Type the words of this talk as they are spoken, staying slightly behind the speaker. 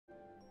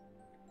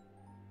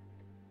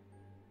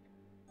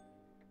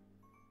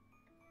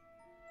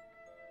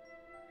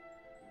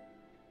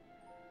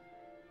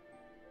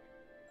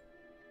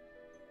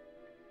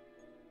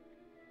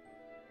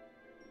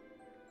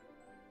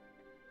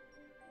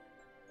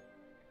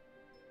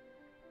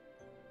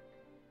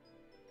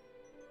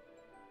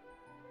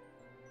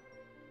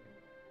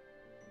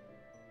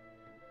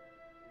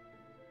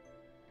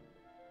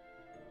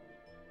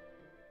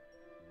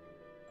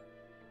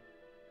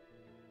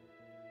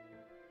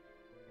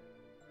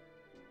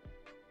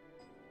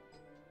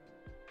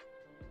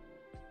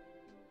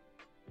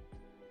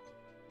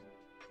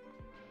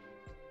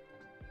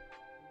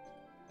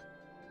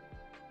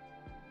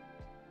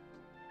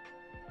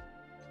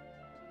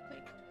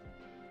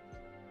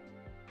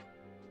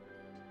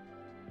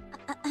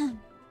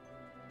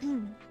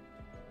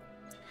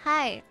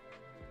Hi.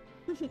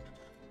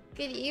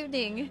 Good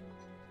evening.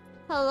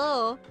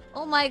 Hello.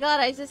 Oh my god,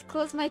 I just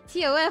closed my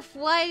TOF.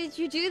 Why did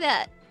you do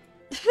that?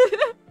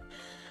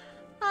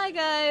 Hi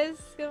guys.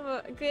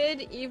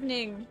 Good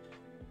evening.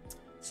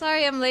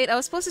 Sorry I'm late. I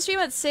was supposed to stream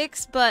at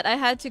 6, but I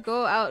had to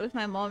go out with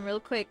my mom real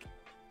quick.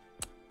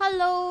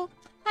 Hello.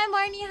 Hi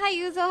Marnie. Hi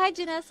Yuzo. Hi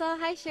Janessa.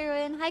 Hi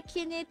Sherwin. Hi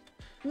Kinit.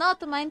 Not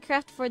the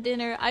Minecraft for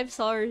dinner. I'm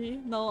sorry.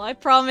 No, I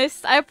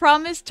promised. I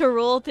promised to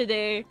roll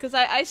today because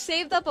I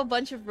saved up a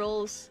bunch of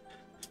rolls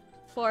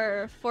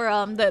for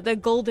the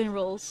golden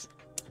rolls.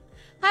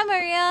 Hi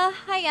Maria.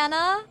 Hi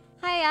Anna.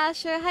 Hi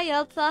Asher. Hi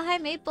Elsa. Hi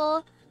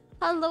Maple.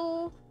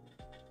 Hello.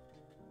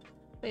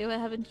 Wait, what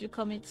happened to the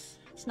comments?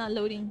 It's not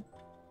loading.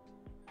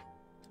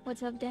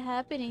 What's up there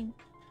happening?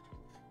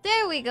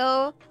 There we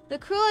go. The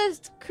crew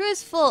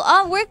is full.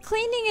 We're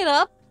cleaning it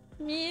up.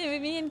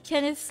 Me and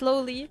Kenneth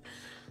slowly.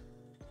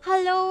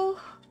 Hello.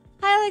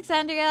 Hi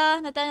Alexandria.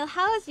 Nathaniel,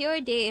 how is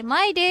your day?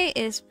 My day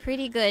is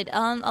pretty good.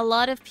 A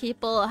lot of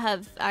people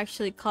have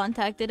actually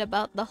contacted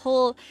about the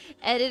whole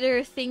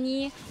editor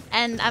thingy,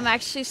 and I'm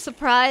actually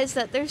surprised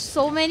that there's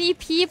so many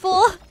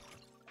people.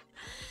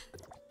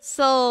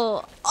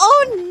 So,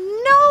 oh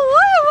no,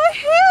 why am I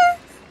here?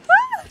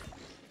 Ah!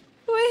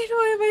 Wait,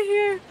 why am I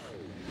here?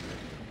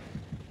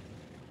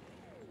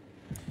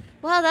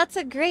 Well, that's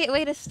a great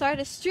way to start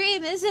a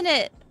stream, isn't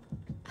it?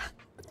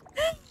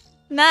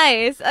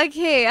 Nice.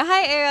 Okay.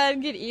 Hi,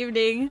 Aaron. Good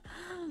evening.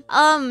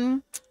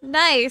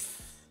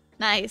 Nice.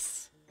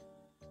 Nice.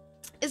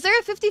 Is there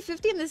a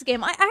 50-50 in this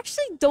game? I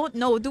actually don't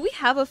know. Do we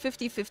have a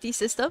 50-50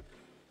 system?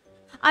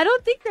 I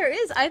don't think there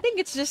is. I think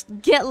it's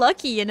just get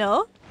lucky, you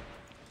know?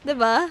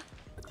 Diba?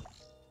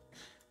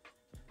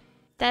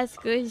 That's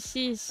good.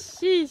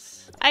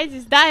 Sheesh. I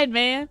just died,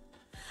 man.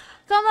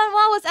 Come on,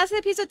 Wow was asking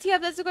a piece of tea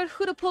of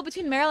who to pull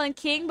between Meryl and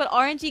King, but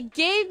RNG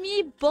gave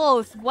me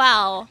both.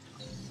 Wow.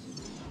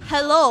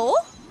 Hello?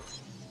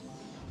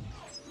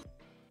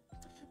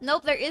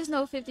 Nope, there is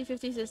no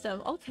 50-50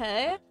 system.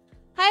 Okay.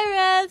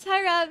 Hi, Reds.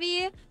 Hi,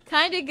 Ravi.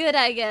 Kinda good,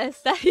 I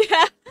guess.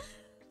 Yeah.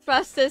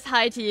 Frost says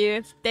hi to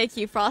you. Thank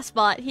you,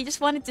 Frostbot. He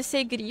just wanted to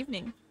say good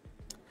evening.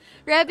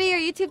 Rabbi, your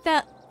YouTube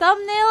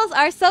thumbnails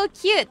are so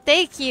cute.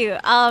 Thank you.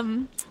 I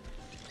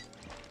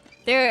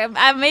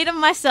made them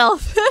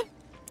myself.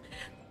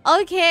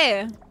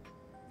 Okay.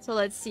 So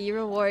let's see.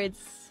 Rewards.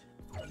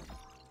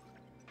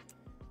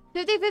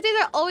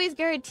 50-50 are always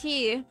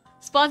guaranteed.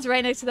 Spawns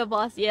right next to the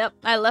boss. Yep,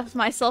 I left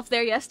myself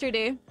there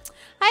yesterday.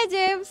 Hi,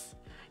 James.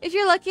 If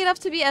you're lucky enough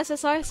to be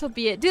SSR, so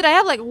be it. Dude, I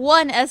have like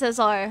one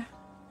SSR.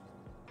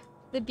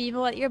 The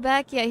Beemo at your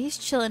back? Yeah, he's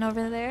chilling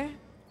over there.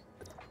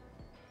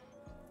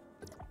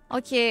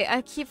 Okay,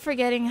 I keep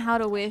forgetting how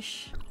to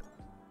wish.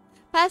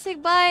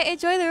 Passing by,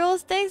 enjoy the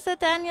rolls. Thanks,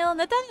 Nathaniel.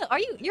 Nathaniel,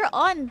 you're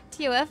on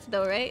TOF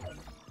though, right?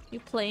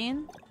 You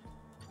playing?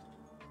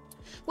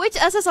 Which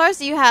SSRs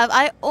do you have?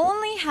 I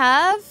only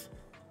have...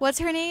 What's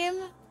her name?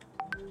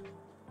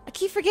 I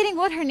keep forgetting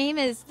what her name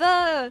is.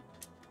 The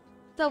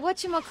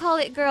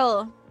whatchamacallit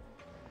girl.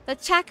 The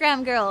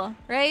Chakram girl,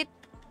 right?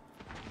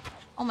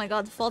 Oh my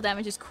god, the fall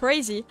damage is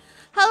crazy.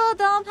 Hello,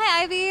 Dom.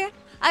 Hi, Ivy.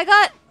 I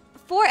got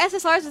 4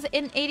 SSRs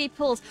within 80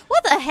 pulls.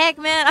 What the heck,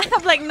 man? I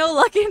have like no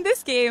luck in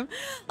this game.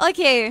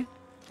 Okay.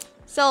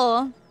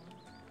 So,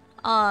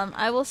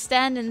 I will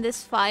stand in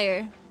this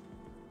fire.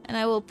 And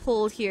I will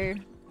pull here.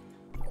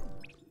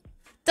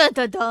 Dun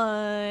dun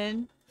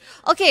dun.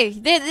 Okay,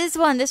 this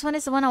one is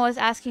the one I was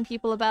asking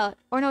people about.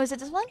 Or no, is it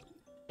this one?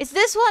 It's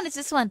this one, it's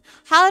this one.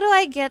 How do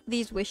I get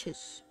these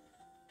wishes?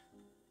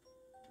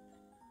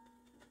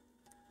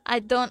 I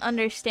don't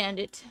understand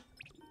it.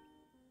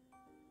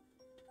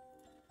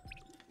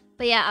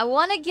 But yeah, I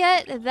want to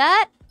get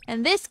that.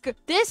 And this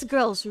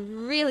girl's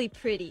really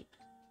pretty.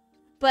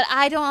 But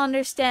I don't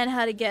understand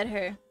how to get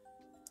her.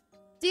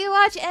 Do you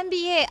watch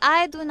NBA?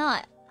 I do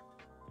not.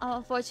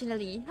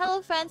 Unfortunately.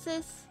 Hello,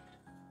 Francis.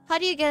 How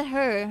do you get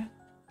her?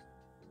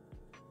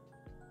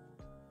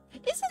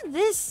 Isn't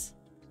this...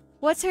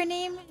 What's her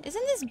name?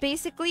 Isn't this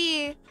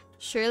basically...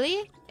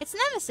 Shirley? It's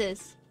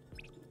Nemesis.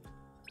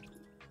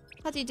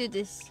 How do you do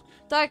this?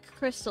 Dark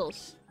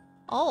crystals.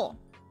 Oh.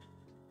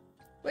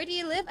 Where do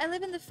you live? I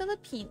live in the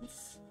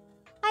Philippines.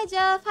 Hi,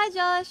 Jeff. Hi,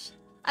 Josh.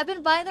 I've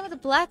been buying them with the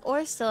black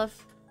ore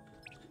stuff.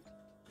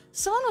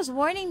 Someone was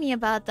warning me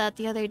about that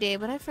the other day,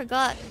 but I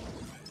forgot.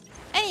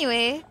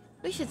 Anyway,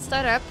 we should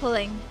start our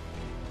pulling.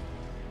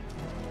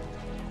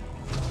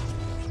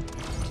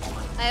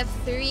 I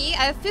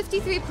have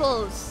 53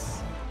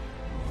 pulls.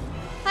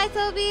 Hi,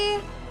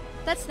 Toby.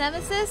 That's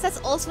Nemesis? That's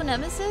also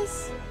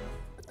Nemesis?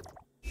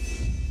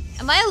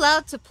 Am I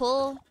allowed to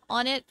pull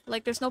on it?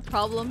 Like, there's no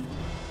problem.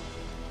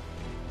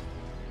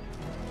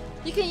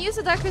 You can use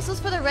the dark crystals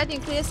for the red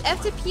nucleus.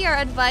 FTP are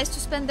advised to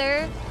spend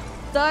their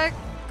dark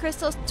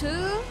crystals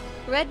to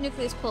red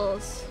nucleus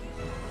pulls.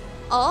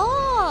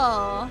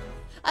 Oh!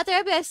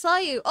 Atarabi, I saw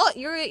you. Oh,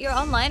 you're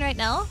online right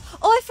now?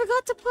 Oh, I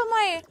forgot to put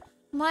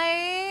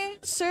my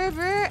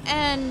server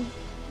and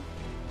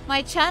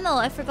my channel.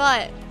 I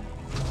forgot.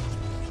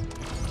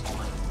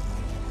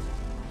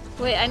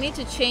 Wait, I need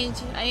to change.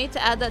 I need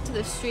to add that to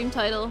the stream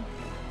title.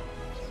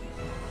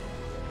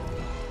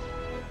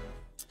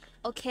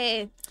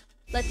 Okay,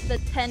 let the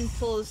 10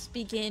 pulls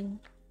begin.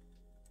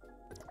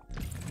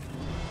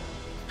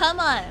 Come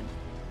on.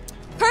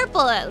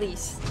 Purple at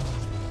least.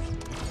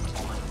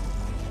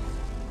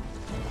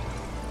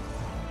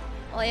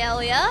 Oh yeah,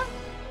 oh yeah?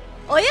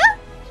 Oh yeah?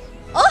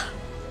 Oh!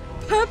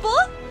 Purple?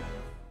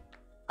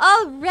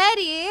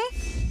 Already?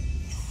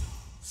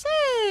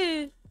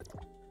 Shit.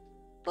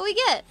 What we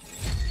get?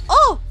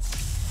 Oh!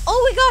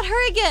 Oh, we got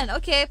her again!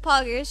 Okay,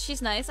 Poggers.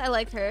 She's nice. I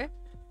like her.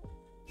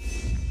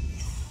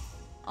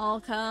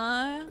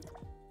 Okay.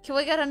 Can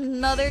we get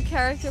another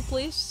character,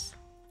 please?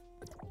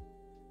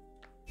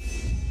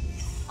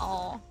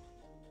 Oh.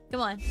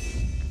 Come on.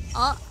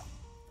 Oh.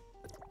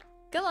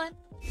 Come on.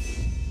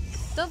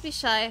 Don't be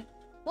shy.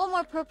 One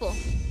more purple.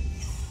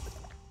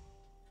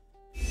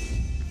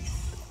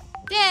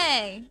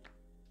 Dang!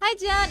 Hi,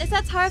 Jan. Is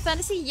that Tower of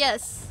Fantasy?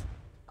 Yes.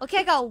 Okay,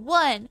 I got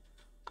one.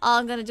 Oh,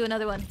 I'm gonna do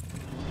another one.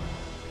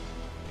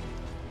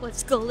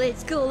 Let's go,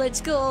 let's go, let's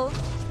go.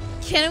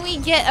 Can we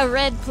get a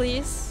red,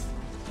 please?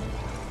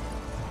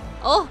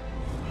 Oh!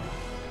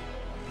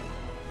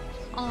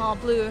 Oh,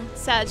 blue.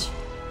 Sag.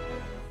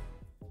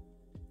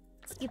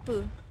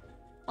 Skipoo.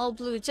 All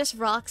blue. Just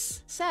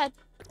rocks. Sad.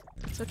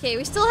 It's okay.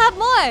 We still have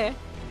more!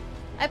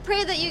 I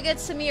pray that you get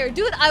Samir.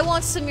 Dude, I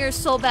want Samir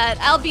so bad.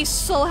 I'll be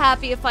so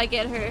happy if I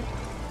get her.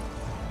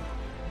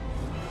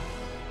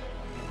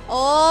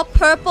 Oh,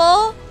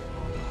 purple?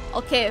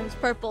 Okay, it's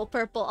purple,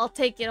 purple. I'll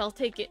take it, I'll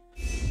take it.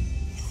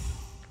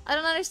 I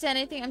don't understand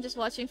anything. I'm just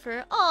watching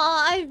for...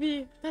 Aw,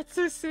 Ivy. That's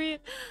so sweet.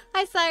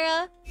 Hi,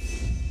 Sarah.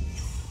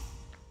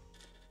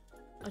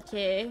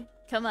 Okay,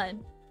 come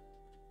on.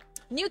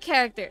 New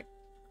character.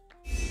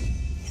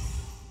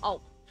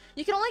 Oh.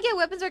 You can only get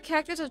weapons or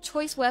characters with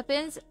choice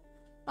weapons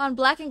on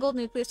black and gold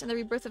nucleus and the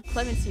rebirth of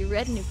clemency,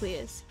 red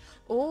nucleus.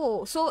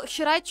 Oh, so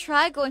should I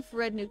try going for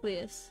red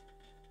nucleus?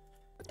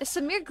 Is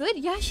Samir good?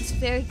 Yeah, she's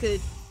very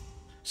good.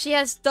 She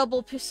has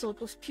double pistol,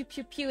 goes pew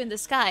pew pew in the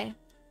sky.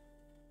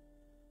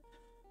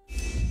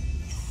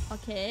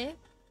 Okay.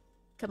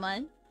 Come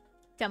on.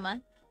 Come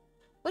on.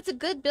 What's a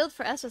good build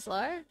for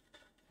SSR?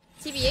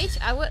 TBH,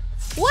 I would...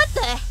 What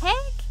the heck?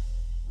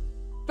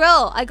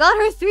 Bro, I got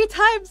her 3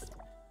 times!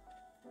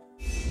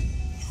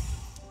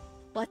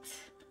 What?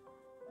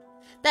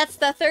 That's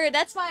the third.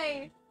 That's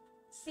my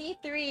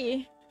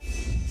C3.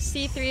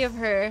 C3 of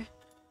her.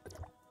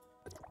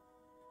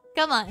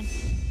 Come on.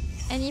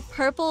 Any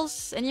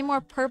purples? Any more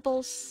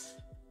purples?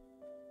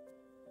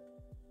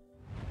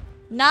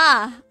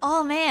 Nah.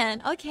 Oh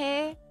man.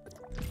 Okay.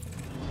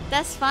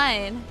 That's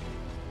fine.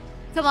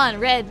 Come on,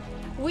 red.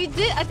 We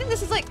did. I think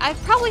this is like...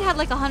 I've probably had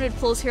like 100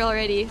 pulls here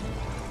already.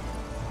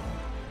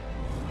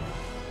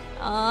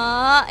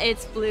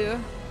 It's blue.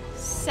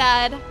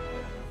 Sad.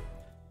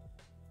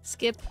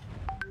 Skip.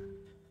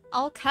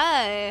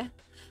 Okay.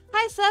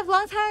 Hi, Seth.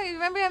 Long time. You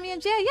remember me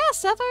and Jay? Yeah,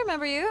 Seth, I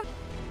remember you.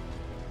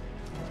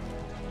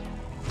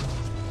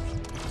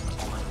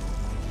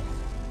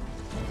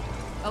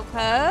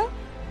 Okay.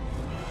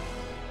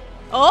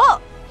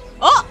 Oh!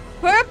 Oh!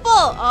 Purple!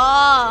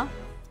 Oh!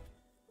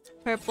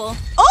 Purple.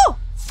 Oh!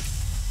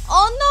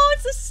 Oh no,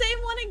 it's the same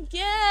one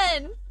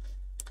again!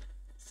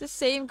 It's the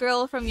same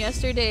girl from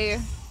yesterday.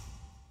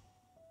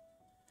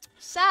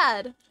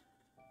 Sad.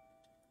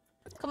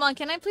 Come on,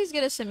 can I please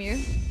get a Samir?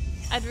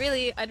 I'd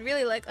really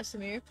like a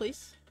Samir,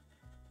 please.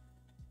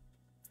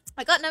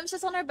 I got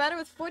Nemesis on her banner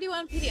with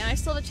 41 pity and I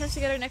still have a chance to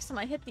get her next time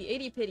I hit the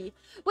 80 pity.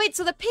 Wait,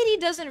 so the pity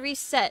doesn't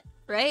reset,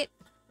 right?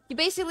 You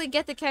basically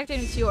get the character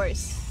and it's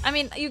yours. I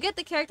mean, you get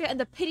the character and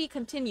the pity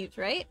continues,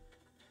 right?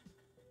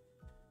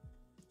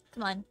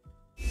 Come on.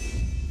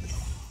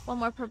 One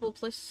more purple,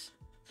 please.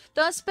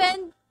 Don't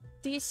spend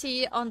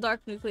DC on Dark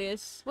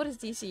Nucleus. What is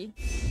DC?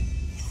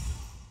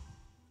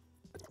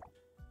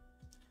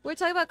 We're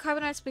talking about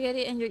carbonara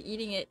spaghetti and you're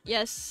eating it.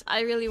 Yes,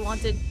 I really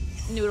wanted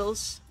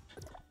noodles.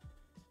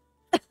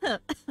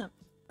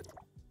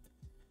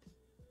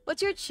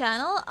 What's your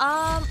channel?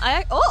 Oh!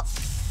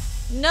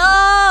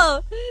 No!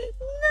 No,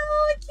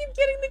 I keep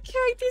getting the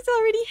characters I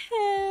already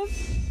have.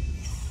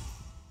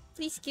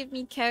 Please give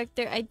me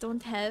character I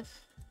don't have.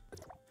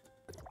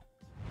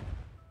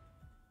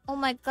 Oh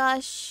my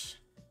gosh.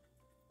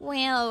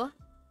 Wow.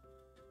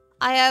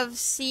 I have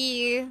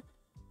C2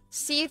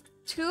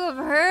 of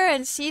her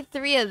and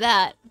C3 of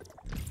that.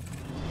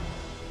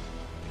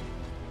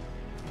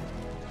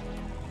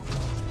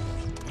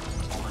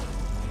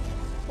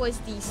 What's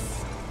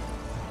this?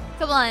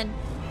 Come on.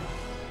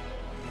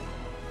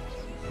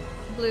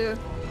 Blue.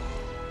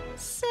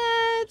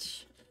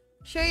 Sedge.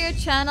 Share your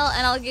channel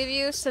and I'll give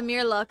you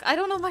Samir luck. I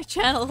don't know my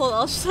channel. Hold on,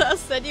 I'll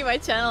send you my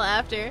channel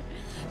after.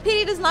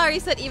 PD does not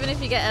reset even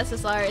if you get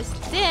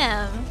SSRs.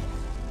 Damn.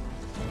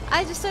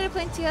 I just started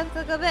playing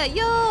TF.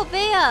 Yo,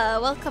 Bea!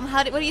 Welcome.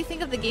 What do you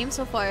think of the game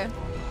so far?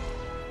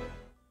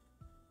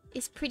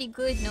 It's pretty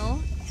good,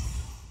 no?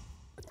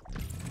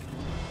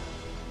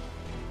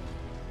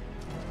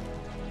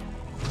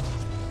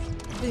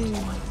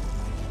 Boom.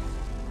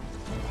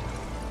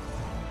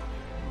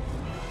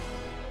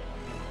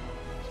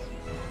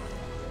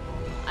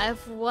 I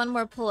have one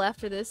more pull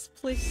after this.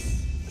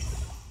 Please.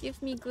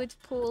 Give me good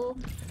pull.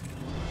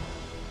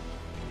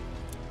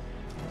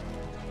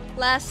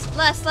 Last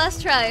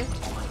try.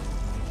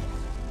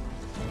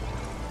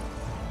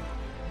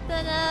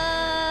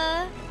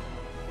 Ta-da!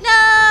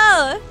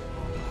 No!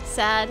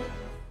 Sad.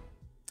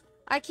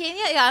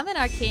 Arcania? Yeah, I'm in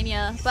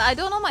Arcania, but I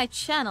don't know my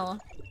channel.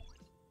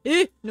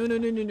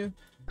 No.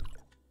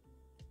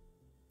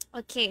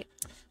 Okay.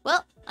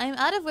 Well, I'm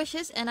out of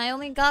wishes and I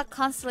only got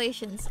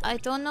constellations. I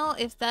don't know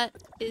if that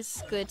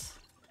is good.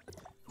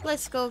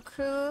 Let's go,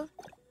 crew.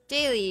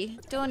 Daily.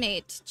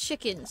 Donate.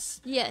 Chickens.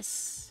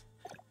 Yes.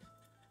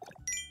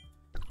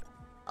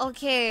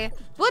 Okay.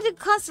 What did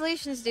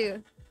constellations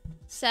do?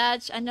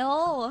 Sag, I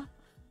know.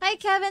 Hi,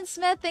 Kevin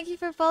Smith. Thank you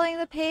for following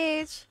the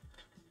page.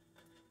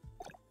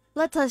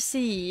 Let us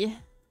see.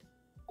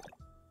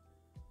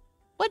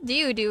 What do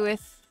you do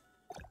with...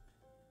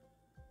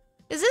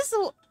 Is this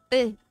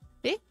the...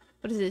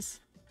 What is this?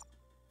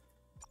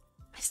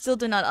 I still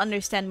do not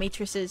understand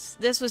matrices.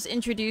 This was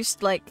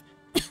introduced like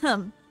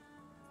the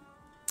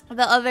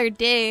other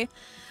day,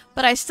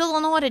 but I still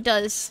don't know what it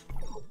does.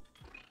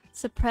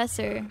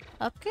 Suppressor.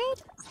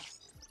 Upgrade?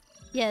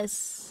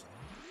 Yes.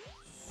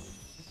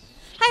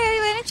 Hi, are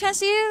you any chance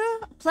do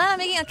you plan on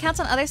making accounts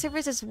on other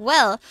servers as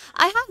well?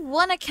 I have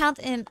one account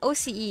in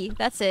OCE,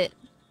 that's it.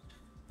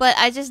 But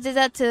I just did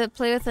that to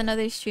play with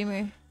another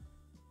streamer.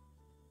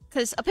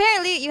 Because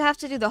apparently you have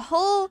to do the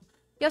whole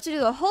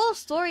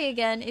story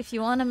again if you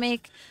want to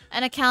make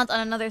an account on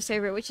another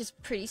server, which is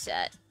pretty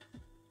sad.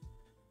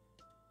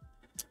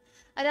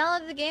 I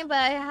downloaded the game, but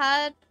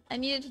I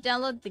needed to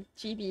download the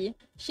GB.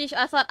 Sheesh,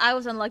 I thought I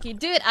was unlucky.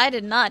 Dude, I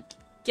did not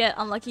get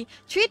unlucky.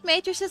 Treat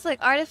matrices like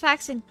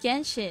artifacts in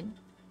Genshin.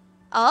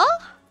 Oh?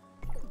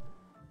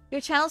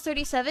 Your channel's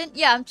 37?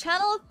 Yeah, I'm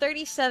channel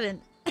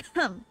 37.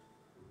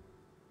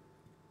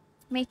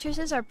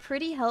 Matrices are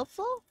pretty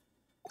helpful?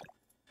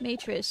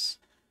 Matrice.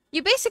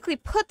 You basically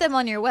put them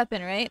on your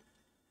weapon, right?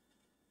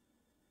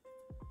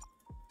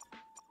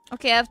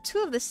 Okay, I have two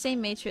of the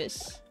same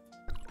matrice.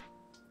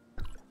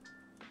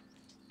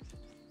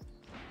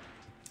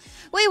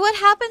 Wait, what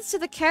happens to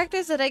the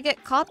characters that I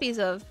get copies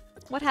of?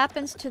 What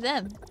happens to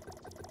them?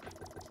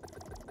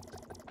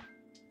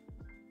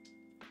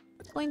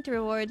 Point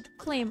reward.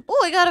 Claim.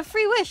 Oh, I got a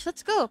free wish.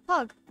 Let's go.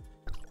 Pog.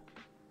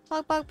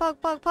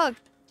 Pog.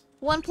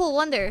 One pull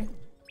wonder.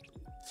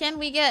 Can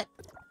we get...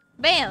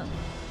 Bam!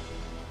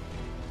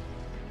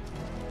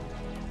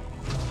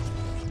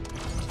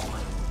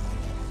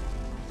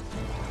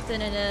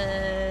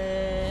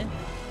 Da-da-da.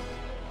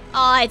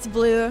 Oh, it's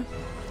blue.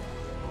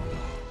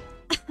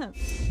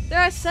 There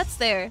are sets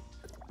there.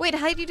 Wait,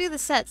 how do you do the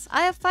sets?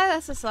 I have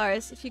 5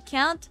 SSRs. If you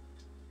count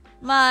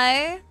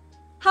my...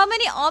 How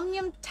many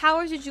Omnium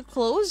Towers did you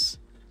close?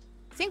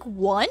 I think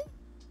 1?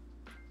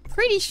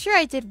 Pretty sure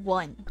I did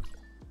 1.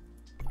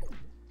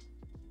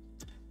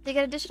 They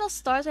get additional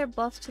stars or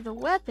buffs to the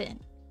weapon.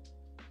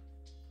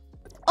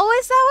 Oh,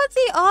 is that what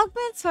the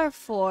augments are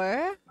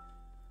for?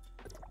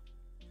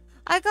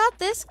 I got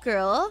this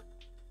girl.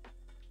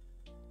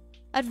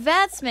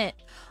 Advancement.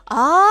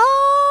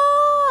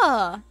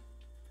 Ah!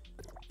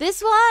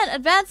 This one!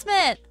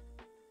 Advancement!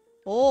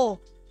 Oh.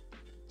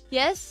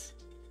 Yes?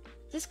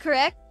 Is this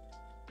correct?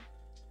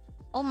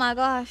 Oh my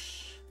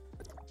gosh.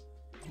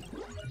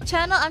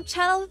 I'm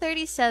channel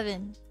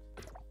 37.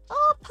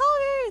 Oh,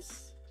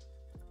 powders!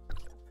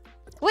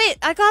 Wait,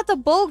 I got the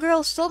bow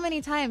girl so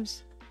many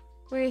times.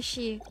 Where is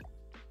she?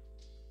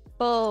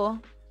 Bow.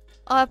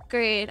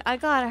 Upgrade. I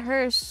got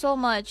her so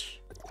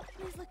much.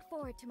 Please look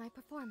forward to my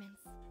performance.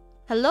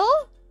 Hello?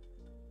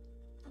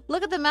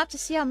 Look at the map to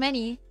see how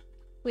many.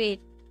 Wait.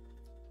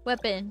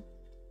 Weapon.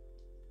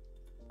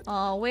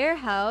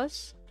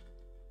 Warehouse.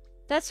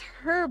 That's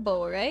her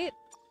bow, right?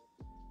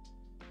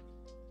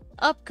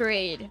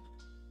 Upgrade.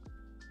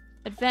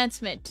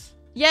 Advancement.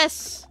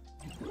 Yes!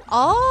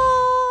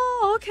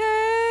 Oh,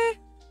 okay.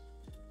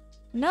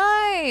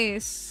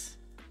 Nice.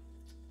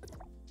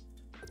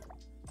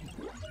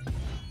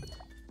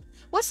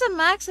 What's the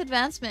max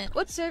advancement?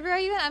 What server are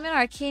you in? I'm in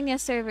Arcania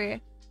server.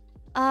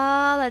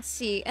 Let's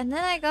see. And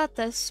then I got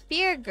the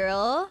spear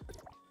girl.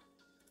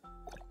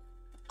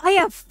 I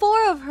have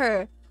 4 of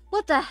her.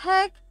 What the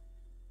heck?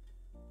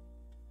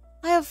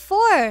 I have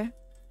 4.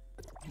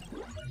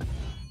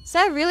 Is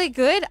that really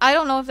good? I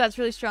don't know if that's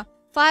really strong.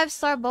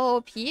 5-star bow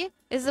OP.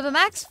 Is the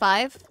max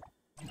 5?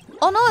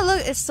 Oh no,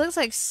 it looks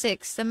like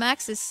 6. The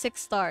max is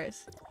 6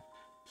 stars.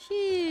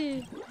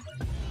 Sheesh.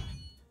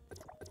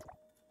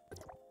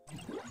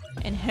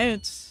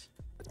 Enhance.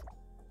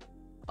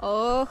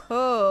 Oh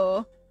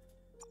ho.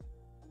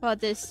 How about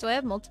this? Do I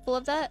have multiple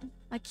of that?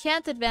 I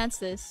can't advance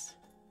this.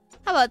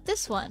 How about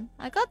this one?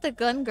 I got the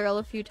gun girl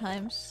a few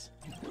times.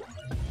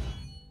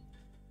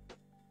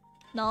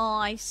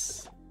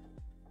 Nice.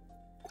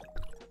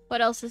 What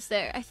else is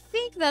there? I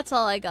think that's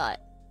all I got.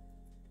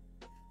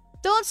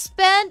 Don't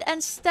spend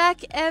and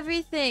stack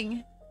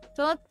everything.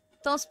 Don't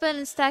spend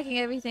and stacking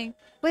everything.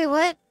 Wait,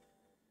 what?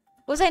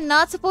 Was I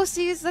not supposed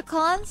to use the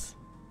cons?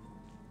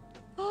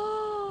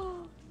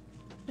 Oh,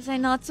 was I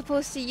not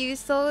supposed to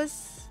use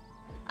those?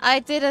 I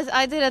did a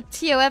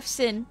TOF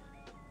sin.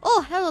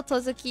 Oh, hello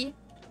Tozuki.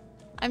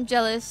 I'm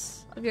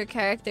jealous of your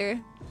character.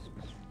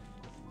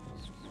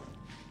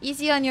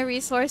 Easy on your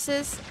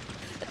resources.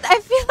 I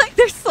feel like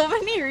there's so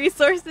many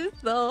resources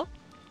though.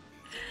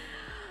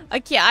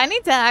 Okay, I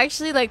need to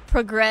actually like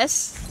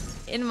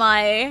progress in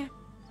my...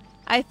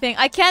 I think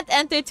I can't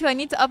enter too. I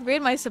need to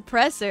upgrade my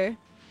suppressor.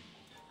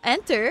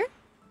 Enter?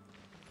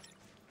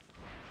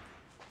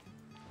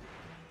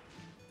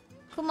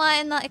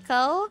 Kumain na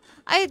ikaw?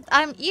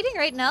 I'm eating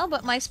right now,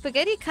 but my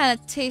spaghetti kind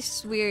of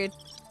tastes weird.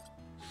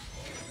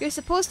 You're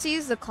supposed to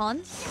use the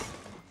cons?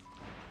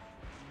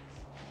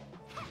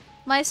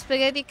 My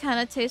spaghetti kind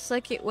of tastes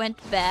like it went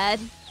bad.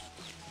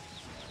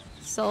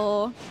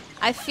 So,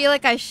 I feel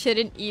like I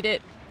shouldn't eat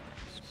it.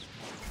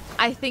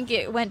 I think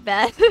it went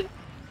bad.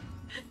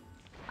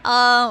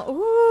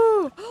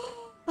 Ooh!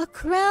 A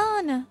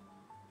crown!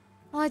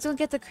 Oh, I don't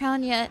get the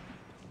crown yet.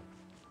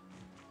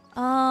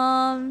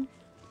 I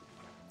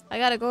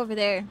gotta go over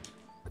there.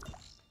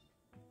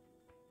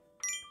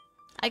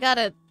 I got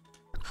a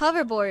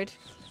hoverboard.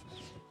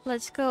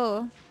 Let's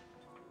go.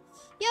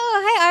 Yo,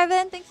 hi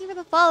Arvin! Thank you for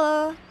the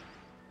follow.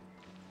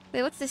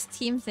 Wait, what's this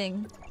team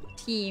thing?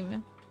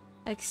 Team.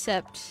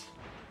 Accept.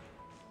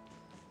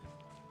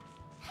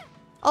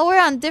 Oh, we're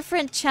on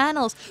different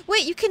channels.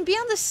 Wait, you can be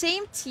on the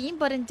same team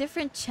but in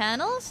different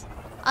channels?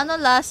 Ano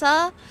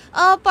lasa?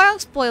 Parang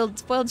spoiled.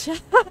 Spoiled siya.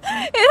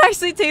 It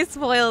actually tastes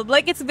spoiled.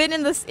 Like it's been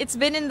in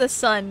the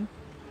sun.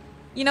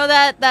 You know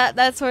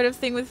that sort of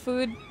thing with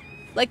food?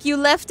 Like you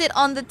left it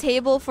on the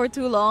table for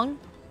too long.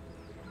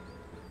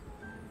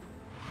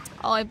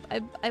 Oh,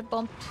 I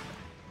bumped.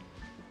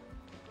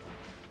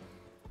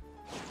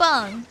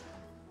 Bang!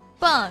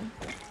 Bang!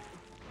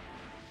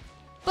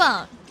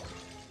 Bang!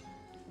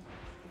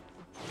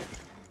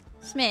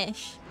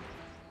 Smash.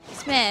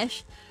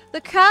 Smash.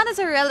 The crown is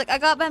a relic. I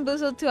got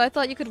bamboozled too. I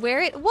thought you could wear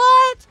it.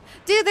 What?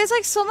 Dude, there's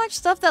like so much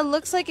stuff that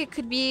looks like it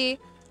could be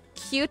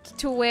cute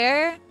to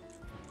wear.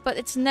 But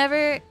it's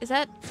never... Is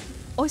that...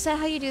 Oh, is that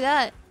how you do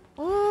that?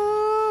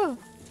 Ooh!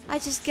 I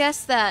just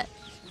guessed that.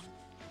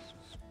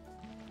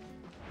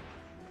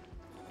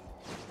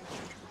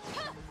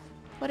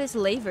 What is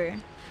laver?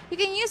 You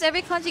can use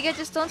every cons you get,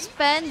 just don't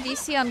spend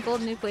VC on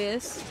gold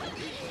nucleus.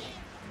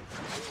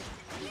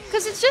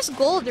 Cause it's just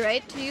gold,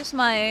 right? To use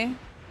my...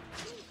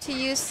 To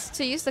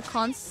use the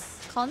cons.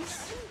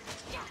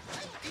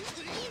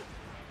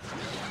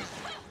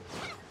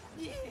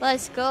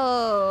 Let's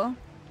go.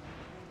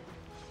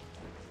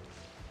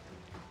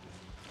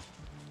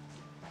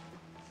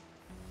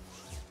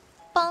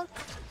 Bonk.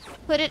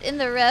 Put it in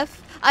the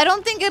ref. I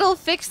don't think it'll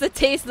fix the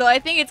taste though. I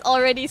think it's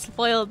already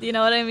spoiled, you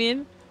know what I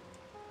mean?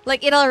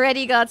 Like it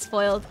already got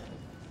spoiled.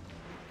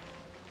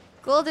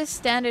 Gold is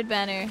standard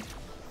banner.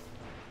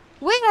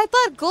 Wait, I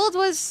thought gold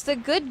was the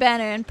good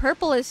banner and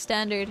purple is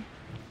standard.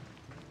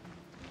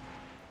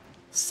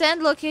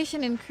 Send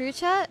location in crew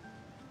chat?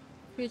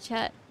 Crew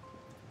chat.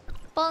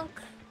 Bonk.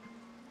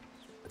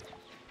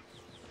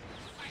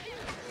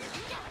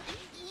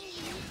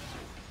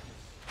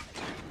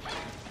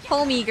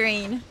 Homie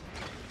grain.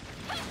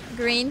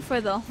 Grain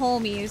for the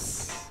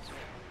homies.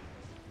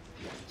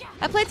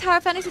 I played Tower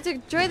Fantasy to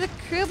enjoy the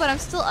crew, but I'm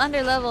still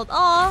underleveled.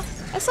 Aw,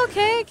 it's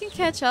okay, I can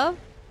catch up.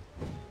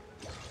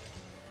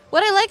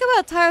 What I like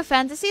about Tower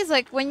Fantasy is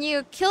like when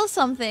you kill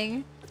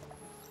something,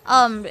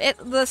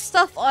 the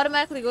stuff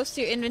automatically goes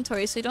to your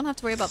inventory, so you don't have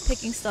to worry about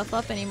picking stuff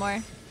up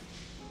anymore.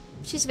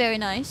 She's very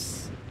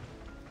nice.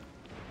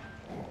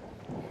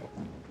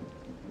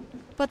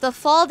 But the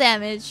fall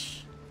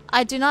damage,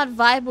 I do not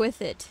vibe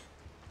with it.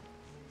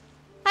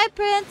 Hi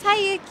Prince, hi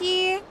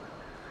Yuki.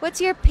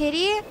 What's your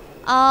pity?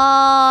 50?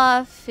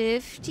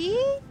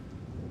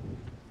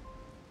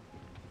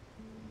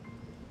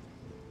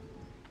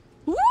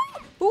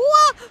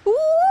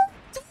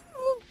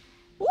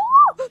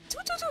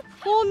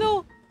 Oh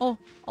no.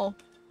 Oh,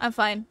 I'm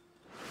fine.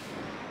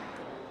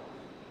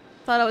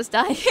 Thought I was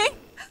dying.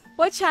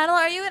 What channel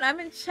are you in? I'm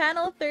in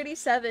channel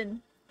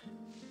 37.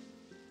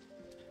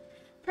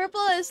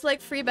 Purple is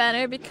like free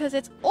banner because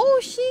it's... Oh,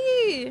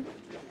 she!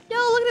 Yo,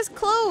 look at his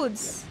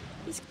clothes.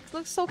 He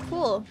looks so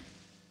cool.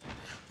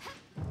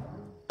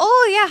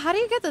 Oh yeah, how do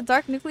you get the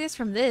dark nucleus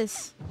from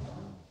this?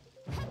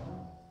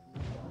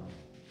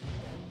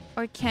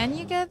 Or can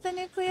you get the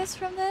nucleus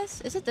from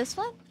this? Is it this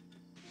one?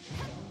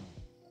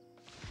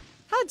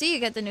 How do you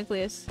get the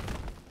nucleus?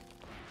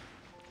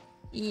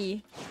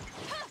 E.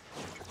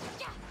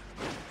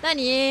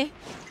 Nani?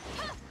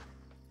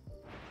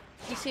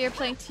 You see you're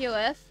playing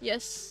TOF?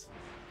 Yes.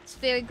 It's a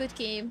very good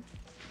game.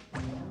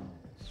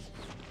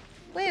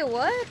 Wait,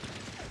 what?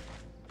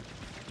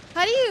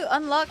 How do you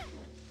unlock...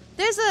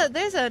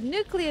 There's a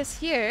nucleus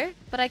here,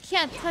 but I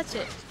can't touch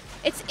it.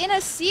 It's in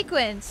a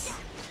sequence.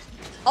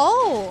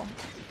 Oh.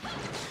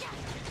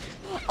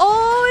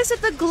 Oh, is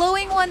it the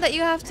glowing one that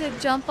you have to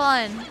jump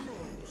on?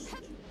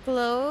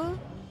 Glow.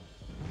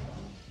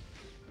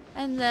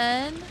 And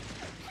then...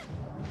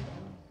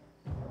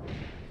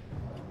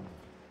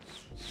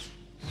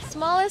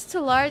 Smallest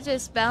to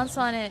largest, bounce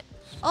on it.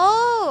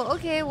 Oh,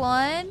 okay.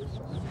 1,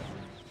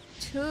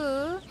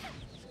 2,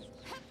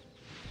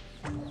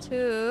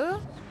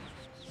 2,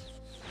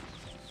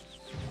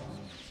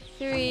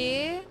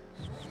 3.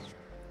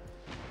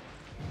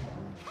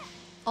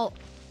 Oh,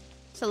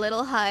 it's a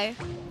little high.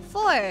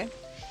 4.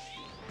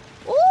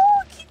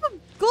 Oh, keep a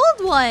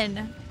gold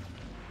one.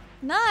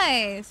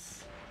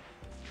 Nice.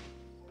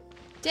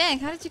 Dang,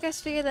 how did you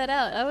guys figure that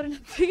out? I wouldn't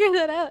have figured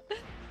that out.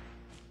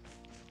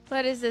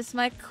 What is this?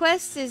 My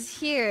quest is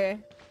here.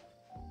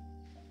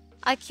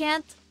 I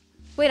can't...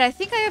 Wait, I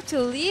think I have to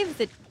leave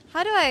the...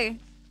 How do I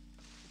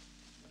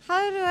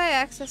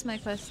access my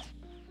quest?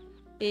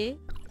 Eh?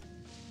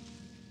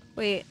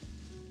 Wait.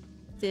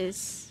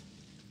 This.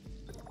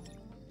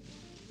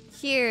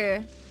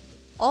 Here.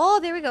 Oh,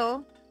 there we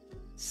go.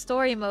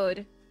 Story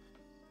mode.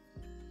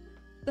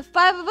 The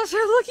 5 of us are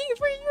looking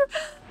for you!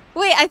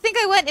 Wait, I think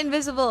I went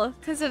invisible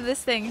because of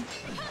this thing.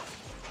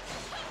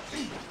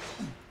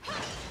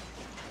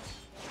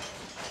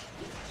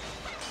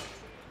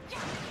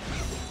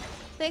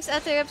 Thanks,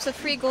 Athereps, a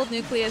free gold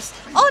nucleus.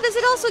 Oh, does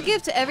it also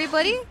give to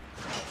everybody?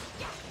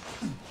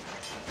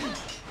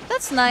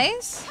 That's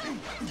nice.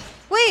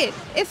 Wait,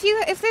 if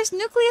there's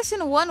nucleus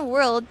in one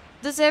world,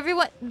 does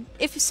everyone...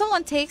 If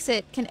someone takes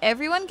it, can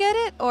everyone get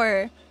it?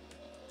 Or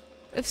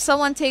if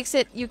someone takes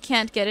it, you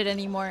can't get it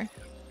anymore?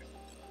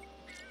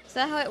 Is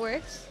that how it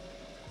works?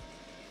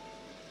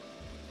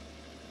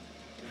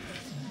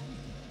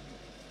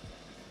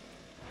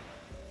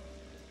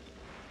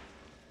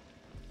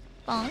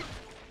 Bonk.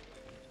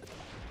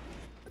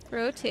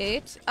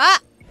 Rotate. Ah!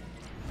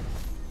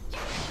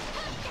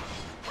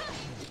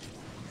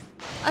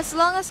 As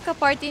long as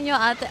kaparty nyo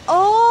ate.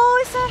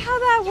 Oh, is that how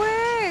that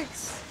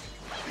works?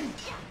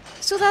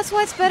 So that's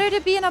why it's better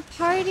to be in a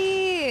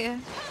party.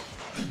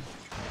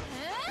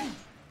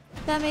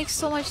 That makes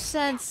so much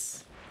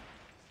sense.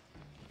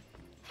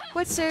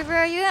 What server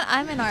are you in?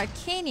 I'm in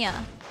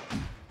Arcania.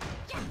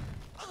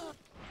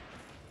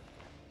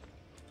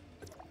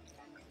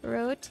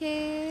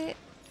 Rotate.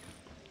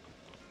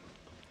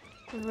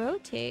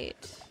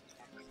 Rotate.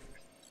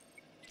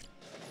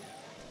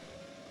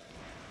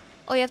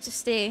 Oh, you have to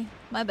stay.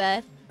 My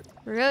bad.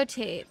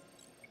 Rotate.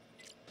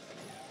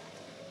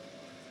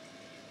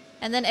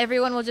 And then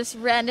everyone will just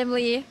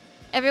randomly...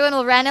 Everyone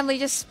will randomly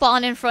just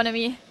spawn in front of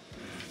me.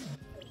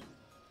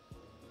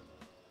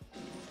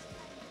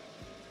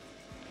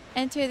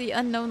 Enter the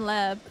unknown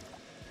lab.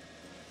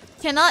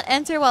 Cannot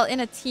enter while in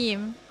a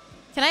team.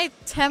 Can I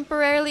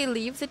temporarily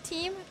leave the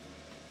team?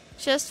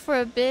 Just for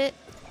a bit?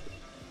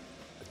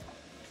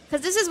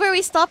 Because this is where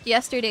we stopped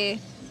yesterday.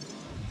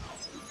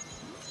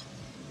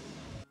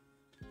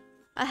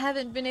 I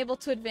haven't been able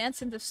to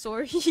advance in the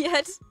story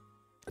yet.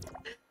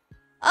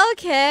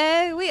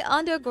 Okay, we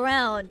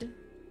underground.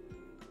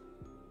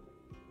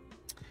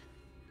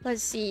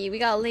 Let's see, we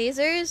got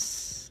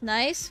lasers.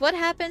 Nice. What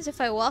happens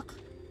if I walk?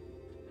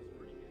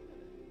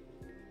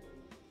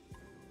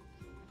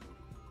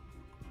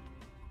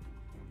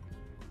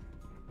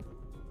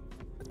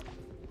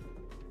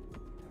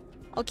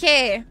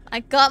 Okay, I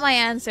got my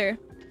answer.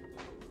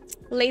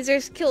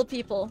 Lasers kill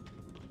people.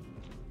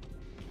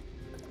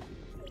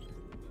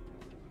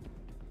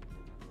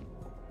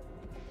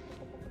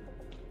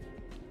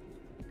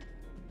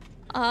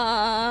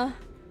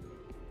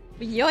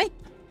 Yoink.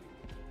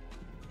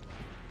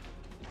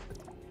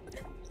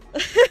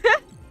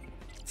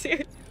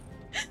 Dude.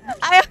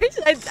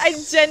 I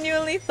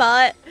genuinely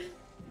thought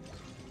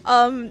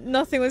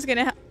nothing was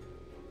gonna happen.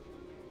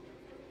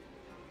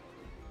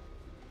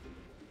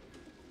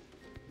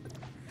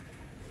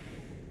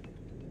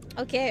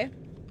 Okay.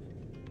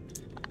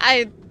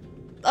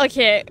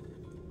 Okay.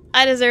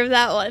 I deserve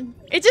that one.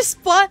 It just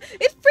spawned.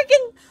 It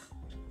freaking.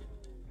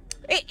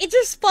 It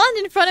just spawned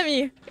in front of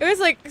me. It was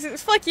like,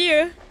 fuck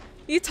you.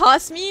 You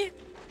toss me.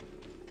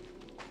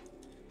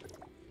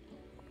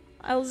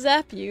 I'll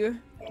zap you.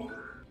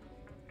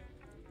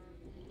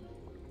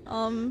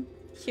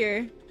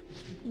 Here.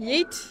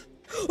 Yeet.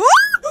 Oh!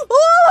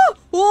 Oh!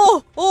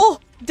 Oh! Oh!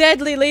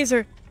 Deadly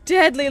laser.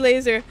 Deadly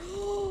laser.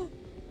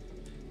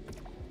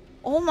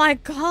 Oh my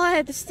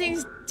god, this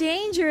thing's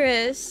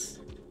dangerous.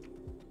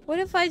 What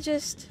if I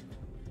just...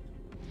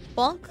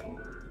 bonk?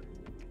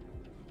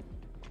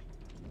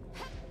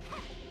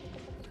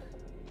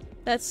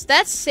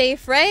 That's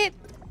safe, right?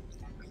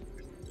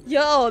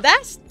 Yo,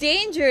 that's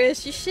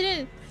dangerous. You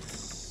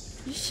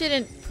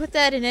shouldn't put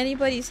that in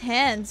anybody's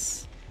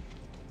hands.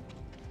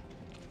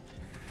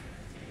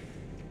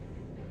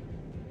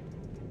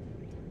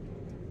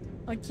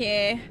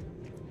 Okay.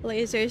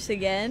 Lasers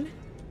again.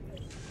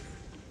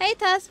 Hey,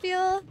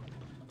 Taspiel!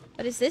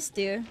 What does this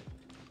do?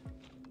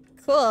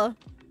 Cool.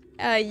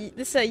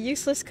 This is a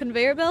useless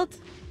conveyor belt?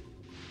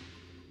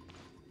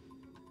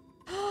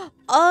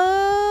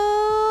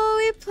 Oh,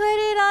 we put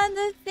it on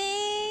the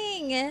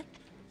thing!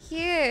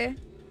 Here.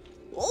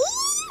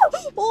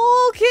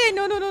 Oh, okay,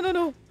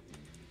 no.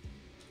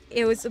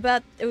 It was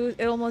about...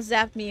 It almost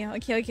zapped me.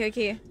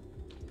 Okay.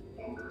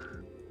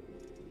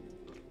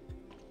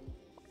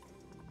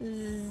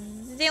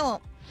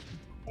 Zero.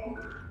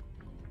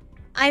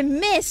 I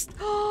missed!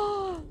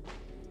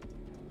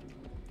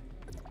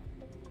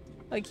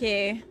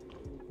 Okay.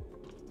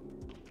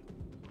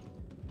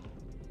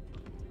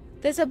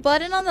 There's a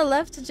button on the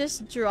left to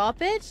just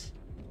drop it.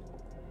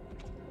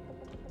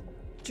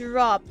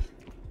 Drop.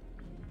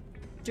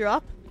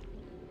 Drop?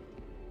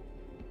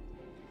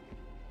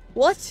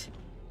 What?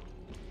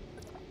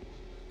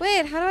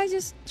 Wait, how do I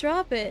just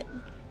drop it?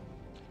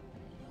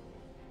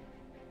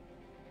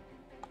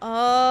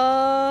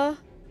 Bong.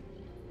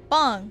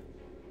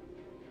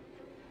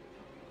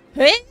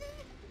 Hey?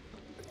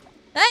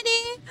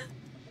 Nani?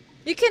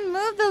 You can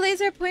move the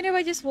laser pointer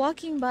by just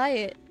walking by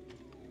it.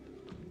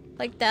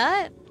 Like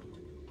that?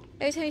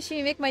 Every time you see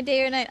me make my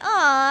day or night.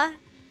 Ah,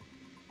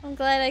 I'm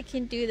glad I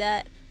can do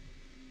that.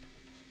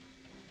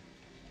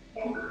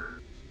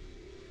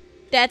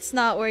 That's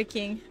not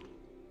working.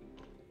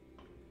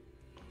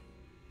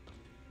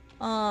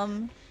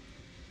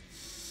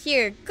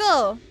 Here,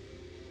 go!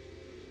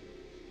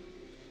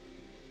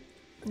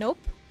 Nope.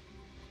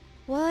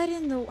 What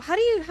in the... How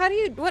do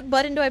you... What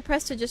button do I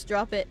press to just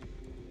drop it?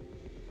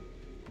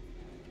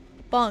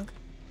 Bonk.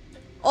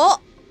 Oh!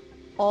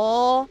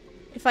 Oh!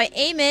 If I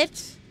aim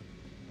it...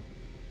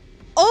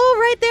 Oh,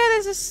 right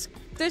there,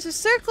 there's a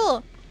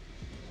circle!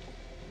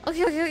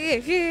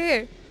 Okay,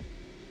 here.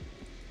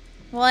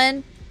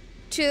 1,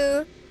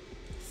 2,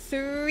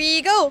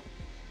 3, go!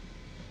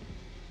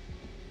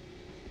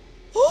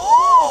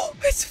 Oh!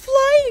 It's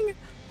flying!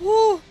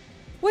 Oh!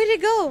 Where'd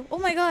it go? Oh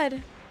my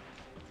god.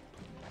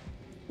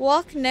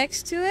 Walk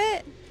next to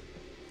it?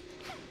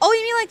 Oh,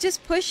 you mean like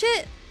just push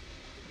it?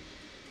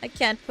 I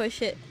can't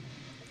push it.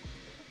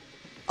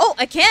 Oh,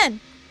 I can!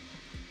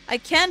 I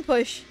can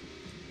push.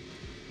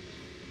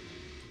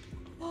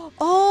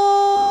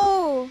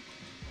 Oh!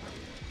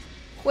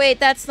 Wait,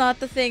 that's not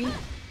the thing.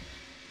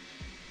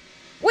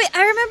 Wait,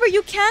 I remember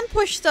you can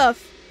push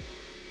stuff.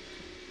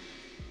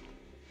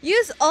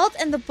 Use Alt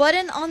and the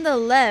button on the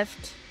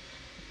left.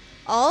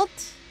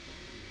 Alt.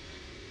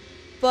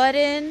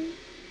 Button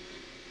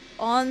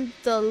on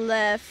the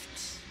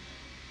left.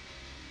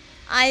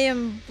 I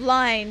am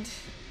blind.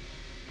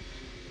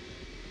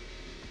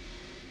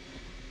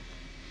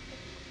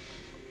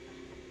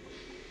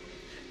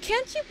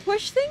 Can't you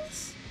push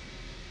things?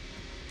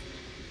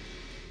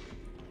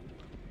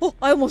 Oh,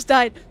 I almost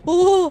died.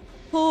 Oh.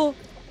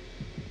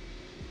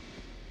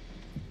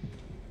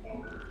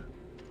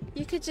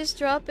 You could just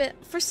drop it.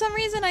 For some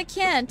reason, I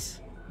can't.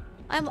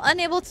 I'm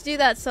unable to do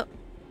that, so...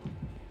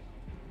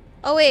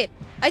 Oh, wait.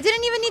 I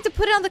didn't even need to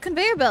put it on the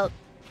conveyor belt.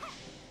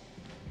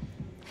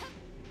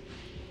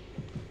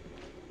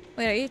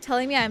 Wait, are you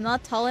telling me I'm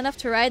not tall enough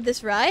to ride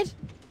this ride?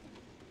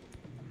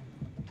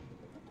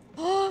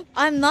 Oh,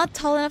 I'm not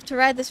tall enough to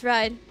ride this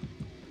ride.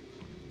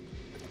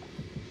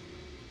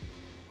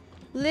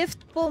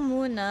 Lift po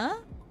muna.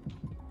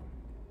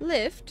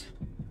 Lift.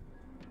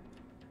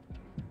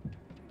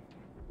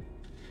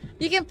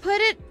 You can put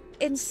it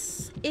in.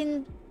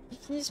 You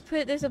can just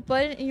put. There's a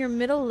button in your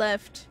middle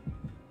left.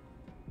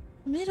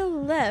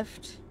 Middle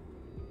left.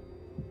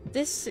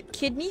 This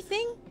kidney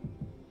thing?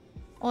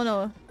 Oh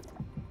no.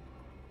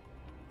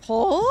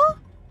 Oh?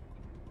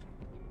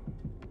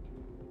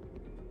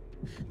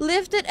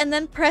 Lift it and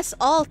then press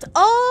Alt.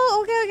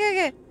 Oh,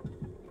 okay.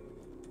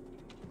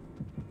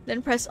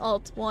 Then press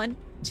Alt. 1,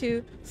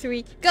 2,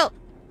 3, go!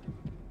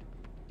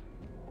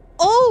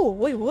 Oh!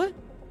 Wait, what?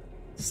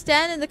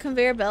 Stand in the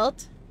conveyor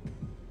belt.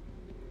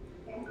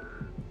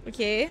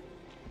 Okay.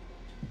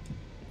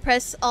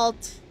 Press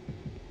Alt.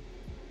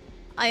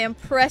 I am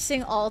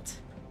pressing Alt.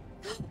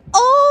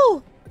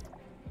 Oh!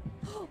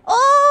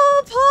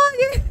 Oh,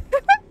 Pog!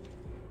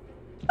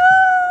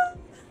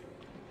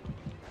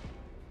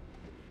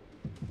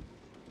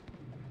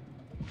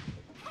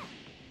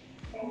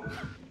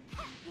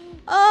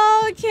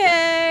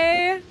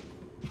 Okay.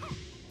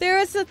 There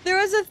was a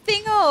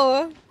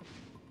thingo.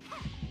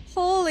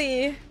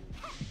 Holy.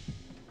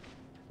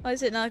 Why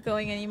is it not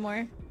going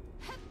anymore?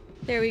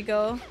 There we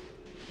go.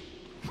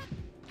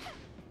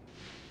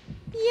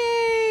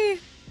 Yay!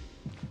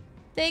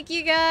 Thank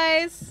you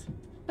guys.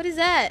 What is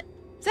that?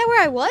 Is that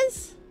where I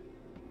was?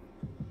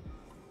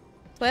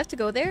 Do I have to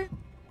go there?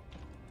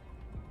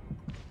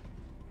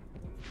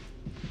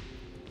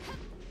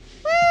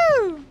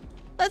 Woo!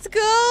 Let's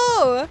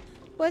go!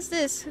 What's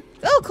this?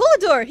 Oh,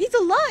 Colador! He's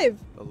alive!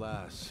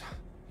 Alas,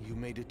 you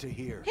made it to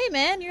here. Hey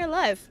man, you're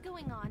alive. What's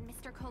going on,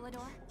 Mr.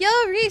 Colador? Yo,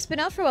 Reese, been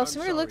out for a while. I'm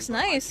Summer sorry, looks but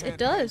I nice. can't It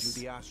does. hand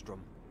you the Astrum.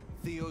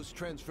 Theo's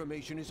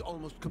transformation is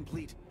almost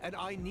complete, and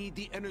I need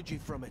the energy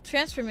from it.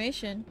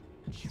 Transformation.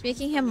 It's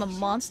making him a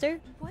monster?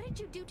 What did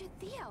you do to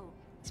Theo?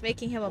 It's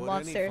making him a What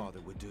monster. any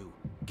father would do.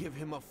 Give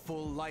him a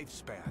full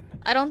lifespan.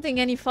 I don't think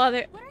any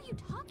father... What are you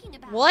talking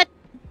about? What?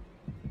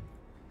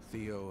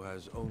 Theo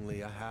has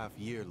only a half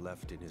year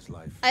left in his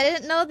life. I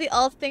didn't know the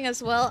alt thing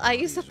as well. I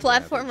used a He's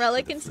platform ravaged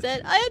relic with instead.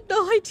 affliction. I had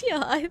no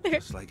idea either.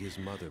 Just like his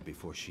mother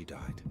before she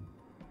died.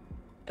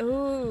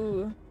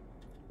 Ooh.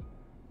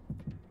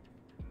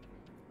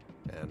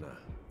 Anna.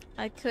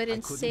 I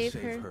couldn't couldn't save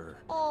save her. her.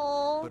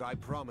 Oh. But I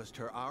promised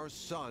her our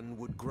son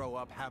would grow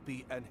up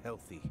happy and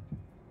healthy.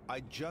 I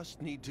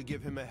just need to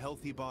give him a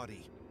healthy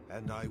body,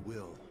 and I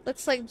will.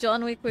 Looks like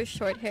John Wick with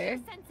short hair.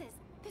 Senses.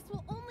 This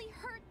will only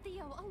hurt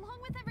Theo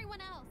along with everyone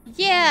else.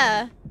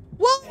 Yeah.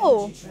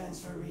 Whoa. Energy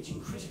transfer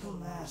reaching critical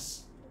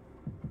mass.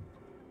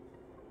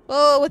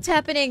 Whoa, what's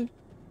happening?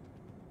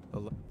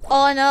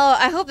 Oh no,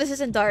 I hope this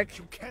isn't dark.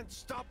 You can't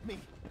stop me.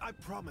 I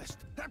promised.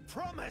 I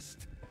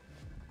promised.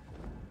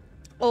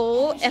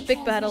 Oh, Energy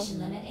epic battle.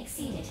 transmission limit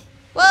exceeded.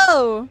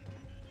 Whoa.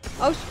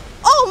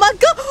 Oh my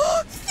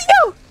god.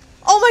 Theo.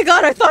 Oh my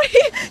god, I thought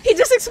he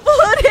just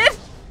exploded.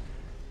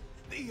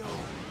 Theo.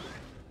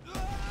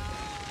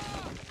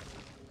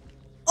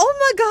 Oh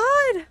my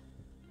god.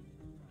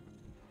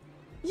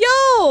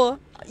 Yo.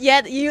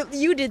 Yeah,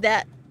 you did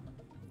that.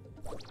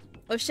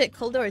 Oh shit,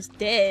 Coldor is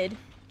dead.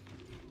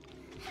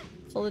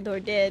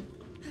 Coldor dead.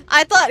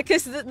 I thought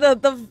because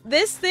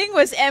this thing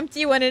was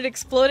empty when it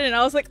exploded, and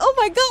I was like, oh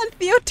my god,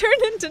 Theo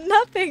turned into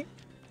nothing.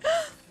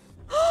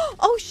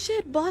 Oh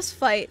shit, boss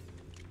fight.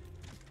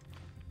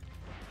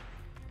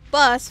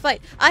 Boss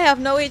fight. I have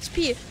no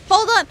HP.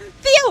 Hold on,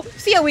 Theo.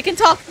 Theo, we can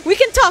talk. We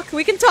can talk.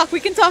 We can talk. We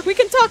can talk. We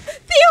can talk.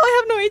 Theo, I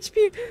have no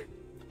HP.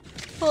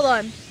 Hold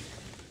on.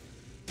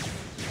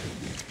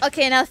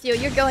 Okay, now Theo,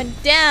 you're going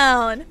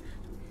down.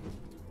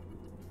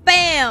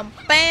 Bam,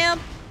 bam,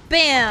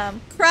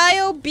 bam.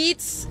 Cryo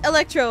beats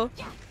Electro.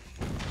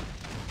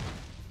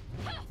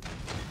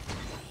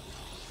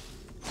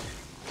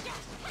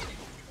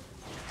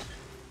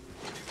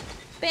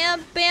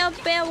 Bam, bam,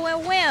 bam,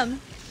 wham,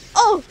 wham.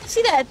 Oh,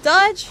 see that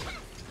dodge?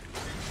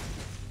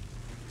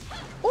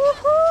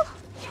 Woohoo!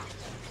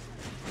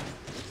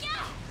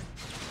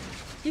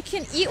 You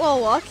can eat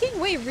while walking?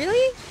 Wait,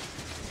 really?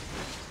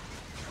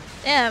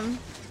 Damn.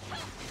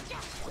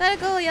 Gotta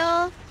go,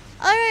 y'all.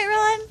 Alright,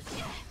 Ron.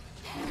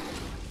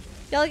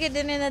 Y'all get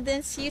dinner and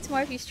then see you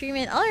tomorrow if you stream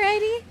it.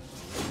 Alrighty.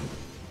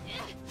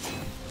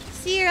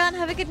 See you, Ron.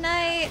 Have a good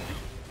night.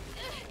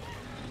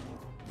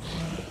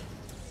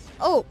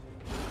 Oh.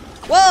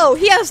 Whoa,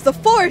 he has the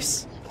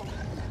force.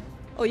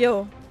 Oh,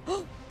 yo.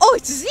 Oh,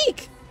 it's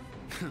Zeke.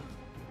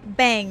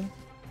 Bang.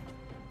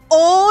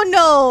 Oh,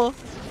 no.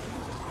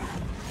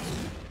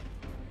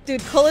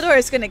 Dude, Colador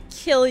is gonna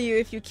kill you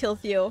if you kill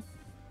Theo.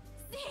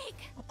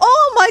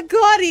 Oh my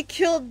god,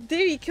 did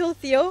he kill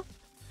Theo?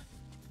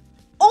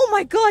 Oh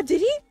my god,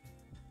 did he?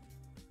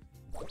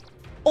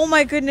 Oh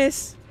my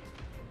goodness.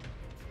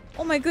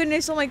 Oh my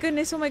goodness, oh my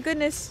goodness, oh my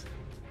goodness.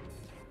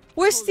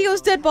 Where's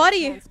Theo's dead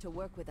body? To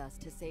work with us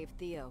to save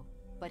Theo,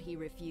 but he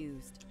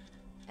refused.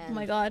 And oh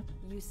my god.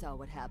 You saw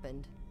what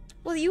happened.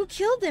 Well, you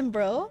killed him,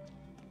 bro.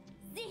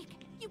 Zeke,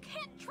 you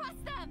can't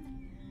trust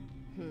them.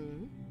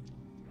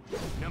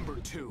 Number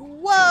 2.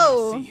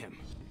 Whoa. See him.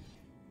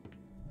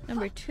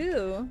 Number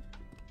 2.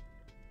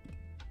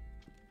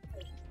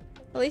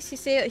 At least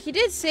he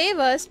did save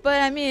us,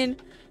 but I mean,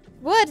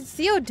 what? Did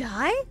Theo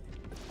die?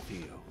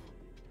 Theo,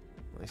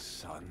 my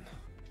son.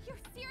 You're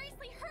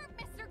seriously hurt,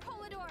 Mr.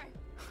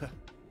 Colador.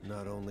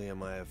 Not only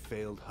am I a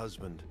failed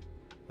husband,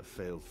 a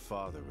failed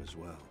father as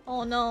well.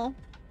 Oh no.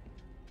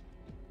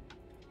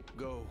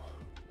 Go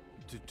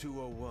to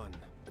 201.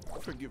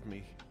 Forgive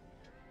me.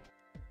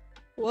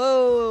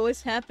 Whoa,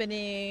 what's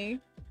happening?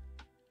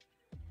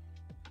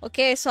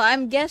 Okay, so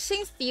I'm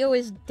guessing Theo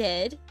is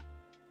dead.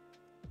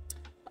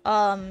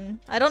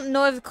 I don't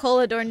know if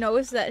Colador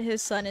knows that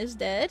his son is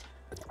dead.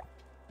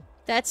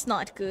 That's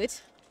not good.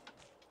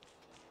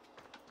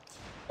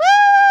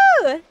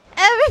 Woo!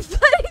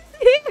 Everybody's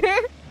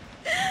here!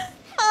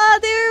 Aw,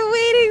 they were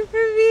waiting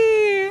for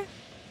me!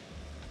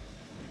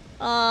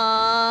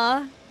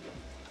 Aww.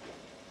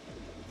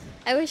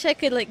 I wish I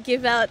could, like,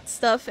 give out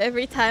stuff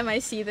every time I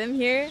see them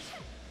here.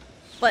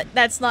 But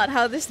that's not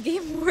how this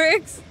game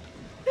works.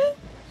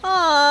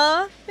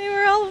 Aww, they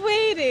were all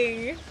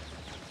waiting.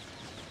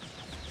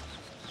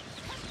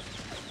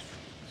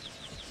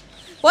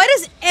 Why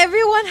does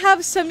everyone have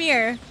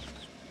Samir?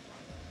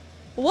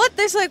 What?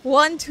 There's like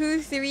 1,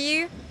 2,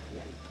 3,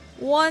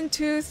 1,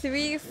 2,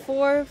 3,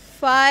 4,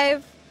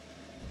 5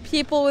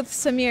 people with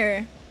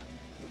Samir.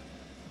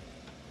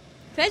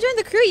 Can I join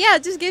the crew? Yeah,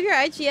 just give your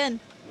IGN.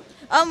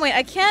 Wait,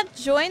 I can't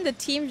join the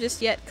team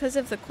just yet because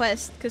of the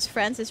quest, because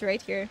France is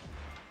right here.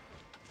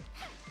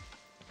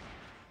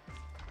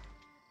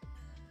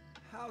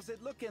 How's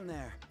it looking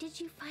there? Did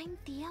you find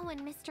Theo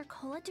and Mr.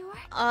 Colador?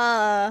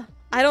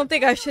 I don't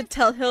think I should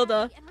tell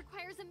Hilda. And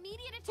requires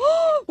immediate attention.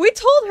 We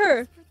told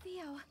her! For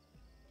Theo.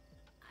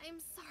 I'm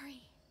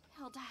sorry,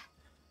 Hilda.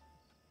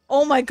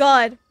 Oh my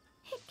god.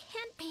 It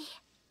can't be.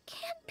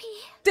 Can't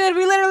be. Dude,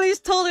 we literally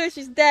just told her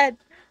she's dead.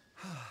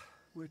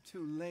 We're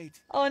too late.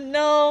 Oh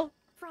no.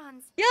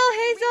 Franz. Yo,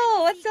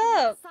 Hazel, what's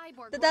up?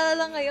 Dadala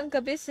lang ngayong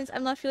gabi since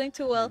I'm not feeling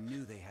too well.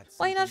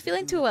 Why are you not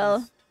feeling too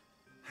well?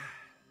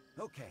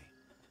 Okay.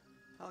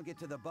 I'll get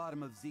to the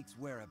bottom of Zeke's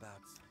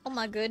whereabouts. Oh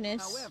my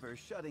goodness. However,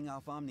 shutting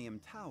off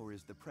Omnium Tower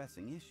is the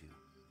pressing issue.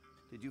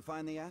 Did you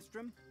find the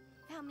Astrum?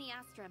 Found the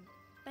Astrum,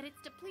 but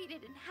it's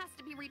depleted and has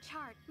to be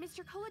recharged.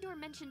 Mr. Colador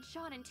mentioned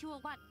Sean in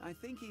 201. I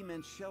think he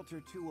meant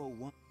Shelter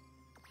 201.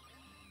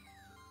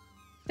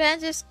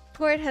 Banj's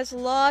port has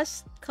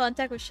lost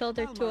contact with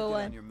Shelter I'll mark it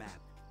on 201. your map.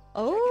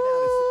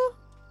 Oh.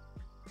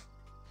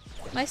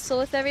 Am I still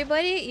with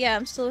everybody? Yeah,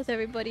 I'm still with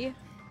everybody.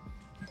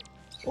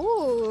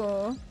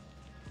 Ooh.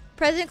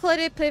 President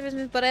Claudia played with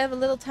me, but I have a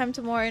little time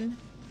to mourn.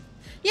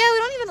 Yeah, we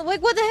don't even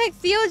like what the heck.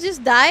 Theo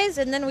just dies,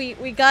 and then we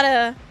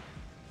gotta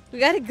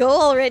go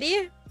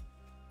already.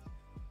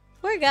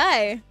 Poor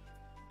guy.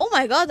 Oh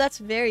my god, that's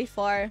very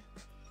far.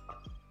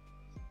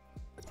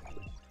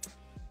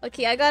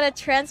 Okay, I gotta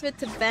transmit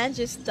to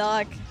Banj's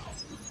dock.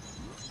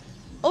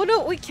 Oh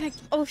no, wait, can I?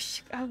 Oh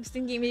I was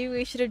thinking maybe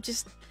we should have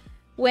just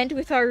went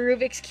with our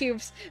Rubik's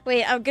cubes.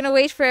 Wait, I'm gonna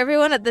wait for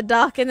everyone at the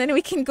dock, and then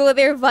we can go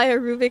there via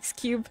Rubik's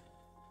cube.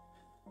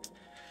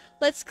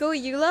 Let's go,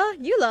 Eula.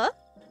 Eula.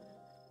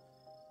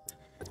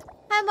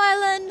 Hi,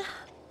 Marlon.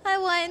 Hi,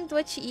 Wind.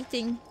 What you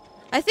eating?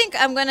 I think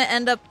I'm gonna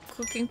end up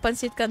cooking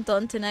pancit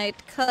canton tonight,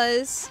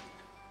 cause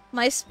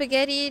my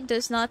spaghetti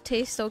does not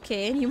taste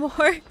okay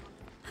anymore.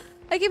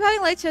 I keep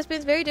having light chest pain.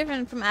 It's very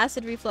different from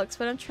acid reflux,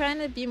 but I'm trying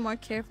to be more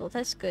careful.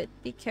 That's good.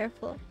 Be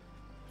careful.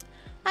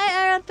 Hi,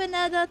 Aaron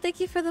Pineda. Thank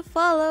you for the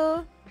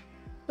follow.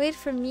 Wait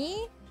for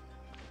me?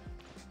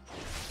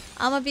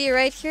 I'm gonna be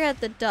right here at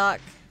the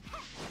dock.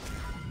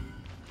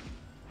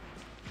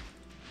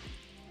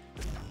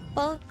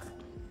 Fuck.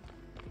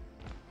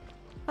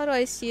 How do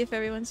I see if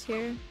everyone's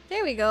here?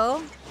 There we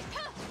go.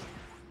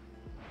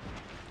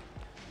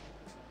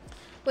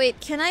 Wait,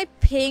 can I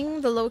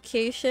ping the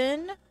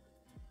location?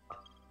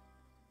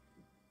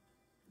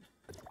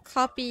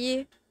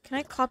 Copy. Can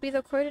I copy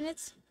the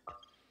coordinates?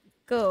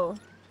 Go.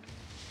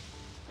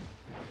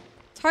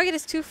 Target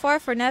is too far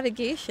for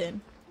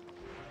navigation.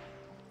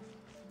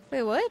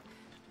 Wait, what?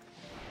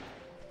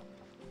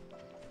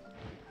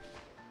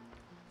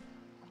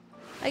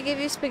 I give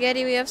you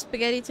spaghetti. We have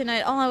spaghetti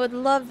tonight. Oh, I would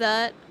love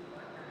that.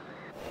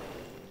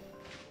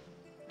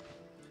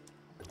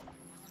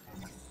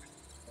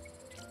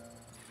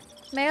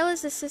 Meryl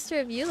is the sister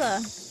of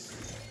Eula.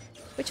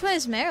 Which one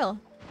is Meryl?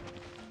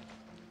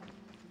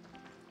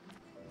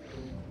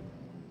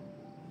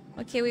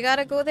 Okay, we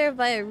gotta go there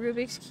via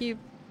Rubik's Cube.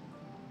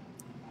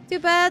 Too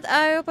bad,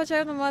 ayaw pa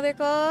siya ng mother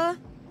ko.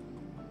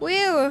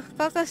 Whew,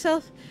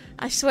 kakaself.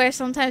 I swear,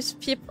 sometimes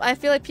I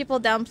feel like people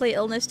downplay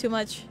illness too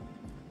much.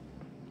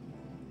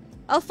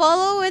 I'll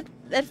follow it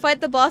and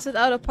fight the boss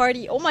without a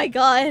party. Oh my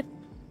god.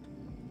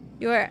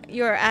 You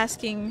are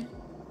asking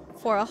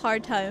for a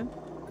hard time.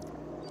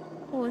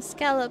 Oh,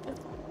 scallop.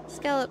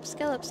 Scallop,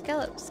 scallop,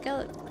 scallop,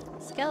 scallop,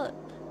 scallop.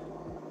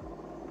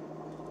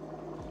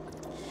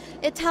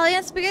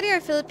 Italian spaghetti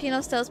or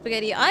Filipino style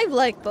spaghetti? I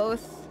like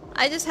both.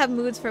 I just have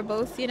moods for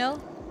both, you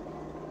know?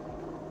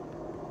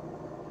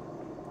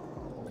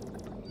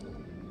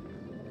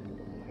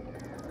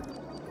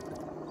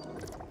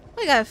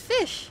 We got a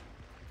fish.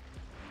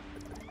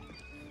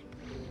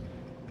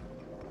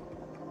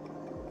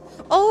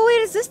 Oh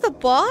wait, is this the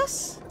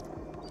boss?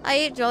 I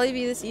ate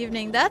Jollibee this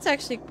evening. That's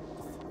actually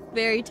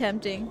very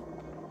tempting.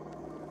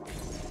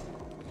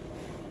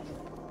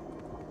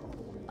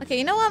 Okay,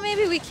 you know what?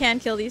 Maybe we can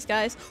kill these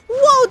guys.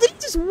 Whoa, did he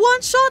just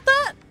one-shot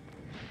that?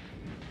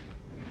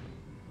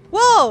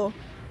 Whoa!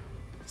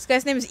 This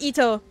guy's name is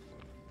Ito.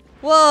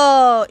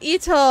 Whoa,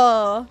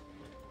 Ito!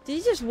 Did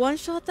he just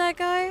one-shot that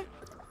guy?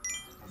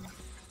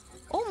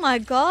 Oh my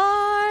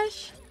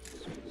gosh!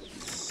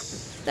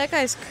 That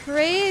guy's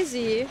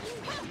crazy.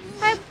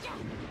 Hi.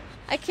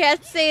 I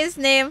can't say his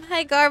name.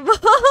 Hi, Garbo.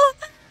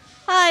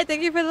 Hi,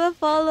 thank you for the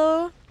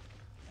follow.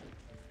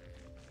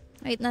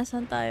 Wait,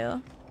 nasan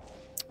tayo?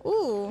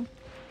 Ooh.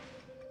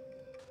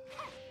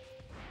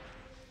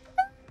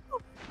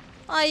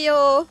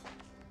 Ayo.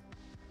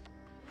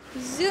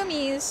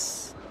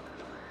 Zoomies.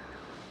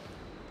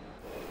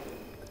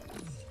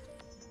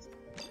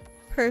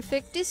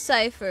 Perfect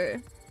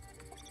decipher.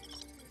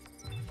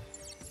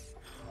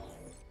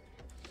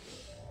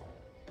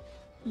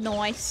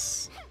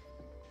 Nice.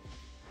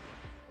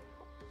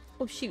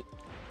 Oh shoot.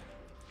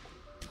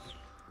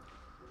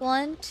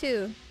 1,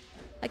 2.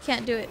 I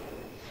can't do it.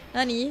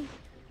 Nani?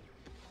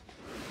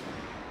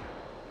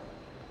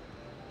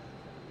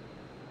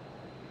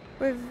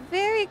 We're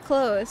very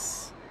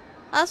close.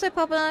 Also,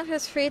 Papa Nana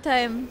has free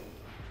time.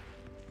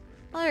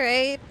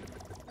 Alright.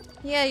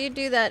 Yeah, you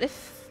do that.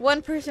 If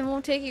one person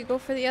won't take you, go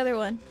for the other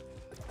one.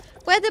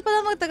 Pwede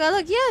pala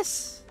mag-Tagalog?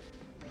 Yes!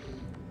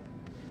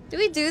 Do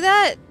we do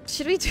that?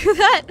 Should we do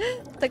that?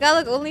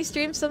 Tagalog only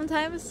stream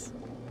sometimes?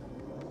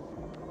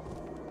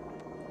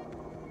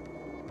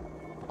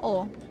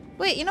 Oh.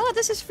 Wait, you know what?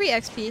 This is free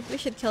XP. We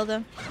should kill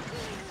them.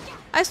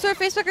 I swear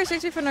Facebook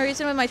restricted me for no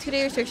reason with my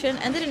 2-day restriction.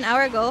 Ended an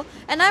hour ago.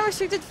 And I'm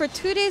restricted for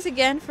 2 days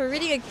again for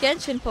reading a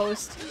Genshin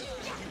post.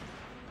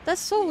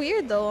 That's so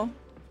weird though.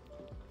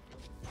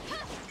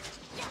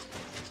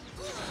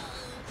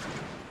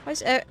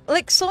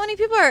 Like so many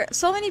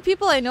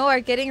people I know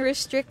are getting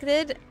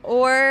restricted,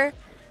 or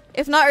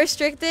if not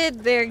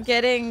restricted, they're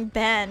getting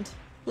banned.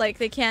 Like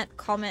they can't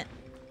comment.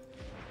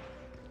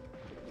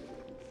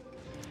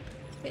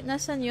 Wait,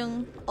 nasan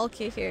yung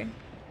okay here?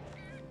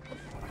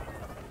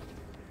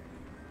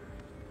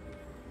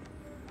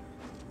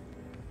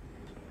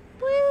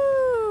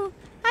 Woo!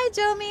 Hi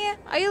Jomi!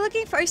 Are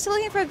you still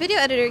looking for a video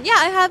editor? Yeah,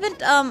 I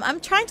haven't I'm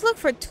trying to look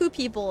for 2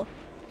 people.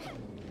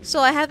 So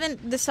I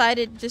haven't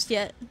decided just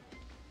yet.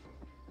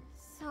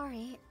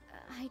 sorry.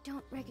 I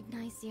don't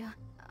recognize you.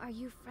 Are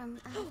you from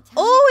out of town?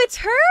 Oh, it's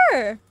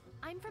her!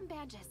 I'm from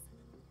Banges.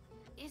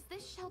 Is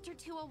this shelter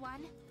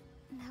 201?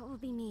 That will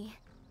be me.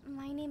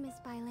 My name is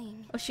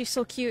Bailing. Oh, she's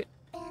so cute.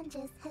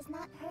 Banges has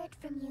not heard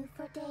from you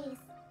for days.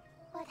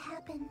 What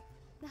happened?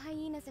 The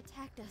hyenas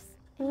attacked us.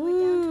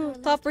 Ooh,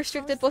 top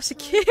restricted posted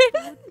kid.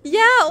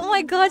 Yeah, oh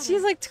my god, she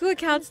has like 2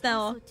 accounts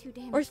now.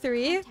 Or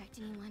 3.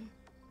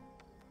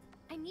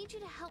 I need you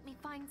to help me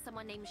find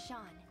someone named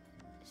Sean.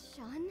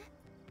 Sean?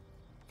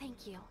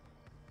 Thank you.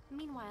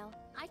 Meanwhile,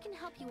 I can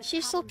help you with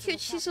She's so problems in cute,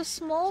 the she's a shelter.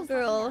 small Just let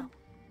me girl. know.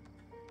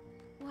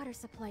 Water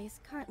supply is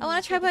currently I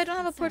wanna try, but I don't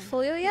have a concern.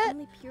 portfolio The yet.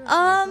 only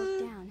purifier broke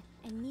down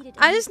and needed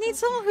a I new just need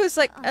someone filter. who's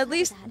like On at top of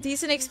least that,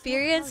 decent there's no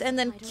experience power and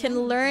then supply to can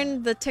run learn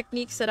anything. the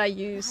techniques that I The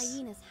use.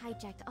 hyenas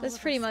hijacked all That's of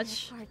our pretty spare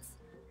much parts.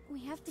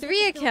 We have to 3 get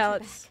the filter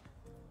accounts. back.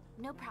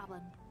 No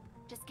problem.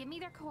 Just give me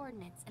their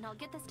coordinates and I'll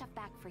get the stuff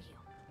back for you.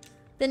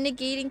 The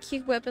negating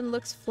cube weapon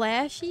looks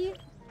flashy.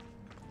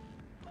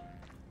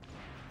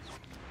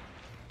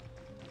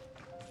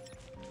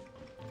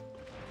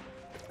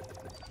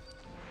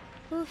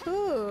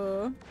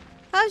 Woohoo!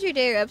 How's your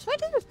day, Reps? My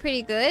day was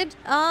pretty good.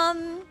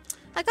 I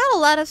got a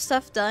lot of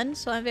stuff done,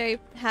 so I'm very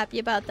happy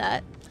about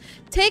that.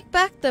 Take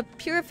back the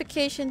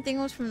purification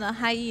thingos from the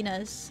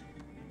hyenas.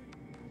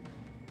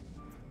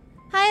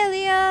 Hi,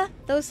 Aaliyah!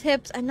 Those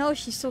hips. I know,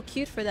 she's so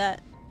cute for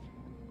that.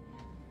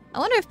 I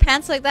wonder if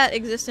pants like that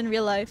exist in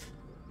real life.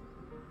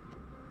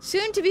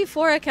 Soon to be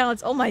 4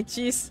 accounts. Oh my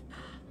jeez.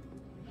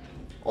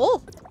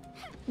 Oh!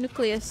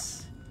 Nucleus.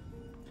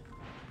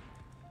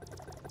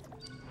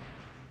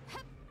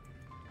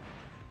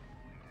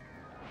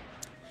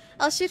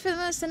 I'll shoot for them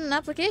and send an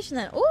application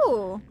then.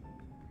 Ooh!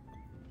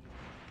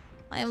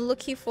 I am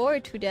looking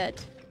forward to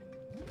that.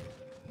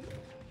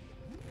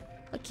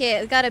 Okay,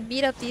 I gotta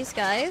beat up these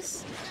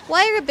guys.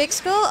 Why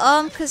Rubixco?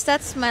 Cause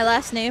that's my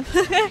last name.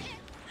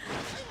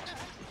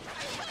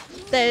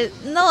 There's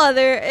no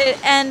other,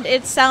 and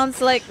it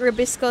sounds like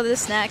Rubisco the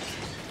snack.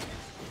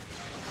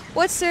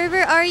 What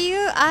server are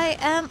you? I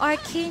am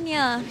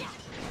Arcania.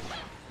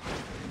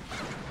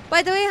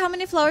 By the way, how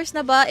many flowers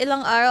na ba?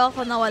 Ilang araw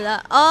ako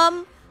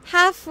nawala?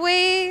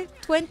 Halfway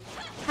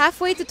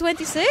to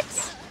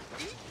 26?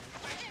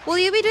 Will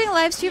you be doing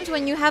live streams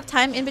when you have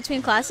time in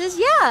between classes?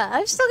 Yeah,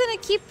 I'm still gonna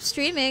keep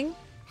streaming.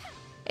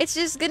 It's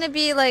just gonna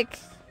be like,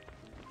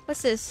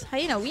 what's this?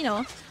 Hyena, we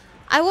know.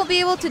 I won't be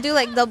able to do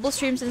like double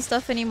streams and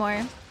stuff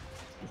anymore.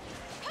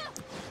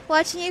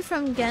 Watching you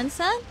from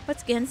Gensan?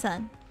 What's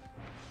Gensan?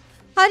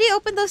 How do you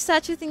open those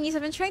statue thingies?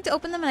 I've been trying to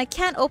open them and I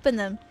can't open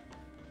them.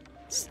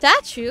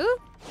 Statue?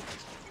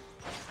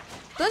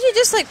 Don't you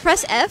just like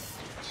press F?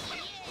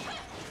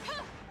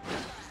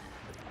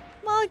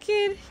 Small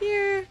kid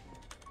here.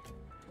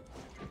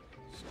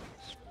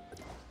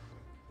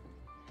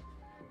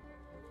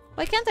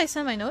 Why can't I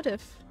send my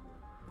notif?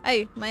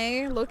 Ay,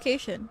 my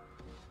location.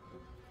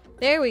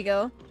 There we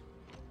go.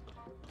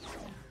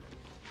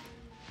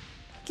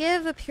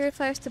 Give the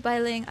purifiers to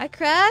Bailing. I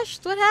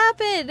crashed? What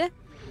happened?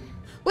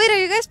 Wait, are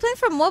you guys playing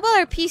from mobile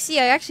or PC?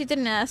 I actually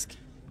didn't ask.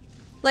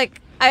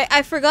 Like,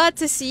 I forgot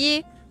to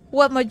see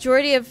what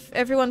majority of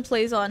everyone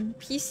plays on.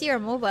 PC or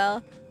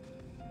mobile.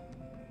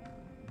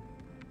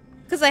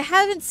 Because I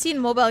haven't seen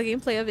mobile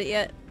gameplay of it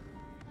yet.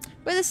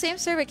 We're the same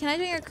server. Can I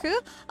join your crew?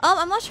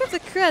 I'm not sure if the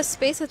crew has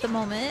space at the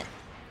moment.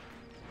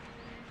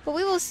 But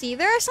we will see.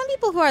 There are some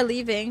people who are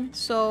leaving,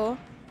 so...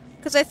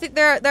 Because I think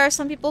there are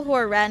some people who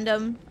are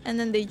random, and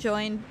then they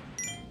joined.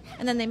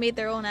 And then they made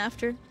their own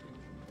after.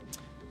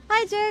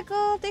 Hi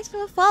Jericho! Thanks for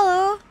the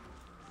follow!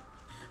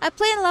 I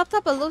play on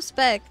laptop at low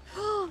spec.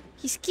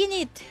 He's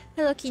Kinit!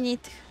 Hello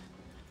Kinit.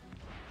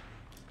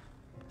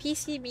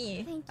 PC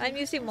me. I'm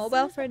using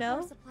mobile for now.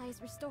 Power supply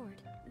is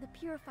restored. The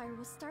purifier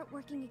will start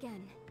working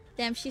again.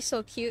 Damn, she's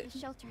so cute. The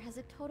shelter has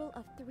a total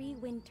of 3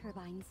 wind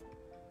turbines.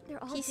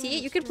 They're all PC?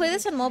 damaged You can play during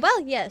this the on attack,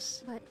 mobile?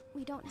 Yes. But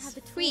we don't have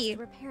the tools free. to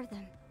repair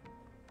them.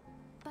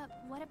 But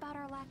what about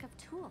our lack of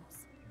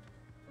tools?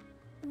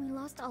 We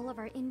lost all of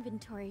our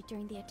inventory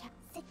during the attack.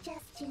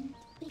 Suggestion.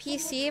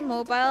 PC,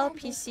 mobile,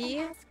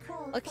 PC.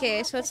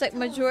 Okay, so it's like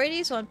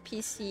majorities on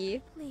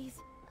PC. Please,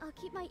 I'll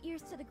keep my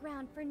ears to the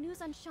ground for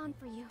news on Sean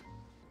for you.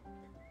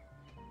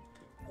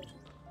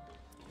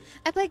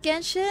 I play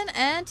Genshin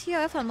and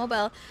TOF on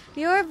mobile.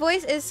 Your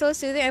voice is so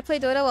soothing. I play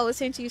Dota while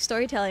listening to you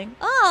storytelling.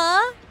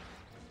 Aww!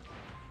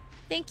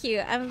 Thank you.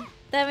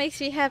 That makes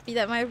me happy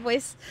that my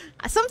voice...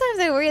 Sometimes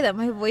I worry that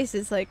my voice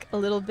is like a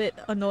little bit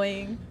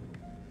annoying.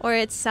 Or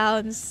it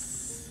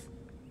sounds...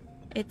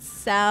 It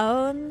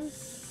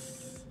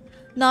sounds...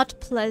 not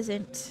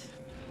pleasant.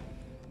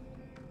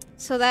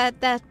 So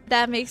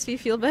that makes me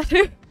feel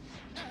better.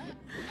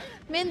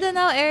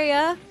 Mindanao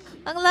area.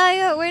 Ang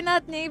layo, we're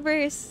not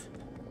neighbors.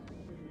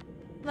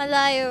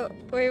 Malayo,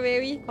 we're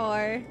very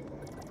far.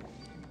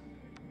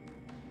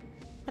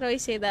 How do I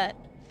say that?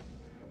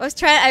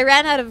 I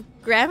ran out of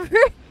grammar.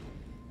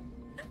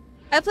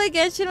 I play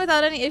Genshin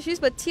without any issues,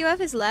 but TOF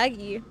is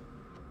laggy.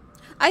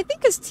 I think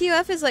because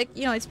TOF is like,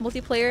 you know, it's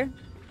multiplayer.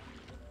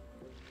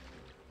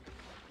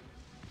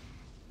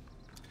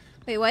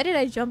 Wait, why did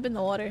I jump in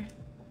the water?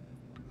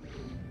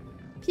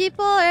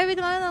 People are every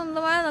time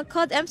on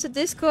COD M to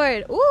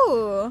Discord.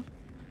 Ooh.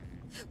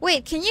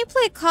 Wait, can you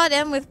play COD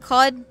M with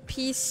COD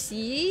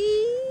PC?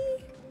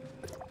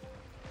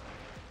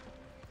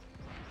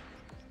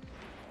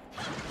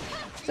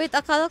 Wait,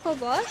 akala ko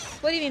boss?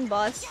 What do you mean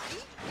boss?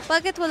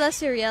 Bakit wala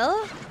si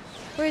Riel?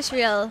 Where's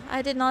Riel?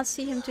 I did not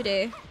see him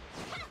today.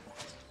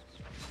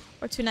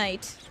 Or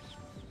tonight.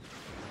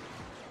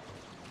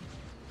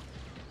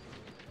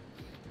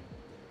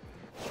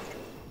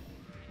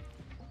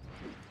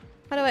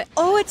 How do I...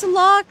 Oh, it's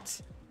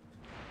locked!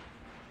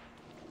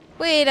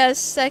 Wait a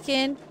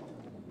second.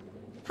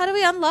 How do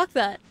we unlock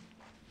that?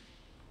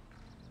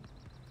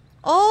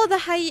 Oh, the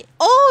high...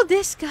 Oh,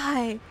 this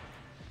guy!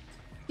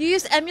 You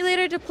use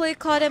emulator to play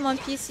COD M on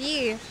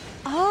PC.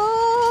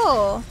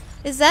 Oh!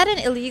 Is that an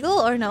illegal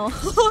or no?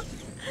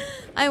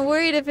 I'm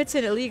worried if it's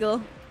an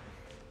illegal.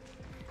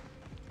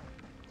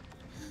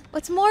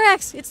 What's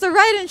Morax? It's the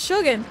Raiden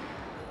Shogun!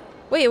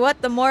 Wait,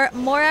 what? The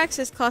Morax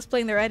is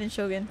cosplaying the Raiden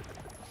Shogun.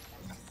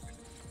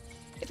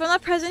 If I'm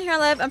not present here on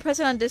live, I'm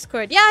present on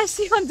Discord. Yeah, I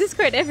see you on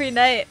Discord every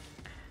night.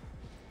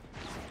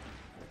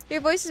 Your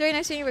voice is very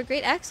nice and you have a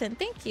great accent.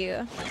 Thank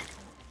you.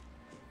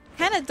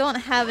 Kinda don't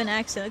have an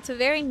accent. It's a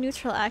very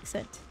neutral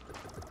accent.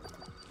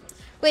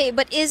 Wait,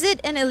 but is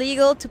it an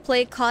illegal to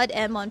play COD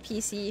M on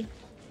PC?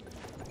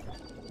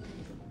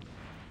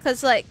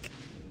 Cause like,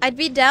 I'd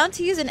be down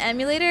to use an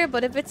emulator,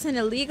 but if it's an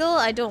illegal,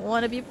 I don't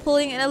want to be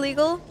pulling an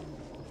illegal.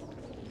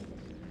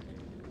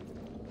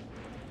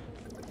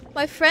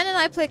 My friend and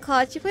I play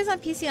COD. She plays on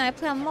PC and I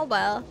play on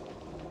mobile.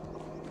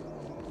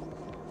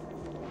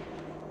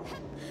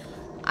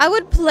 I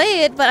would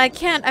play it, but I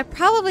can't. I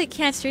probably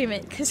can't stream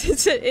it because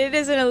it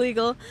isn't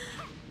illegal.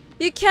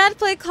 You can't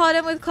play COD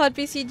M with COD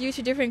PC due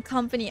to different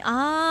company.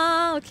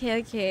 Ah, okay,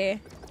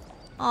 okay.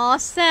 Aw,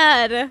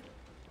 sad.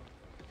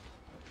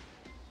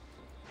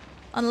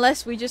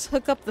 Unless we just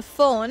hook up the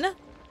phone.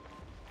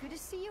 Good to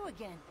see you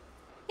again.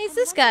 He's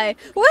this guy.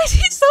 Why is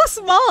he so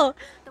small?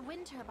 The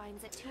wind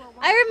turbines at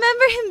 201. I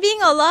remember him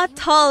being a lot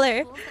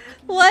taller.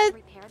 What?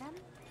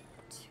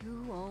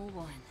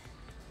 201.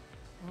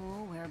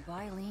 Oh, where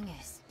Bailing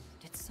is.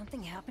 Did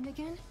something happen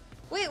again?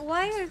 Wait,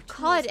 why are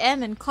COD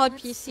M and COD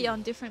PC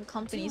on different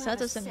companies? That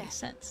doesn't make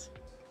sense.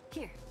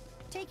 Here,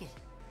 take it.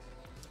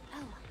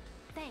 Oh,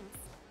 thanks.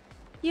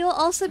 You'll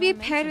also be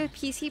paired with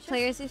PC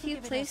players if you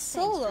play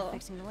solo.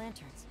 Fixing the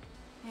lanterns.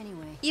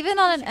 Anyway, even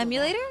on an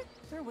emulator?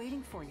 They're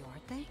waiting for you,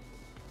 aren't they?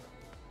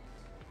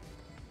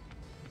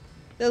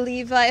 The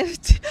Levi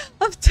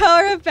of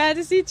Tower of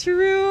Fantasy,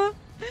 true.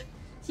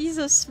 He's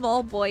a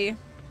small boy.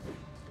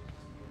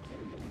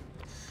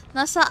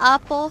 Nasa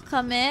Apple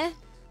kami.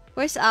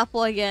 Where's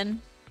Apple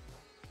again?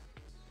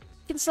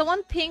 Can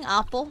someone ping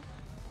Apple?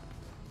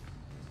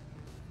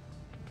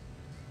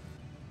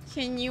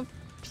 Can you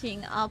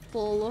ping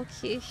Apple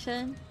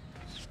location?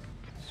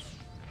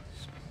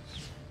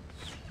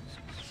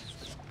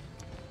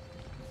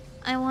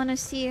 I wanna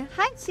see.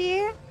 Hi,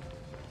 dear.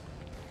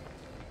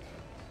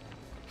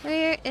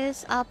 Where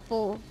is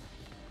Apple?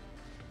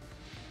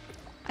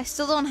 I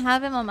still don't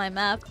have him on my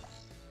map.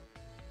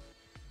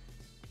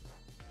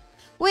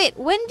 Wait,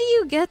 when do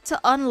you get to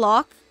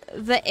unlock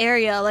the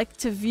area, like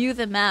to view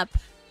the map?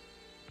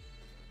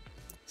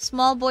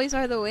 Small boys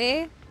are the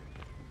way?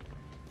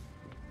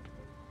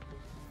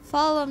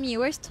 Follow me.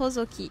 Where's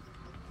Tozoki?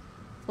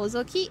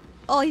 Tozoki?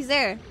 Oh, he's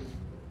there.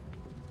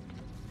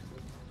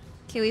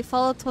 Okay, we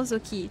follow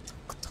Tozoki.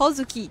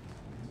 Tozuki.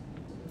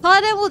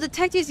 COD M will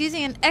detect you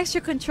using an extra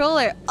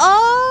controller.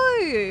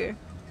 Oh!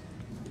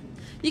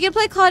 You can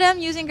play COD M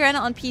using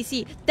Granite on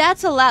PC.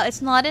 That's allowed.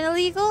 It's not an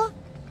illegal?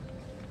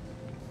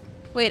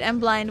 Wait, I'm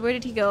blind. Where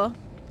did he go?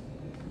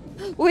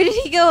 Where did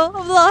he go?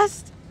 I'm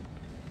lost.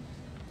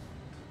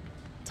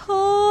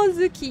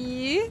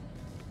 Tozuki.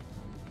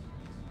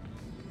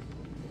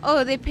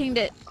 Oh, they pinged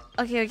it.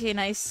 Okay, okay,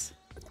 nice.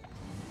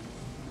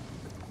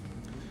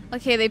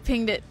 Okay, they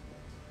pinged it.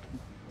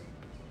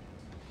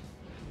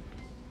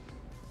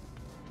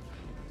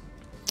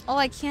 Oh,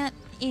 I can't.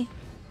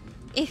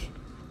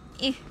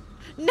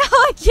 No,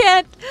 I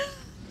can't.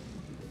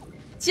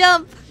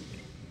 Jump.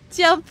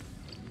 Jump.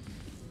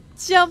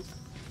 Jump.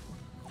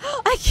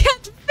 I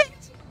can't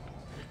fit.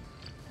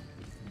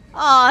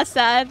 Aw,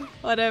 sad.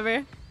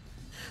 Whatever.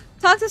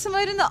 Talk to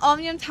someone in the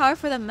Omnium Tower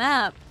for the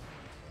map.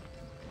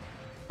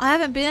 I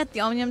haven't been at the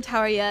Omnium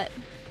Tower yet.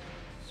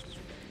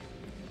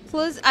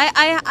 Close.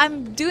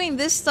 I'm doing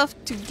this stuff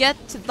to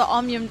get to the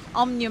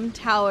Omnium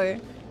Tower.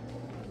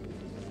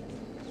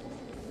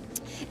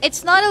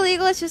 It's not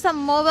illegal, it's just that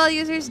mobile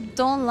users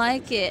don't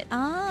like it.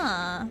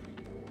 Ah.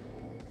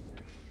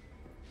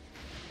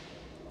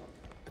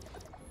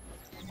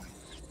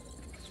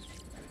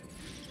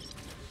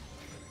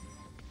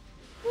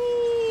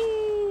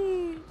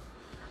 Whee.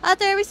 Out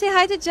there, we say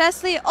hi to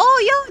Jessie.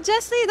 Oh, yo,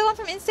 Jessie, the one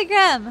from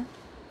Instagram.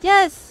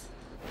 Yes.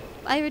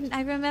 I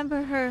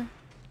remember her.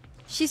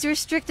 She's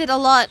restricted a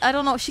lot. I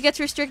don't know. She gets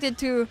restricted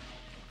too.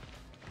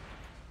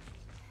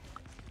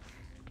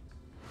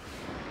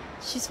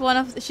 She's one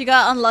of... She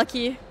got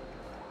unlucky.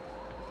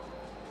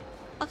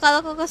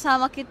 Akala ko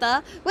kasama kita.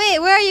 Wait,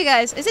 where are you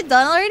guys? Is it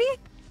done already?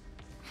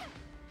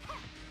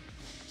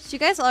 Did you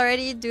guys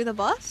already do the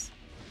boss?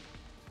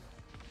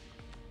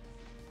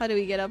 How do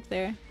we get up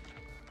there?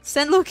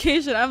 Send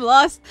location. I'm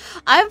lost.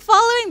 I'm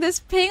following this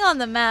ping on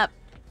the map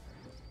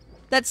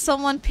that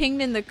someone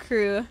pinged in the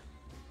crew.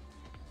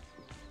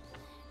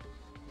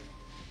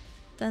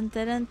 Dun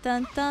dun dun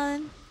dun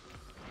dun.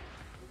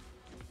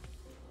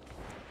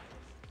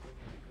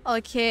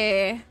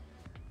 Okay.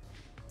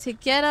 To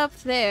get up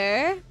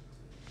there,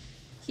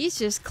 he's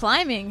just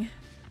climbing.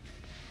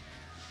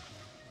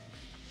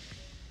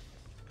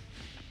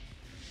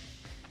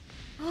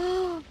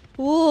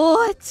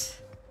 What?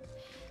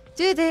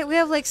 Dude, we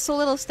have like so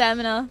little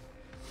stamina.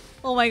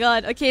 Oh my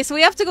god. Okay, so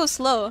we have to go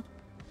slow.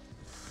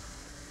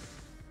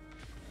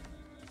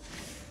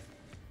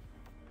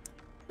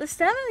 The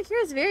stamina here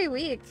is very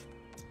weak.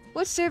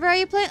 What server are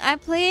you playing? I'm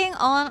playing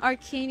on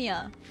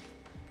Arcania.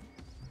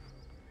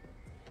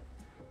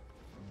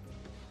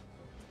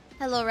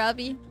 Hello,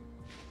 Robbie.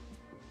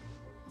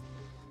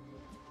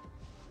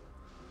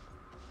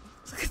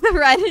 Look at the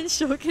Raiden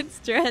Shogun's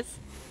dress.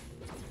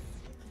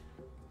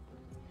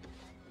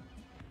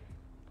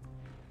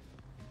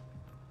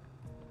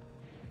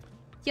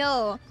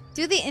 Yo,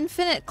 do the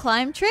infinite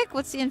climb trick?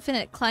 What's the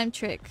infinite climb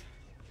trick?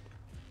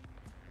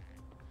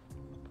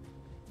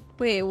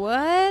 Wait,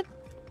 what?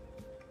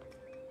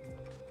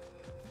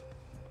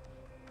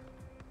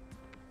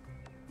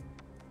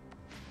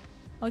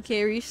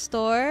 Okay,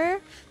 restore.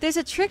 There's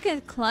a trick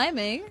in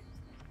climbing.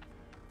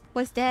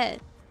 What's that?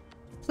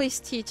 Please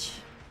teach.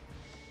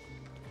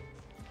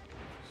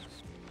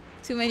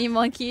 Too many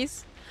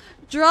monkeys.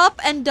 Drop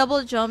and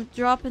double jump.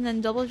 Drop and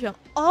then double jump.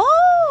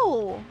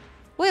 Oh!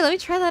 Wait, let me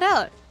try that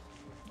out.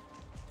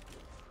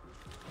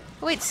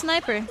 Wait,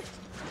 sniper.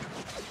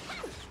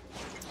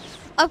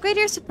 Upgrade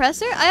your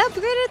suppressor? I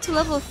upgraded it to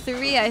level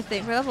 3, I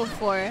think, or level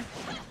 4.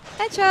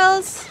 Hi,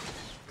 Charles.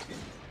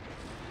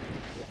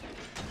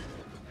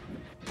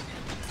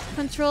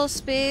 Control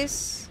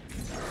space.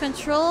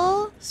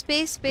 Control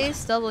space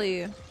space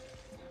W.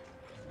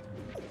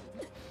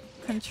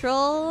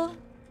 Control.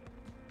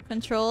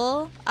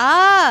 Control.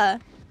 Ah!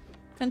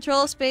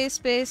 Control space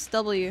space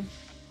W.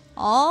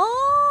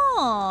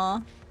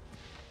 Oh!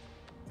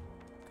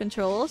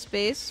 Control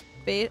space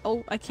space.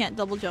 Oh, I can't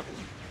double jump.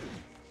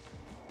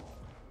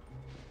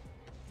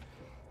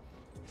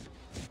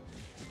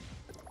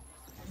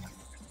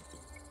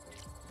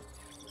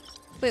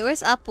 Wait,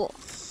 where's Apple?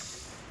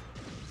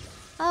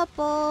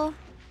 Apple.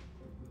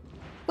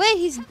 Wait,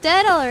 he's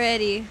dead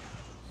already.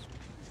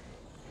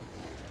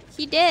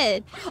 He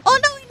did. Oh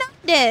no, he's not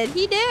dead.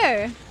 He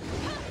there.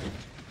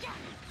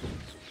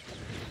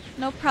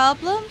 No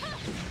problem?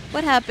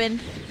 What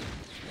happened?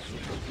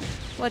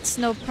 What's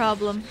no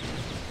problem?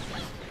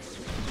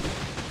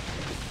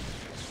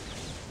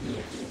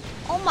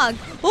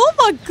 Oh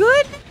my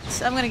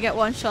goodness! I'm gonna get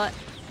one shot.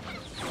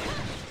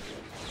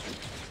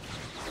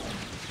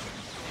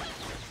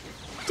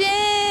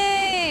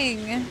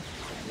 Dang!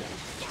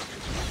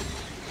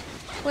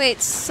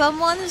 Wait,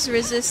 someone's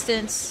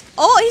resistance.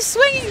 Oh, he's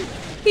swinging!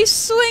 He's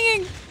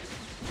swinging!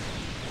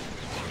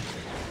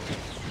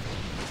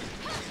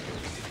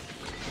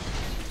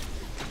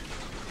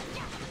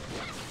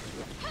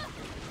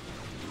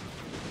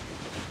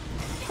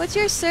 What's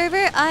your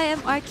server? I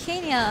am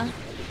Arcania.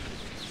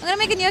 I'm gonna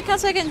make a new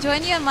account so I can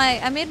join you on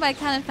I made my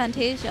account in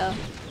Fantasia.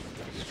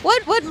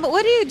 What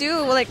do you do?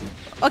 Like,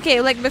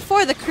 okay, like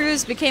before the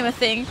cruise became a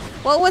thing,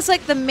 what was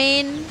like the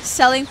main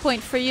selling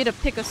point for you to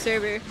pick a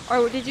server?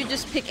 Or did you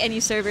just pick any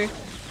server?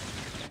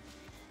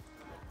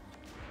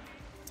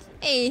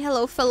 Hey,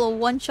 hello fellow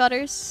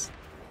one-shotters.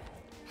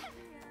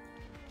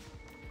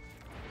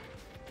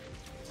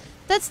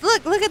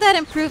 Look at that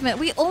improvement.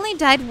 We only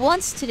died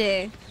once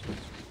today.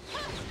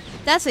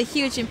 That's a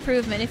huge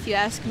improvement if you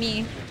ask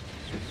me.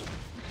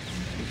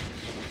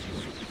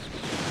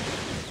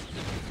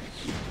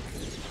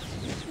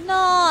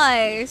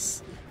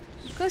 Nice!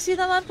 Kasi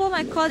naman po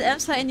may called M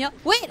sa inyo.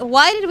 Wait,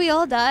 why did we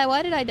all die?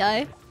 Why did I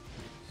die?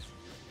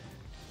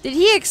 Did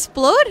he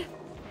explode?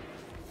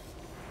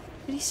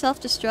 Did he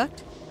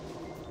self-destruct?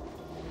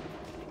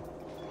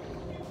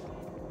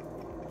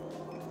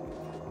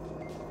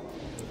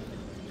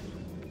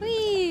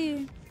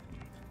 Whee!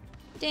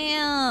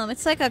 Damn,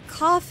 it's like a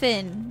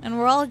coffin, and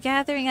we're all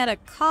gathering at a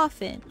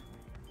coffin.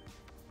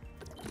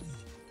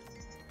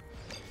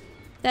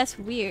 That's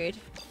weird.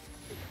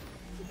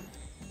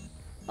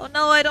 Oh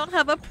no, I don't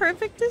have a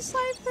perfect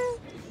decipher.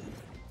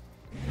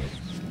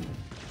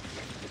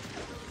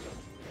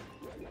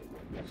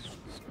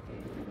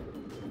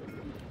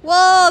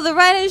 Whoa, the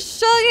Raiden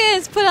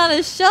Shogun's put on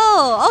a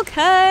show.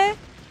 Okay.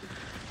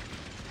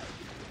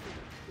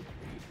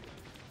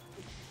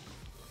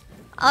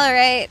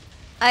 Alright.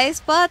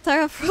 Ice bot,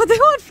 Tara Pro, they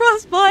want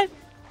Frostbot.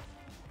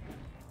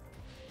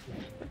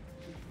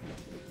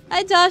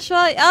 Hi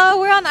Joshua. Oh,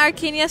 we're on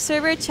Arcania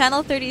server,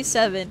 channel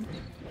 37.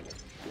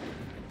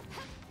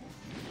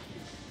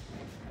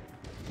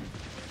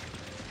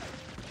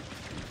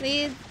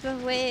 Lead the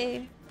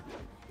way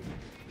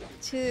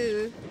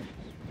to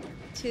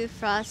to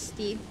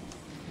Frosty.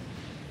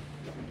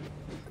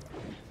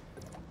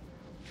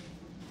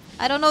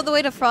 I don't know the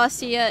way to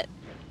Frosty yet.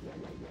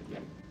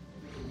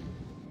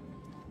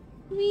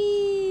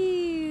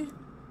 Whee!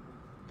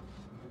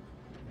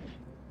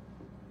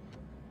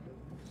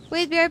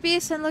 Wait,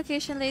 BRB, send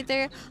location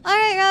later.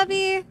 Alright,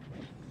 Robbie!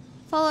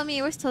 Follow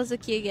me. Where's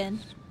Tozuki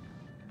again?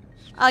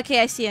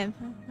 Okay, I see him.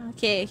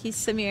 Okay, he's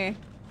Samir.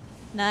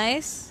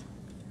 Nice.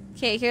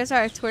 Okay, here's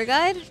our tour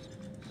guide.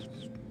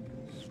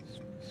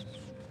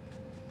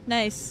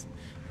 Nice.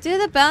 Do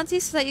the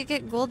bounties so that you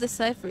get gold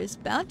deciphers.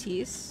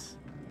 Bounties?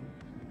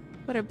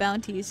 What are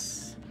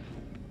bounties?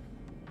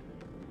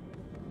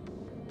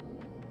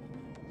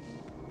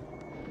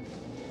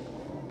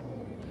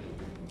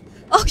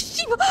 Oh,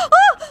 shit!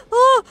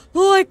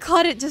 Oh, I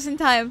caught it just in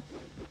time.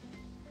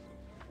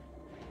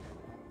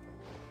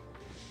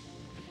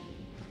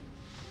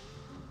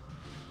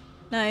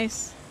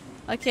 Nice.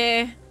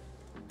 Okay.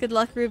 Good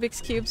luck,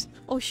 Rubik's Cubes.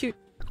 Oh, shoot.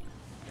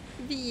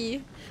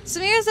 V.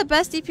 Samir is the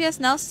best DPS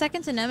now,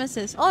 second to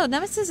Nemesis. Oh,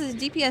 Nemesis is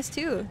DPS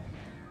too.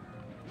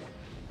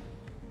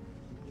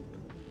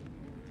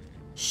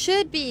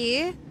 Should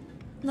be.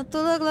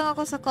 Natulog lang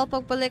ako sa call,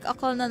 pagbalik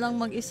ako na lang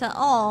mag-isa.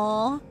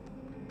 Aww.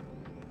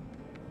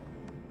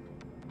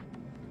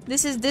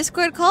 This is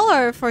Discord call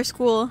or for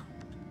school?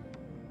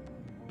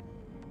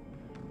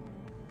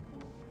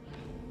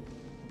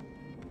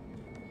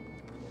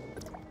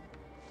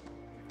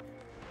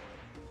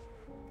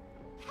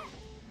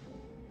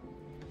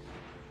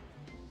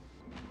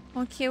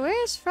 Okay,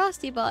 where is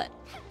Frosty Bot?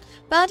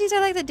 Bounties are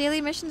like the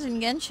daily missions in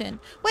Genshin.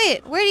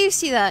 Wait, where do you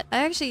see that?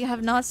 I actually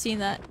have not seen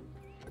that.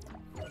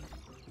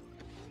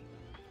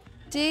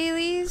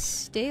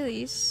 Dailies?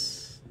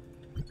 Dailies?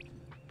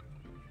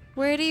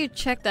 Where do you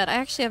check that? I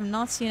actually have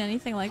not seen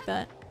anything like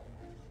that.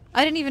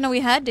 I didn't even know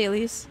we had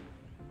dailies.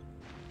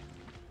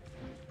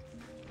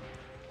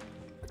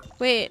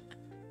 Wait.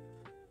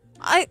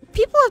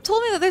 People have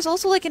told me that there's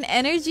also like an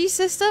energy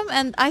system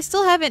and I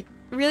still haven't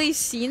really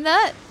seen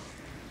that.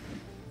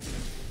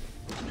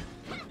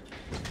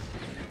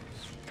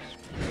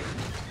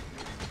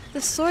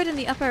 The sword in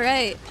the upper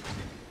right.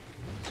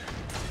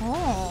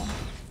 Oh.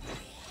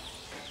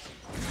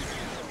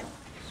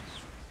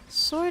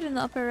 Sword in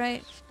the upper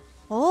right.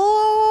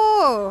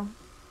 Oh!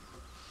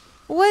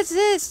 What's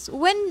this?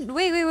 Wait.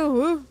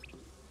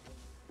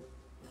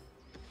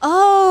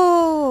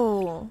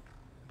 Oh!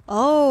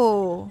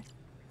 Oh!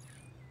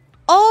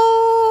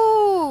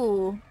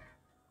 Oh!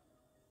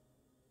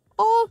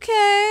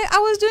 Okay, I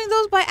was doing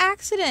those by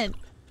accident.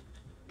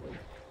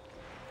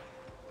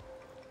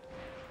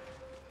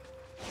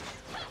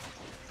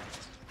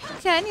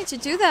 Okay, I need to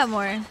do that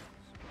more.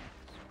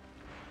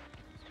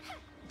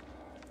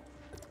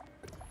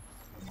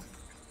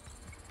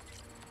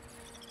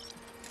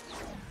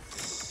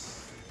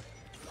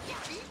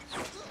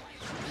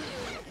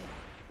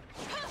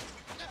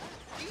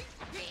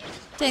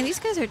 Dang, these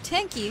guys are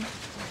tanky.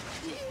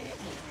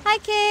 Hi,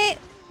 Kate!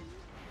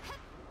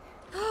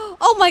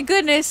 Oh my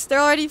goodness,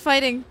 they're already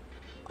fighting.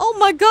 Oh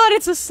my god,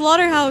 it's a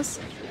slaughterhouse.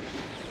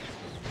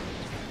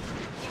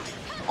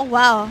 Oh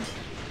wow.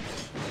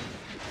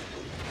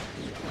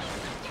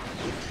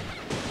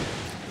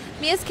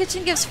 Mia's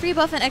Kitchen gives free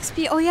buff and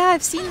XP. Oh yeah,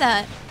 I've seen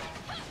that.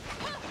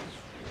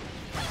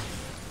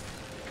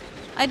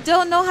 I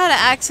don't know how to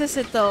access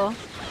it though.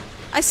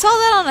 I saw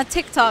that on a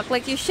TikTok,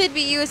 like you should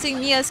be using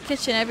Mia's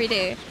Kitchen every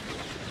day.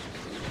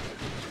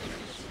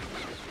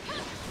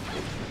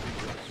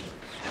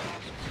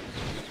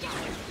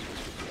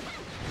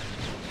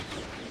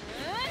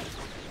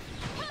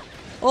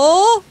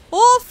 Oh!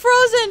 Oh,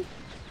 frozen!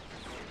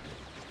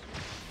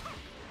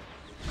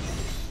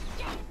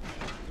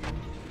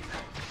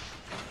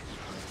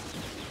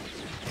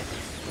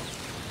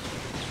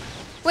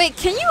 Wait,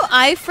 can you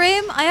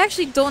iframe? I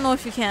actually don't know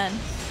if you can.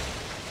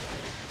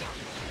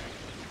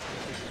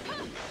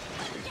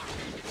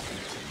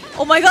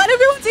 Oh my god,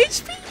 everyone's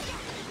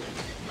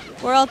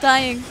HP! We're all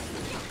dying.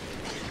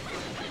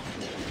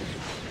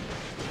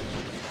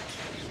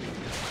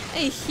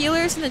 Any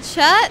healers in the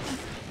chat?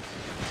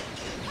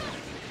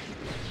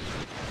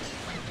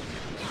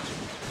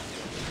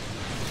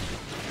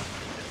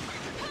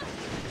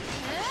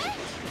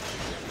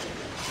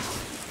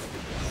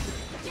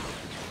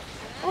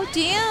 Oh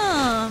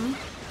damn!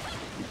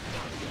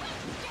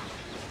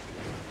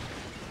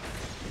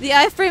 The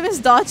iframe is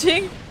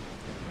dodging?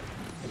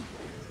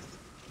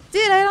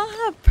 Dude, I don't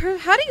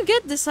have how do you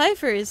get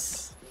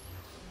deciphers?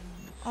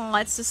 Oh,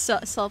 it's just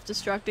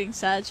self-destructing,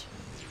 Sag.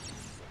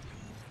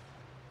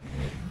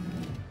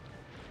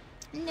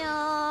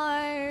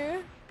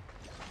 No.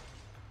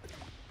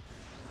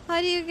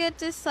 How do you get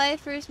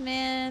deciphers,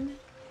 man?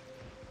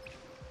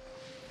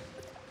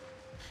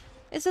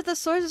 It's at the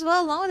swords as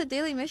well, along with the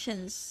daily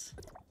missions.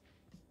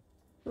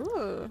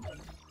 Ooh.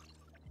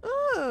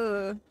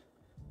 Ooh.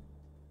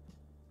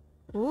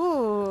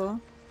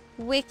 Ooh.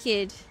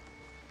 Wicked.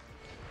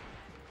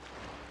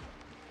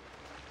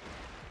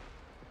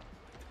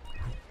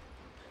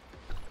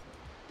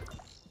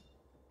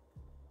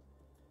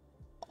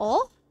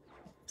 Oh?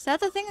 Is that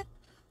the thing?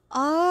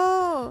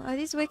 Oh, I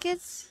these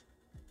wickets?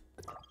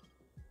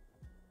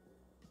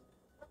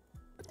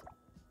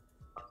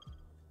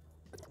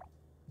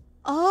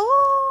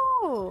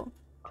 Oh!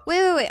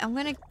 Wait. I'm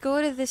gonna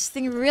go to this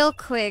thing real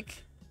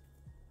quick.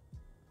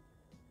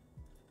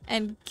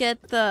 And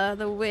get the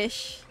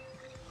wish.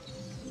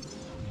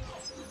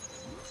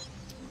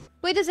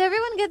 Wait, does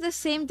everyone get the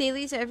same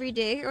dailies every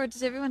day? Or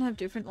does everyone have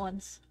different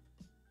ones?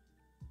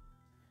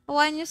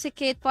 Hawaii nyo si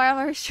Kate para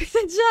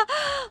ma-restricted siya.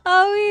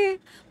 Awi,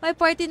 may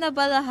party na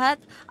ba lahat?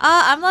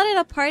 I'm not in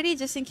a party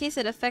just in case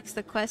it affects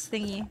the quest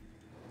thingy.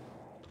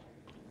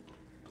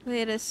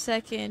 Wait a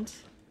second.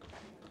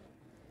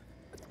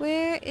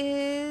 Where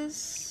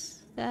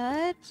is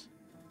that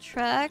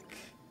track?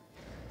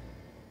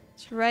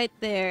 It's right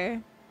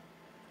there.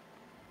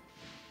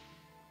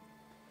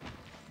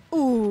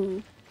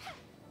 Ooh.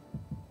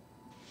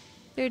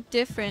 They're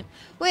different.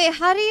 Wait,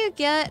 how do you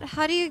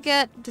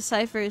get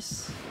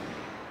deciphers?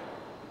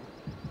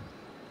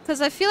 Cause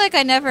I feel like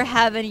I never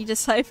have any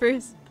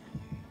deciphers.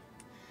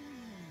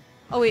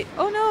 Oh wait,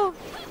 oh no!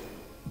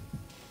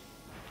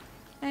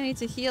 I need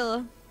to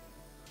heal.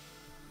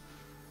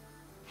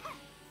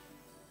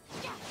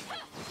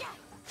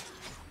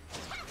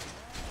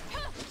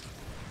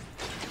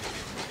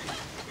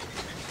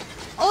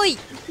 Oi!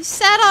 You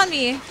sat on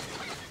me!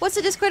 What's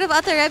the Discord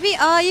about the Rebbe?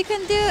 You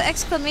can do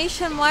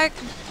exclamation mark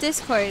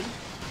Discord.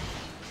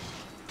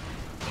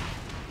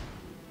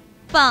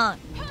 Bang!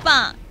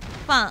 Bang!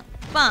 Bang!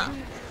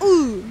 Bang!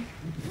 Ooh!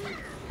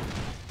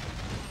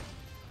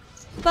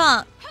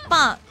 Bang!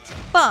 Bang!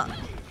 Bang!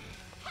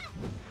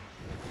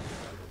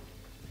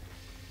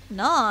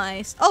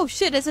 Nice! Oh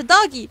shit, it's a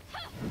doggy!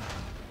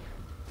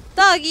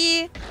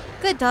 Doggy!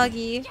 Good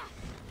doggy.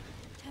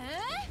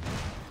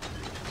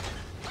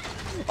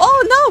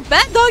 Oh no!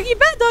 Bad doggy!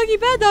 Bad doggy!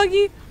 Bad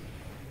doggy!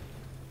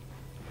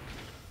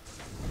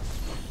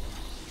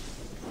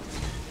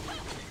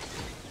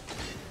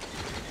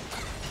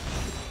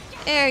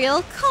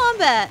 Aerial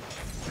combat!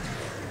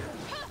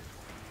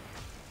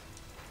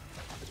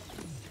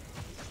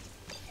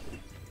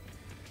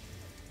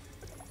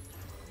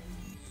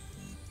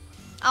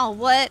 Oh,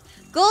 what?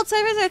 Gold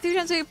ciphers are 3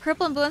 times bigger.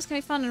 Purple and blue ones can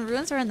be found in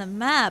ruins or in the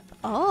map.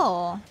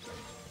 Oh.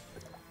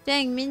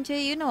 Dang,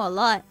 Minjay, you know a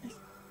lot.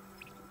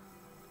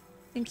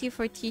 Thank you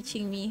for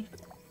teaching me.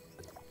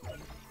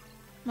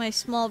 My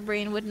small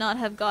brain would not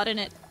have gotten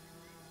it.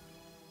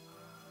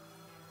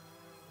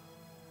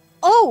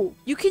 Oh!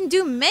 You can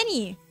do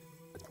many!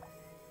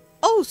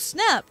 Oh,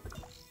 snap!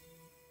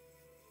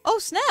 Oh,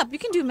 snap! You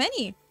can do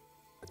many!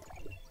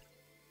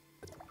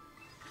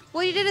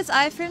 What you did is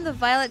iframe the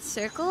violet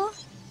circle?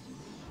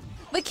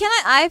 But can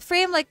I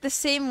iframe like the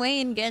same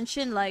way in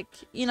Genshin? Like,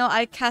 you know,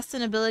 I cast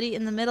an ability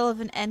in the middle of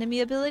an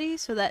enemy ability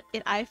so that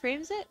it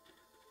iframes it?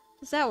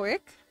 Does that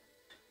work?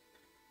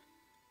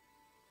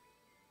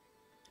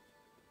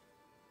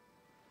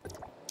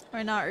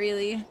 Or not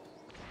really?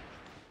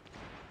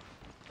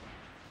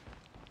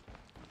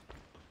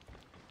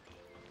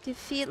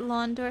 Defeat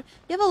Londor.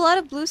 You have a lot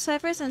of blue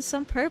ciphers and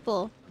some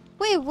purple.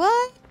 Wait,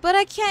 what? But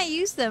I can't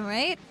use them,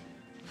 right?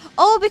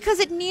 Oh, because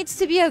it needs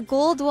to be a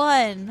gold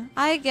one.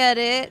 I get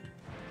it.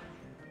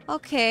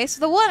 Okay, so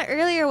the one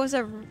earlier was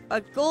a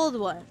gold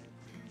one.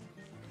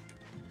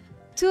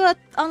 To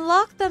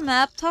unlock the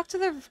map, talk to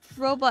the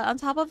robot on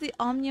top of the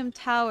Omnium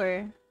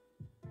Tower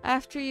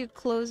after you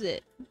close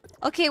it.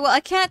 Okay, well I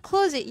can't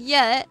close it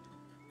yet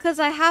because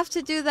I have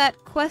to do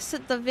that quest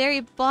at the very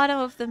bottom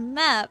of the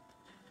map.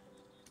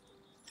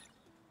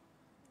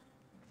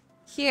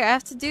 Here, I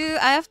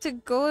have to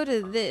go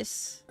to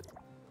this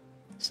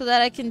so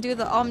that I can do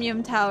the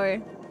Omnium Tower.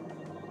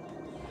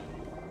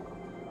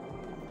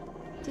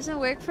 Doesn't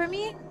work for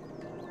me?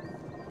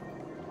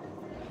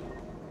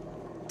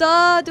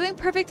 Duh! Doing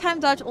perfect time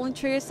dodge only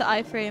triggers the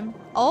iframe.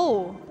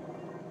 Oh!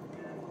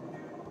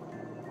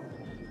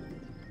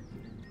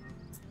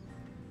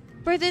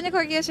 Birthday ni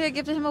Corgi yesterday, I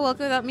gifted him a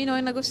welcome without me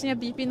knowing na gusto niya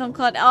BP ng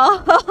COD.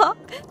 Oh!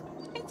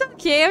 It's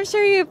okay, I'm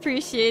sure he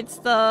appreciates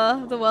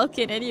the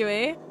welcome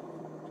anyway.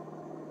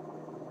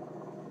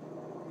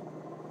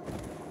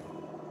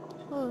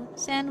 Oh,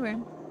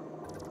 sandworm.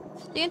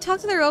 You can talk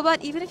to the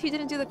robot even if you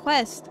didn't do the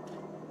quest.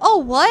 Oh,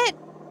 what?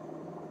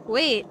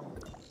 Wait.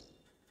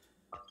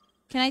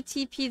 Can I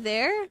TP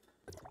there?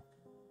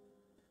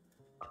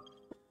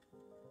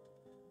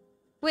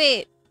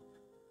 Wait.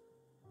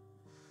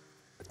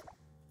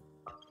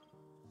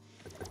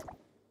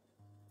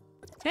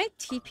 Can I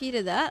TP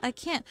to that? I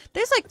can't.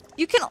 There's like,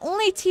 you can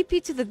only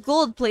TP to the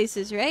gold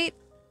places, right?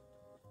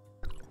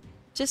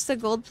 Just the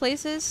gold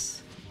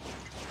places?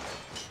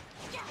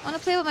 Wanna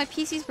play with my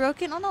PC's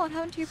broken? Oh no, what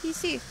happened to your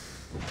PC?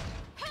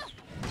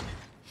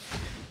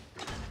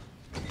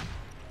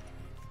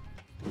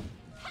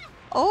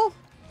 Oh!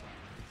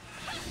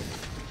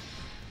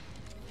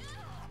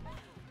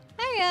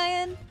 Hi,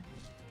 Ryan!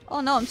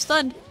 Oh no, I'm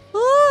stunned.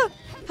 Ah!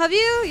 Have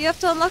you? You have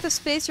to unlock the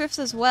space rifts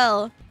as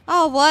well.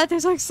 Oh, what?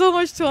 There's like so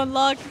much to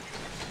unlock.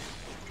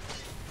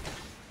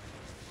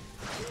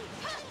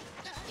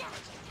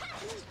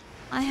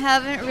 I I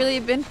haven't really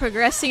been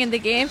progressing in the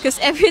game because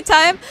every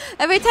time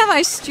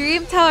I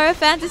stream Tower of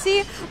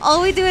Fantasy,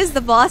 all we do is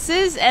the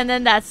bosses and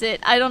then that's it.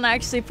 I don't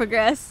actually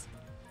progress.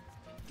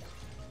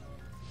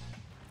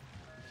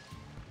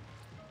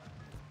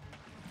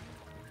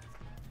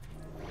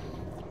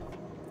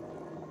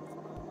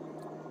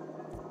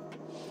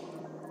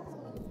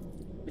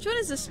 Which one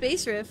is the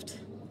Space Rift?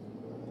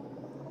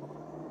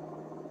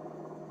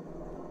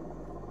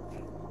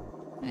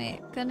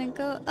 Wait, gonna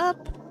go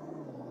up.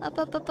 Up,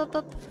 up, up, up,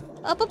 up.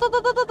 Up, up, up,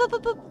 up, up, up, up,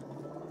 up, up.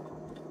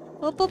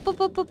 Up, up,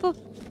 up, up, up, up.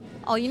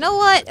 Oh, you know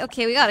what?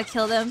 Okay, we gotta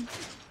kill them.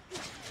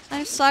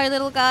 I'm sorry,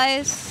 little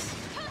guys.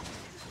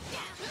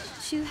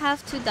 You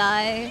have to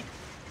die.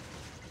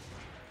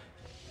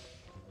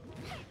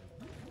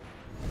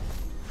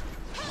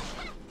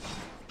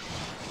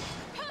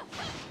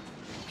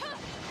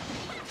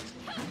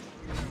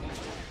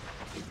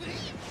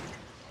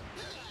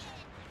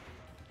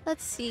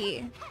 Let's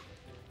see.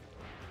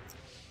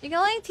 You can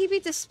only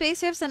TP to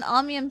Space Rifts and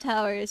Omnium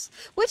Towers.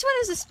 Which one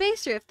is the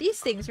Space Rift? These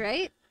things,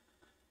 right?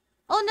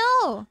 Oh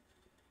no!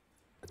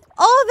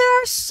 Oh,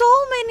 there are so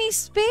many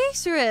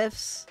Space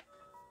Rifts!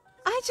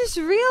 I just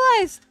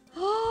realized!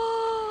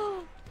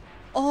 Oh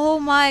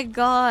my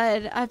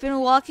god. I've been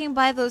walking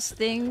by those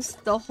things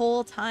the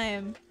whole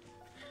time.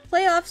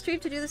 Play off stream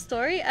to do the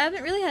story? I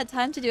haven't really had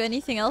time to do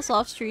anything else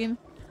off stream.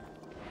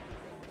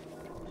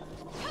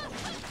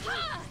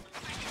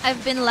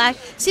 I've been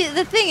See,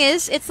 the thing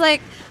is, it's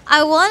like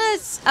I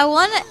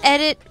wanna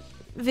edit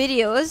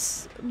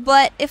videos,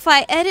 but if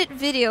I edit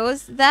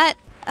videos, that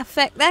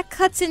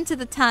cuts into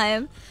the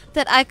time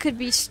that I could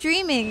be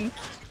streaming.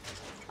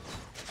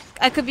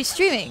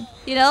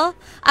 You know?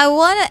 I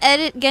wanna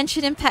edit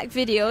Genshin Impact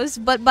videos,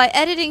 but by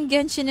editing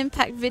Genshin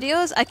Impact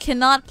videos, I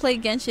cannot play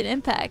Genshin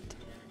Impact.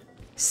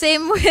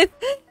 Same with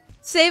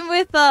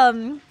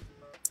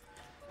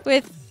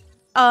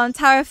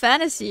Tower of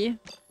Fantasy.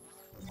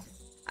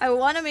 I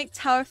want to make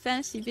Tower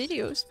Fantasy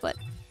videos, but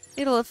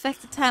it'll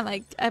affect the time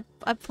I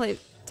play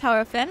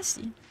Tower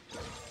Fantasy.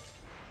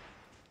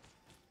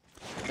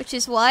 Which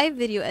is why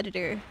video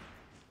editor.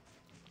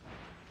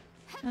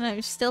 And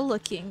I'm still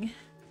looking.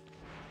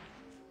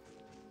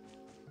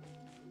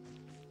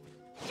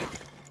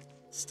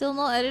 Still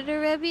no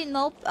editor, Rebby?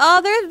 Nope. Oh,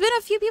 there's been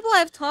a few people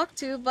I've talked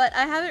to, but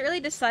I haven't really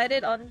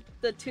decided on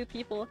the 2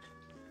 people.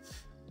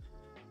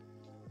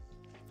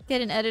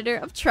 Get an editor.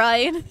 I'm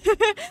trying.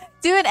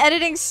 Do an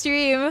editing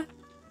stream.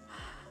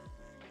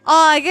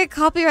 Oh, I get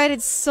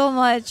copyrighted so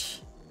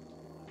much.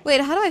 Wait,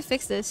 how do I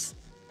fix this?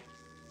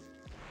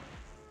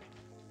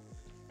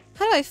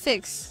 How do I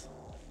fix?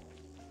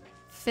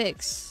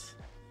 Fix.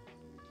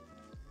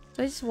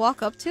 Do I just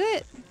walk up to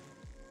it?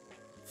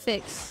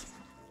 Fix.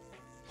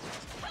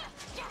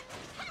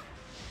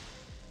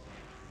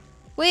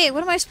 Wait,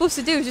 what am I supposed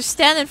to do? Just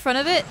stand in front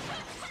of it?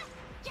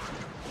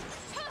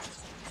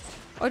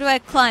 Or do I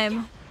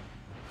climb?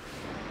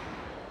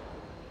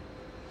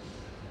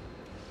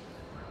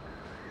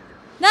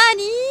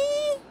 Nani?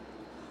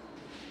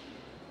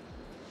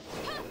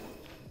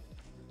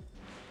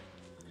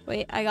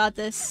 Wait, I got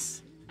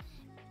this.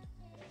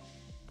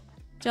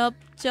 Jump,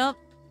 jump.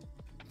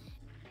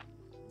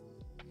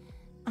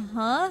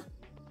 Uh-huh.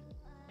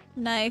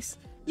 Nice.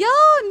 Yo,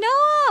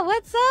 Noah!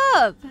 What's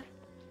up?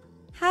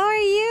 How are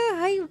you?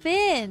 How you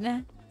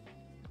been?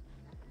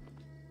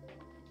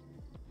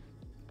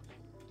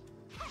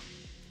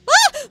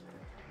 Ah!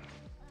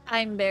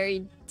 I'm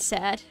very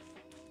sad.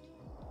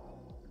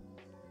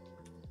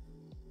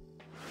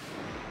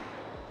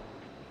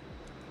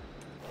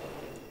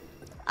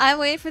 I'm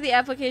waiting for the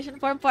application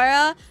form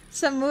para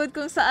sa mood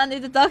kung saan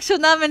i-deduction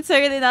namin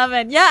sarili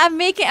namin. Yeah,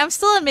 I'm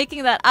still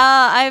making that.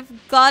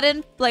 I've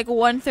gotten like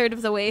 1/3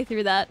 of the way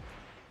through that.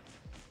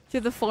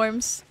 Through the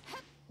forms.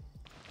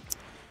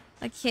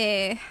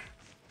 Okay.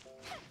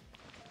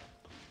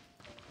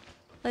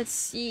 Let's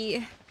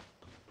see.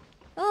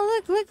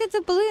 Oh, look at the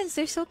balloons.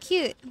 They're so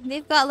cute.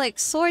 They've got like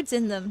swords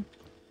in them.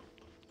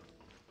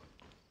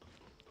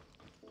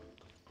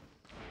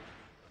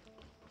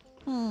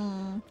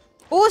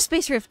 Oh,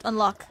 Space Rift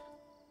unlock.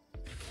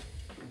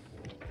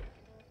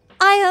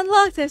 I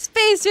unlocked a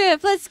Space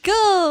Rift. Let's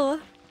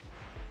go.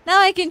 Now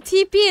I can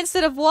TP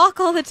instead of walk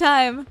all the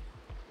time.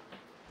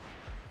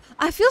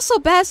 I feel so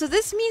bad. So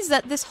this means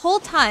that this whole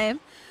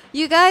time,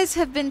 you guys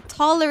have been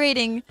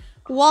tolerating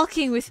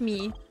walking with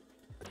me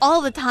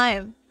all the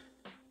time.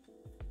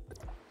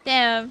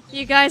 Damn,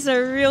 you guys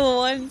are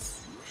real ones.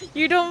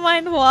 You don't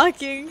mind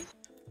walking.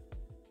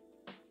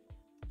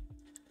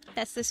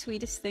 That's the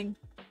sweetest thing.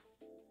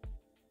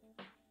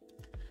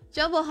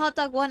 Jumbo hot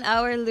dog 1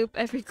 hour loop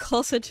every call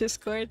to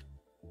Discord.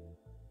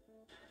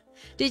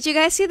 Did you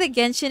guys see the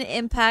Genshin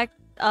Impact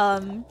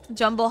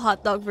Jumbo hot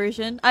dog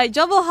version?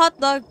 Jumbo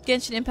hot dog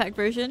Genshin Impact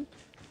version.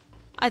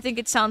 I think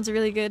it sounds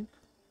really good.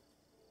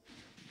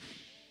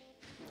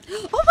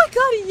 Oh my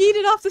god, he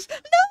yeeted off this.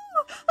 No!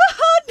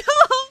 Oh no!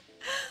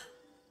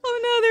 Oh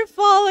no, they're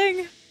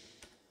falling.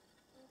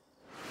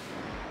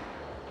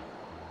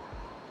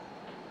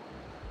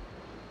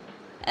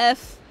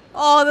 F.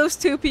 Oh, those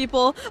 2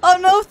 people. Oh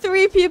no,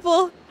 3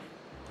 people.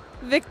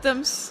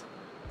 Victims.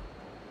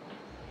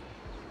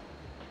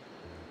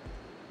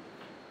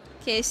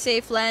 Okay,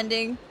 safe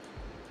landing.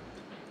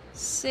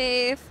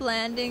 Safe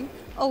landing.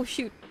 Oh,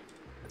 shoot.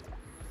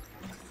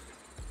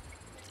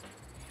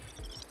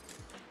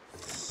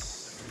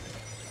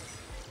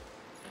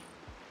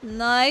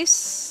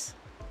 Nice.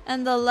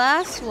 And the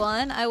last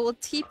one, I will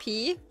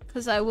TP,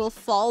 because I will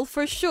fall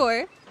for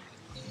sure.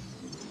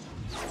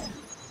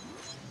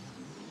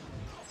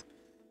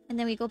 And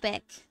then we go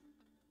back.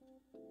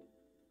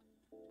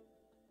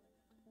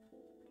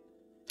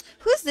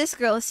 Who's this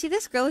girl? See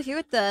this girl here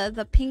with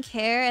the pink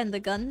hair and the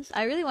guns?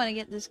 I really want to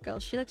get this girl.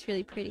 She looks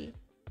really pretty.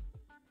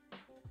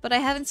 But I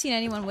haven't seen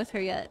anyone with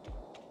her yet.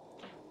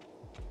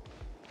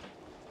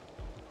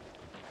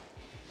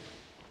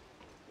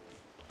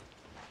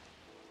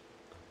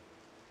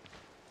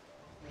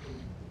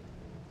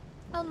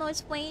 Oh no,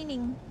 it's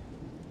waning.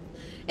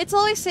 It's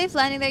always safe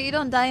landing there. You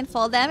don't die in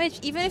fall damage,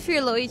 even if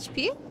you're low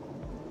HP.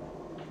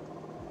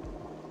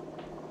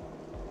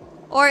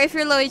 Or if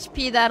you're low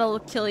HP, that'll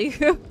kill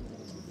you.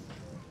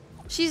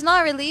 She's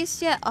not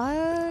released yet.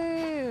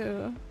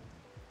 Oh.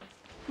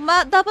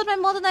 Dapat may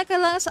motto na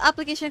kailangan sa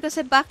application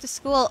kasi back to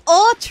school.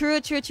 Oh, true.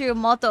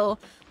 Motto.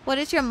 What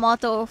is your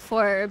motto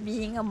for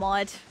being a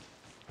mod?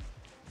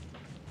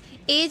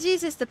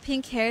 Aegis is the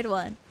pink-haired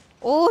one.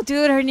 Oh,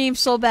 dude, her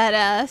name's so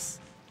badass.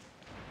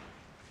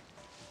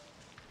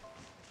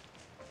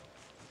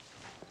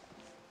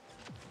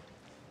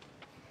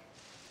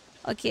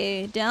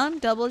 Okay, down,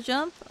 double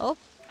jump. Oh.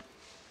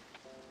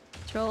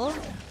 Troll.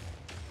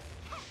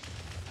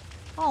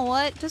 Oh,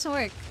 what? Doesn't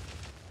work.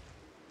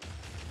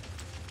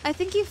 I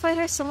think you fight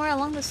her somewhere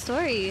along the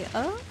story.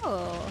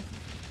 Oh.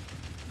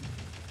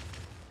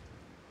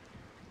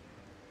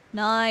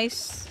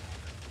 Nice.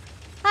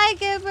 Hi,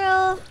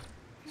 Gabriel.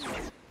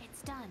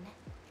 It's done.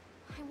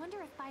 I wonder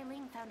if Bai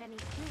Ling found any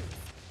clues.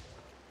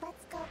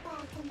 Let's go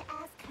back and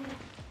ask her.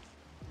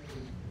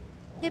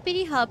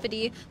 Hippity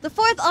hoppity. The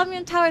fourth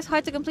Omnium Tower is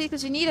hard to complete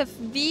because you need a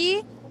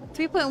V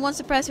 3.1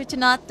 suppressor to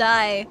not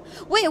die.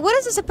 Wait, what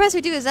does the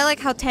suppressor do? Is that like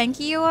how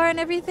tanky you are and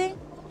everything?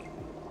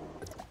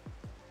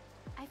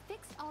 I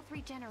fixed all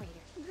 3 generators.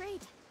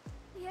 Great.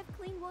 We have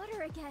clean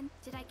water again.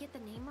 Did I get the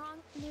name wrong?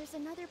 There's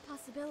another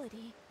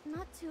possibility.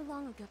 Not too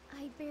long ago,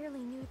 I barely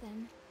knew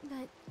them,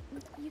 but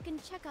you can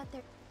check out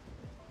their...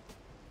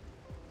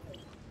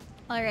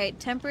 Alright,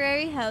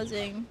 temporary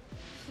housing.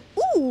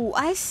 Ooh,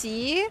 I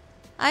see.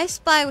 I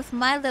spy with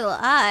my little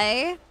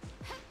eye.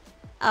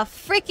 A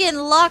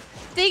freaking lock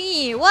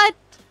thingy. What?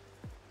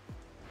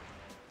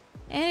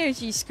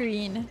 Energy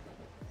screen.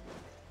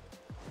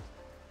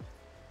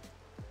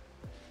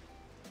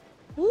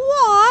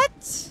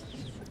 What?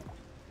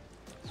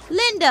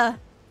 Linda.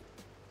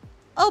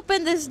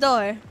 Open this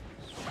door.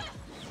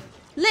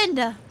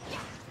 Linda.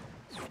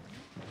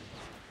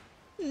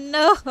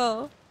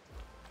 No.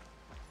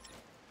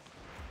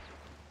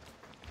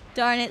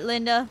 Darn it,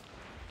 Linda.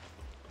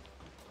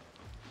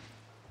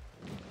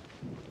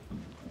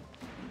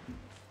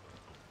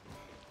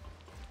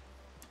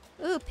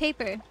 Ooh,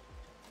 paper.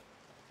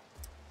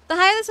 The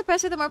higher the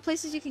suppressor, the more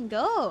places you can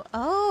go.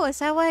 Oh, is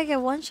that why I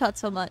get one-shot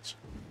so much?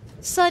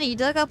 Sunny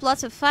dug up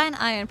lots of fine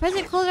iron.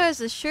 President Coulter is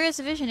the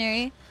surest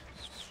visionary.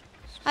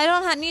 I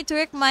don't need to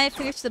work my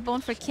fingers to the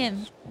bone for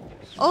Kim.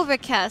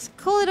 Overcast.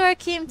 Colador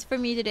came for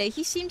me today.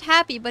 He seemed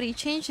happy, but he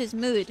changed his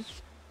mood.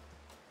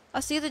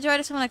 I'll see the jar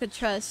to someone I could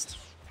trust.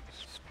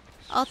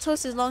 I'll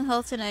toast his long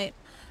health tonight.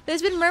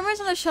 There's been murmurs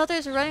on the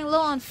shelters running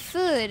low on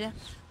food.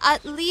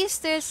 At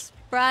least there's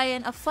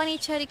Brian, a funny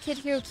chatty kid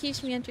here who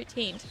keeps me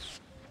entertained.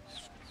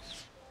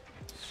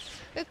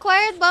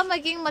 Required ba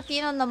maging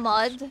matino na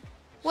mod?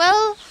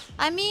 Well,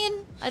 I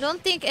mean, I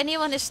don't think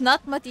anyone is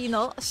not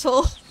matino,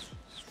 so...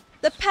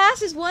 The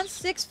pass is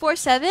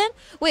 1647?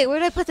 Wait, where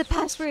did I put the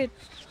password?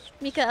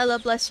 Michaela,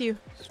 bless you.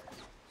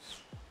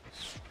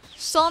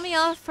 Saw me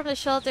off from the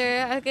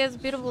shelter. I guess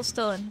beautiful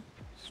stone.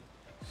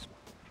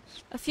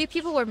 A few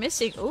people were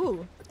missing.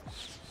 Ooh.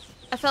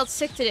 I felt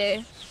sick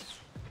today.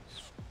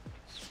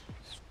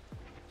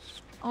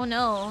 Oh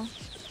no.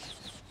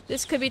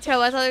 This could be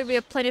terrible. I thought there would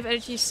be plenty of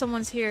energy.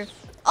 Someone's here.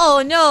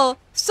 Oh no!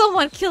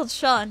 Someone killed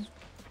Sean.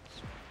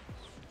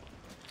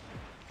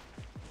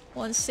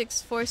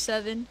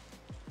 1647.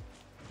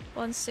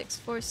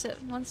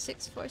 1647.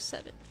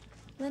 1647.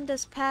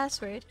 Linda's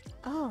password.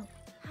 Oh.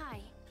 Hi.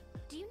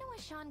 Do you know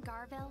a Sean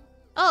Garville?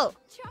 Oh.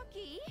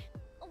 Chucky?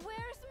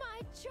 Where's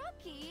my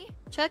Chucky?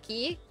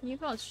 Chucky? You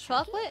know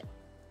chocolate?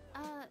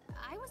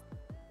 I was...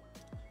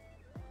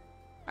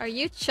 Are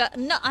you Chuck?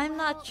 No, I'm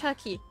not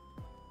Chucky.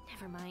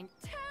 Never mind.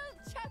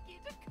 Tell Chucky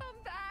to come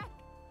back!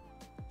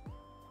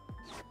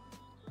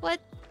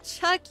 What?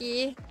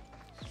 Chucky?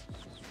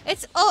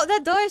 It's... Oh,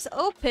 that door is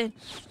open.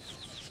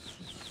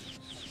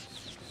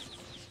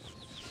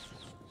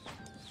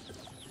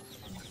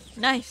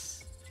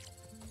 Nice.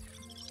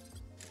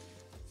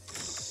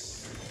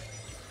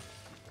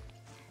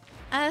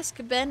 Ask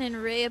Ben and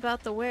Ray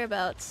about the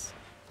whereabouts.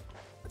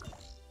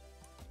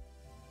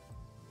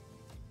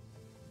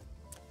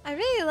 I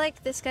really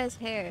like this guy's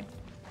hair.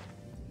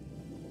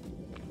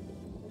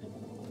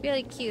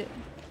 Really cute.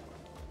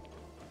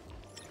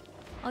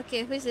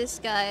 Okay, who's this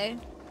guy?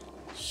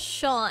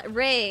 Sean.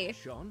 Ray.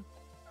 Sean?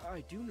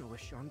 I do know a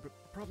Sean, but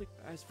probably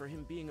as for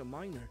him being a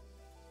minor.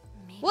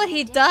 Maybe What?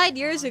 He died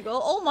years ago?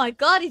 Oh my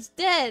god, he's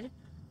dead!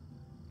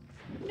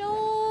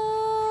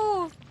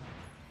 No!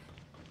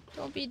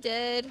 Don't be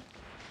dead.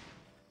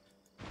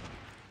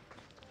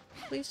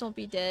 Please don't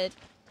be dead.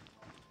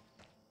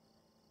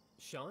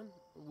 Sean?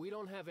 We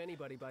don't have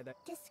anybody by that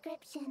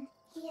Description.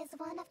 He is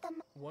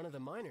one of the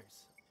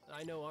miners.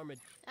 I know Armad.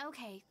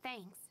 Okay,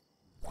 thanks.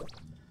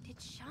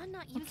 Did Sean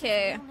not use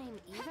Okay. his real name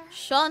either?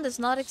 Sean does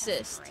not That's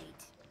exist. great.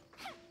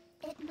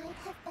 It might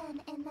have been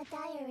in the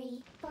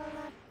diary.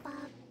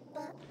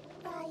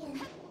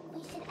 Brian.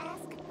 We should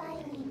ask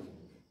Byling.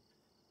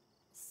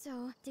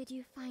 So, did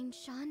you find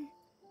Sean?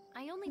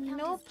 I only found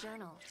Nope. his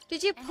journal.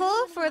 Did you And pull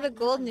everyone for in the my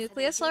gold town said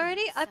nucleus they didn't,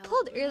 already? I so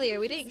pulled earlier,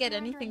 we maybe didn't get he's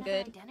under anything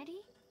another good. Identity?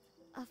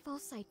 A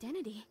false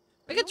identity.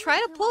 We The could try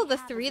only to clue pull I the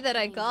have 3 is that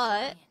I name's got.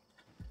 Brian.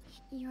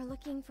 You're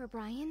looking for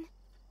Brian?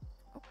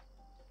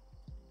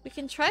 We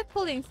can try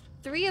pulling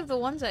 3 of the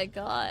ones I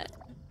got.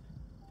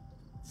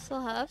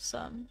 Still have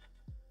some.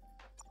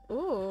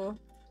 Ooh.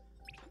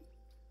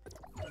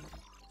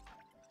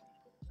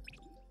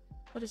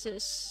 What is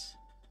this?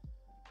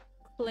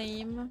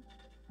 Claim.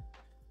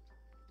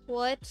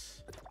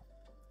 What?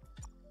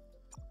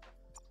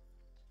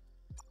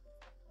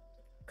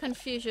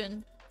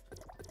 Confusion.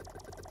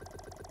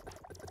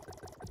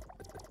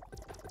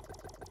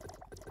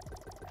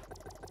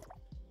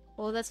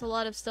 Oh, that's a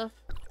lot of stuff.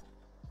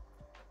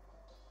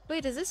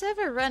 Wait, does this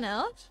ever run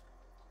out?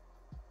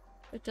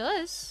 It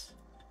does.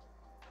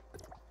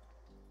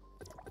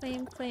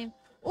 Claim.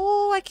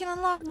 Oh, I can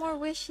unlock more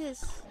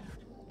wishes.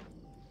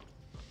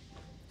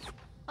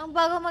 Ang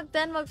bago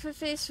mag-10,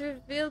 mag-face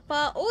reveal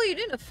pa. Oh, you're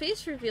doing a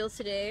face reveal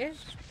today.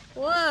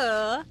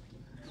 Whoa.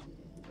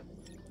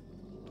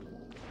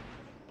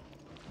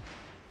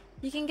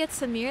 You can get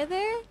Samir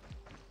there?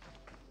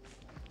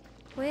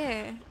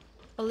 Where?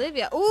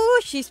 Olivia.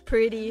 Oh, she's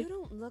pretty. You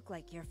don't look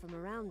like you're from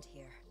around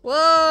here.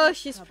 Whoa,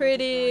 she's Trouble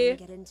pretty. to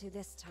get into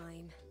this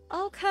time.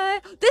 Okay.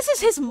 This is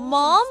his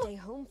mom? Stay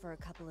home for a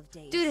couple of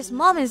days. Dude, his and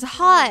mom look is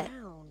hot.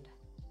 around.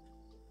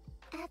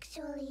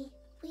 Actually,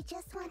 we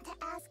just want to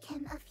ask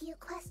him a few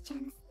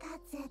questions.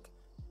 That's it.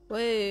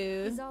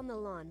 Whoa. He's on the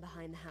lawn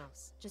behind the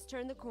house. Just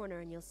turn the corner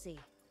and you'll see.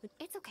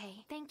 It's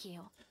okay, thank you.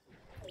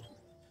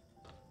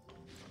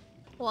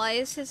 Why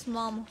is his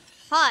mom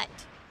hot?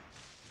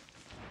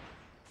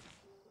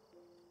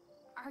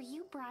 Are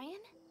you Brian?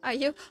 Are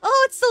you?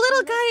 Oh, it's the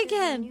little guy Unless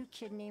there's a again. new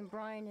kid named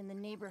Brian in the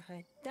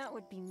neighborhood. That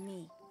would be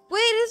me. Wait,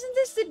 isn't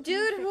this the You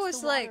dude who fixed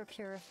was the water like...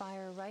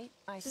 purifier, right?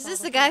 I Is saw this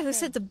the whole guy who thing.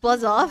 said to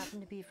buzz You don't off?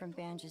 happen to be from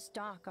Banja's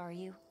dock, are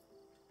you?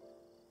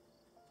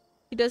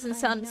 He doesn't I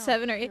sound know,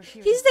 7 or 8. you're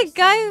here He's for the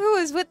guy Sam. who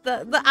was with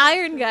the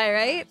iron guy,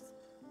 right?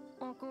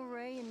 Uncle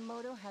Ray and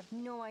Moto have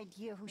no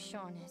idea who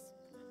Sean is.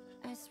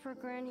 As for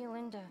Granny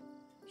Linda,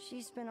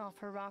 she's been off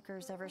her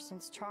rockers ever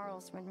since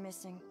Charles went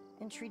missing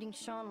and treating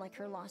Sean like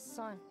her lost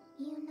son.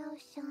 You know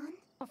Sean?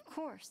 Of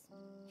course.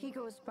 He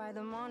goes by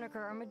the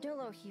moniker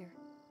Armadillo here.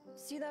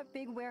 See that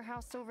big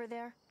warehouse over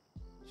there?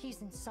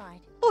 He's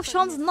inside. Oh, But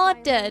Sean's Miss not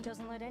Byron dead.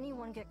 Doesn't let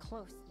anyone get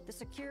close. The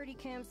security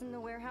cams in the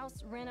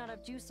warehouse ran out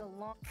of juice a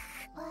long.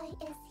 Why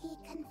is he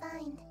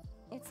confined?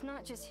 It's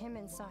not just him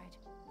inside.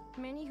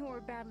 Many who are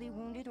badly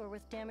wounded or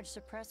with damaged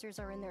suppressors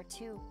are in there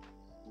too.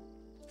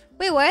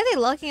 Wait, why are they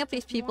locking up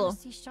these If you people? wanna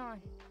see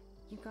Sean,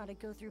 you gotta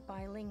go through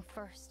Bailing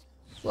first.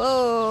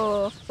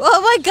 Whoa.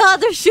 Oh my god,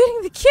 they're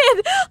shooting the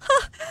kid!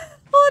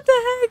 What the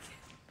heck?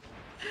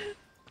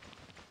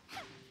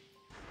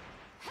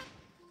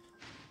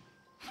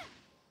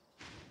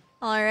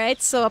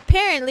 Alright, so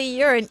apparently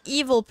you're an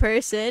evil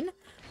person.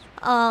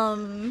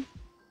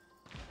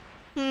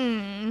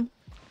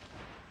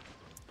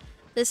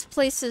 This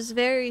place is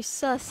very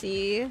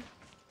sussy.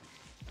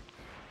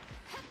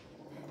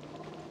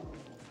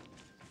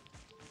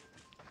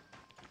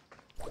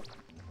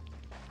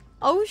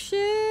 Oh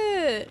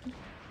shit!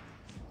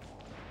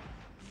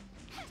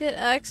 Get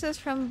access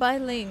from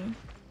Bailing.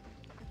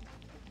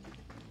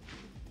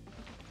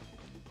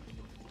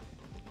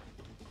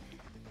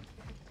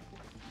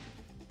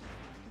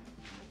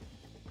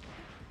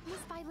 Miss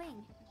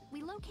Byling,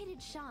 we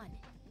located Sean.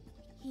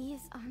 He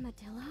is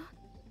Armadillo?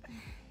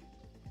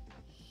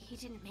 He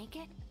didn't make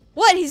it?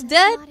 What? He's That's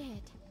dead? not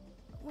it.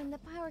 When the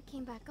power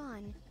came back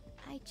on,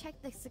 I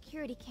checked the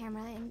security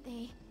camera and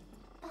they...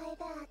 By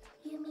that,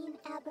 you mean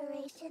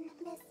aberration,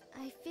 miss?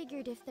 I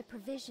figured if the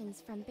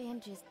provisions from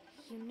Banja's...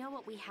 You know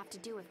what we have to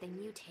do if they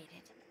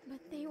mutated. But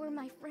they were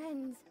my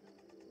friends.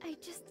 I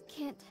just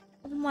can't...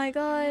 Oh my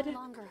god. No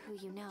longer who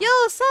you know.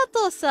 Yo,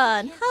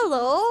 Sato-san! You can't keep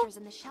Hello! monsters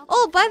in the shelter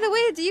Oh, by the forever.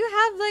 way, do you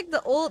have like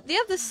the old... Do you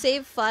have the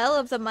save file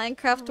of the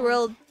Minecraft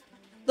world?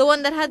 The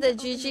one that had the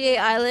GGA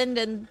island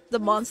and the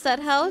Mondstadt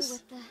house?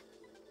 With the...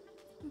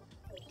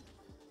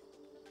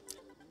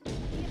 The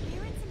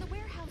appearance in the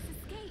warehouse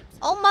escaped.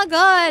 Oh my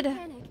god!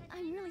 Panic.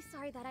 I'm really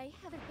sorry that I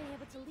haven't been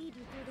able to lead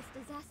you through this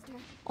disaster.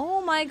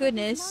 Oh my These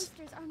goodness.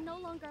 monsters are no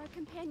longer our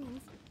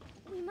companions.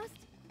 We must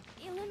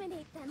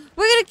eliminate them.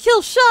 We're gonna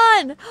kill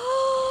Sean!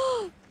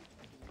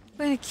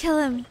 We're gonna kill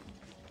him.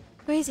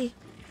 Where is he?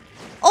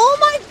 Oh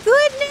my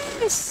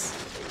goodness!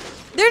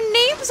 Their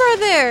names are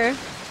there!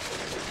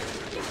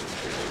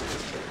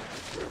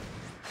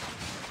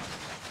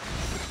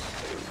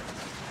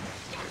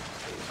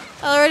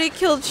 I already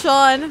killed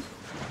Sean.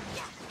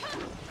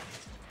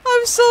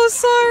 I'm so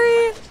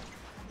sorry.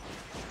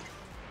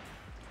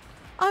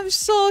 I'm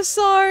so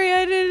sorry.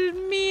 I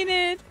didn't mean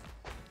it.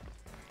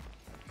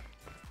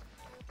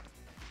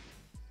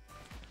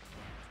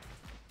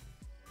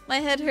 My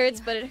head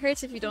hurts, but it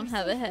hurts if you don't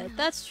have a head.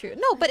 That's true.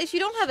 No, but if you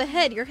don't have a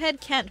head, your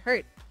head can't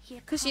hurt.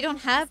 Because you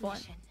don't have one.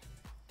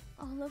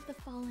 All of the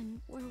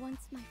fallen were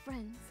once my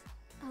friends.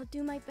 I'll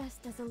do my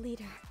best as a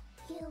leader.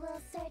 You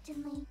will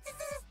certainly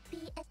be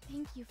a...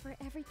 Thank you for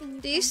everything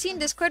you've Do you done see for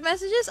us. Discord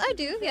messages? I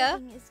do, yeah.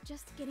 Everything is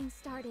just getting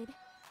started.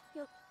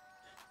 You'll...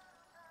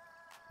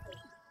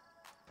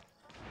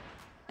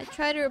 I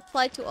try to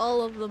reply to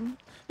all of them.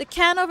 The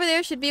can over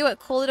there should be what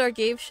Kolador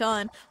gave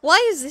Sean.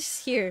 Why is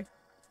this here?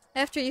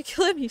 After you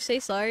kill him, you say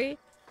sorry?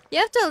 You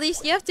have to at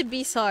least, you have to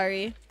be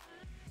sorry.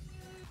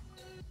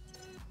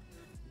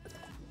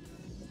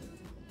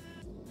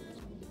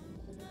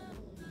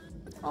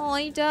 Oh,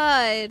 he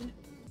died.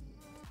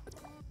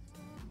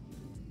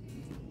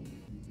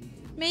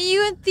 May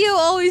you and Theo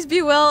always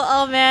be well.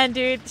 Oh man,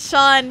 dude.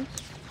 Sean,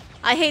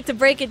 I hate to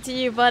break it to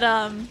you, but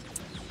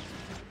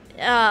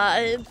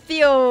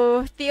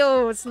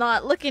Theo's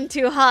not looking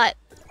too hot.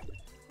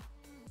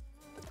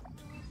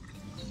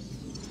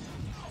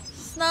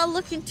 It's not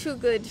looking too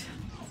good.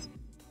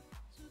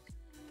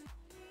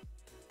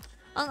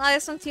 Ang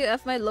ayos ng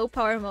TF my low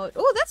power mode.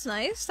 Oh, that's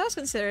nice. That was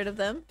considerate of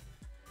them.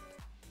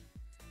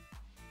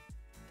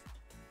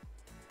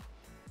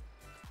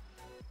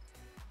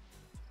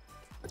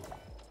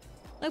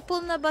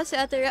 Nagpull na ba si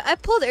Ate Rhea? I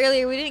pulled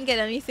earlier. We didn't get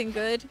anything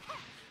good.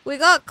 We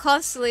got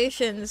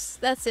constellations.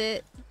 That's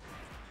it.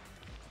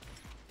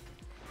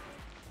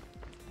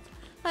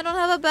 I don't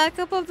have a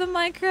backup of the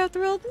Minecraft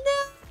world.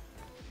 No!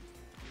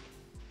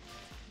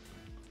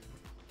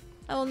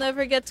 I will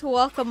never get to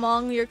walk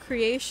among your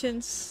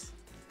creations.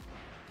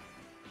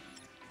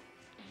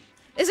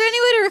 Is there any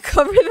way to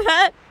recover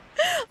that?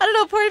 I don't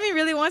know. Part of me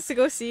really wants to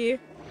go see.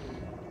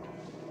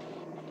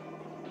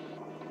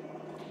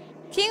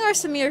 King or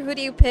Samir, who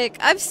do you pick?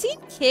 I've seen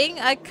King.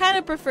 I kind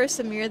of prefer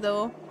Samir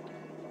though.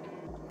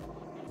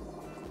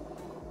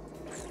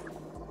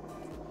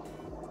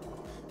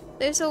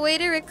 There's a way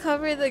to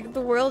recover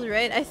the world,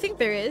 right? I think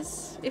there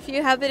is. If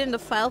you have it in the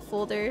file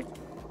folder.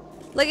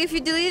 Like if you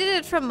deleted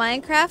it from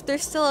Minecraft,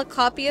 there's still a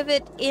copy of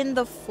it in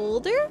the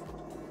folder?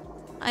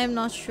 I am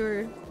not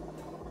sure.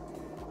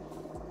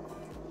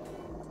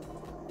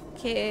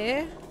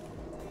 Okay.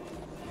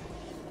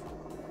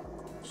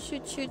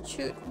 Shoot, shoot,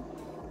 shoot.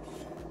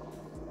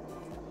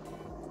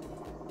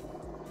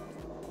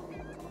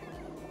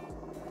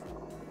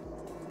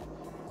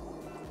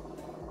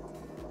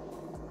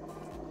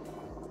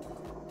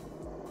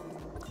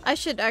 I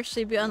should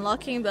actually be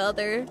unlocking the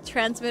other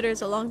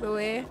transmitters along the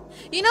way.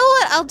 You know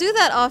what? I'll do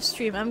that off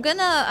stream. I'm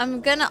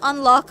gonna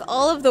unlock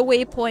all of the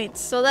waypoints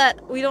so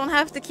that we don't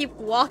have to keep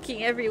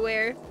walking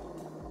everywhere.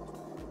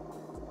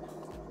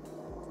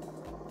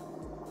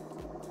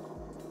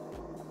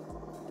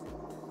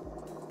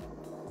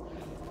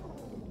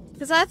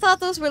 Because I thought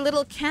those were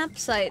little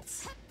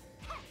campsites.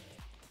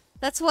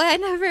 That's why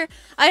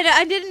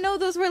I didn't know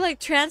those were like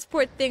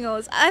transport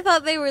thingos. I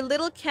thought they were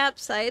little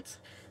campsites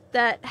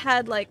that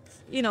had like,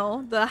 you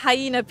know, the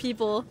hyena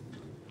people.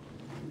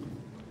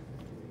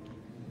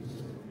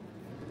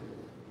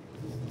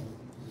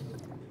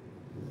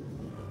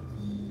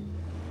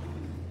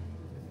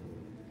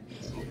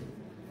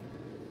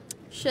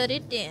 Shut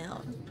it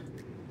down.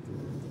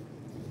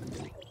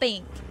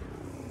 Bink.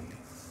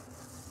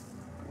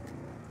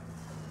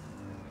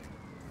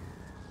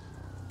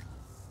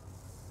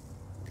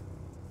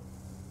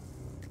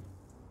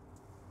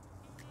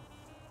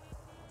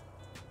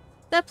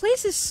 That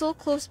place is so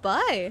close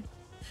by.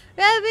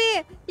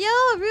 Rabbi! Yo,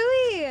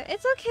 Rui!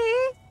 It's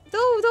okay!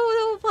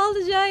 Don't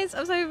apologize.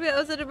 I'm sorry if it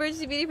was an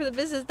emergency meeting for the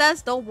business.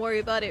 Don't worry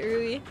about it,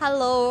 Rui.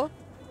 Hello.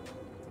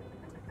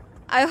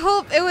 I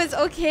hope it was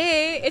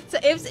okay.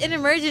 It's an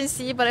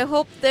emergency, but I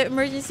hope the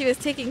emergency was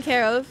taken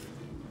care of.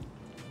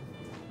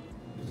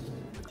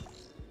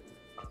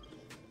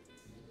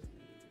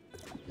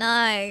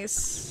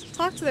 Nice.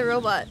 Talk to the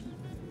robot.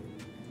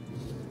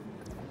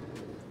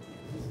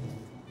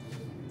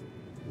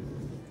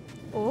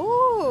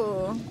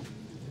 Oh.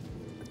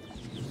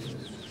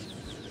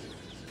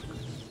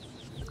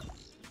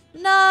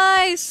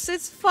 Nice!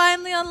 It's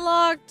finally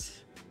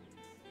unlocked.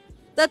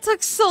 That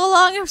took so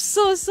long. I'm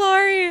so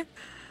sorry.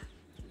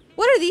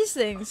 What are these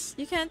things?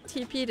 You can't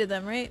TP to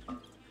them, right?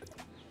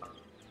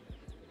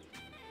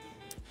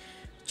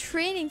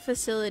 Training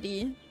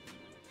facility.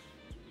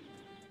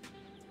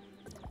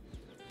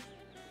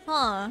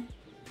 Huh.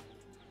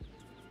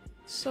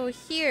 So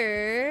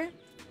here...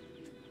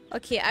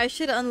 Okay, I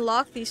should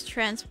unlock these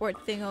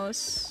transport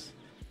thingos.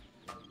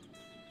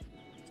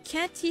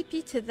 Can't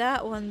TP to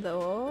that one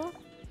though.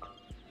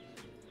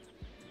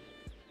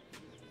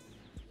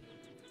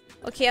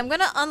 Okay, I'm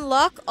gonna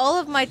unlock all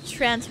of my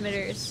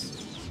transmitters.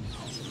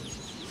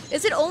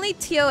 Is it only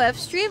TOF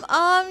stream?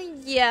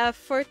 Yeah,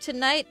 for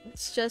tonight,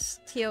 it's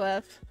just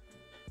TOF.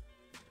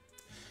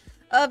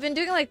 I've been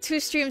doing like 2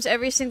 streams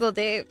every single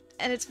day,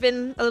 and it's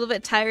been a little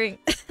bit tiring.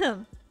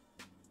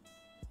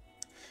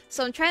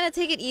 So I'm trying to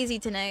take it easy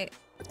tonight.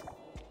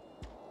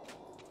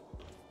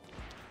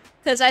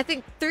 Because I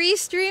think 3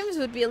 streams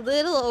would be a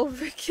little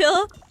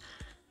overkill.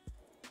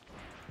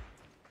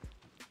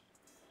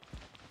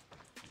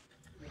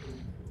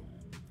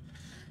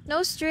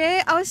 No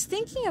Stray, I was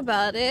thinking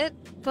about it,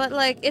 but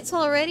like it's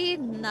already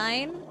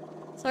 9.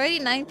 It's already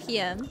 9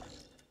 p.m.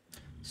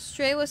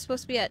 Stray was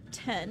supposed to be at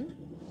 10.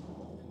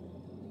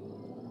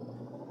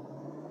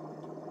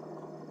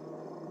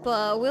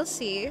 But we'll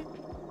see.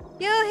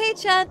 Yo, hey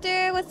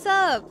Chanter, what's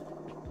up?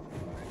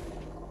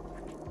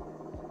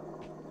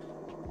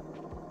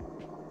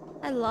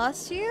 I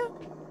lost you?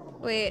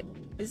 Wait,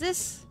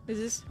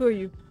 who are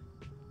you?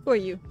 Who are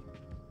you?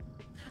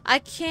 I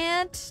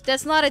can't,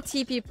 that's not a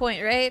TP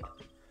point, right?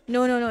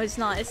 No, it's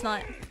not, it's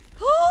not.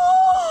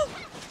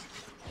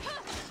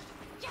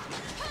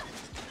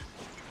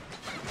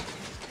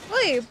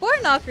 Wait,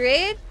 Bornok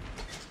raid?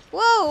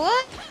 Whoa,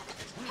 what?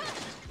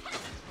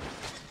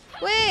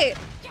 Wait.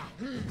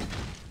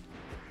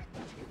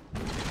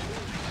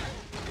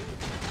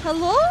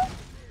 Hello?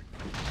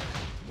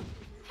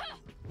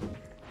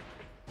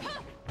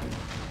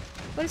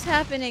 What is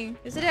happening?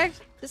 Is it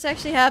this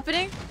actually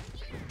happening?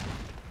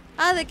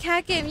 Ah, the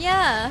cat game,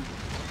 yeah.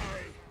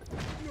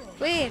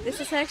 Wait, this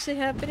is actually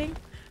happening?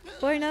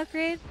 Bornok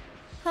raid?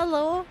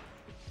 Hello?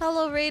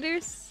 Hello,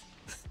 raiders?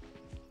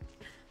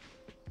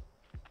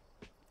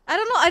 I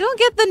don't know, I don't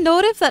get the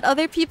notif that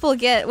other people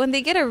get. When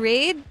they get a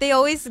raid, they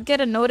always get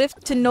a notif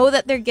to know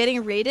that they're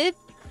getting raided.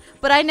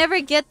 But I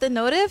never get the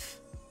notif.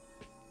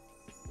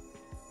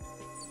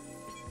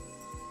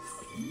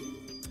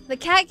 The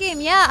cat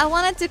game, yeah, I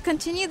wanted to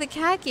continue the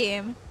cat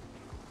game.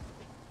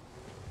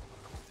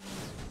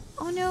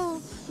 Oh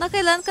no.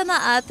 Nakailan ka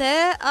na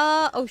ate?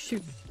 Oh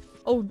shoot.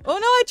 Oh no,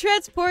 I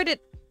transported.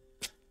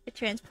 I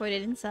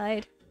transported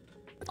inside.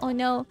 Oh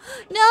no.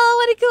 No, I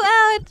wanna go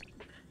out.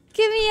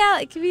 Get me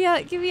out, get me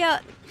out, get me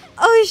out.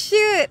 Oh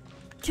shoot.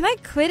 Can I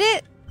quit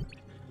it?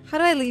 How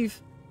do I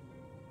leave?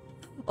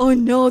 Oh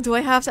no, do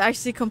I have to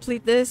actually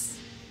complete this?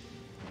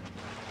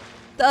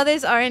 The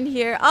others aren't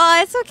here. Oh,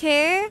 it's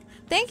okay.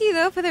 Thank you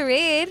though for the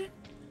raid.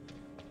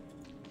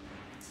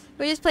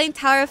 We're just playing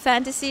Tower of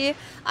Fantasy.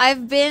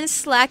 I've been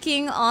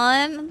slacking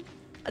on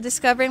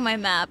discovering my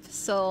map,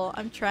 so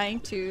I'm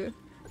trying to...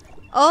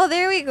 Oh,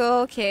 there we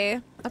go.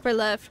 Okay. Upper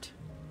left.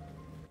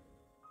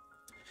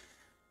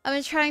 I've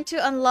been trying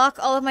to unlock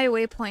all of my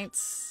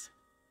waypoints.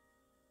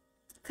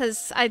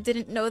 Because I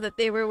didn't know that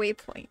they were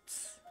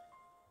waypoints.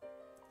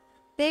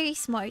 Very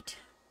smart.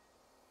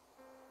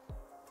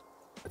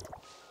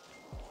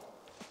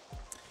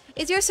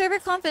 Is your server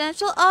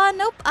confidential?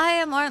 Nope. I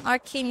am on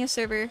Arcania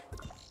server.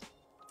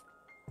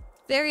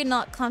 Very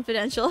not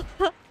confidential.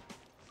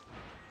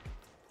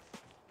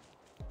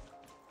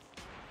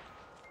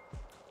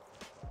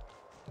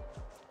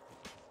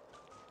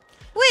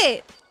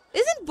 Wait,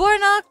 isn't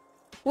Bornok...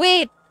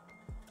 Wait,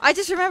 I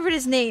just remembered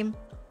his name.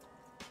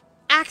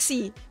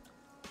 Axie.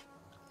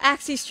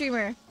 Axie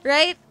streamer,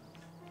 right?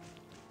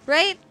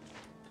 Right?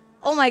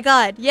 Oh my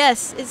god,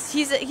 yes.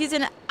 He's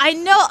an... I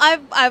know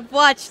I've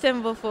watched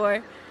him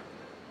before.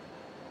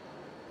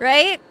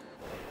 Right?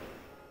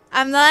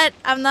 I'm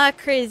not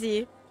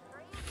crazy.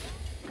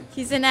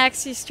 He's an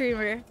Axie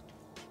streamer.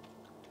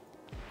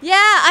 Yeah,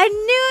 I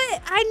knew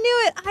it! I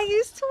knew it! I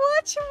used to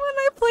watch him when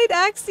I played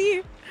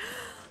Axie.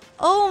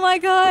 Oh my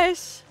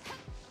gosh.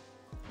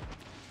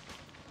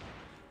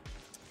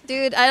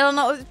 Dude, I don't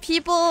know.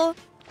 People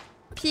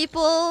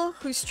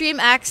who stream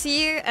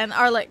Axie and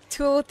are like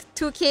 2K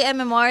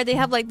MMR, they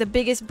have like the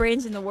biggest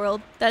brains in the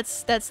world.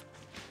 That's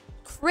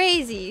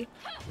crazy.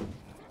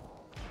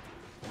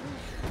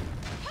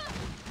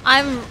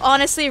 I'm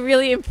honestly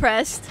really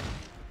impressed.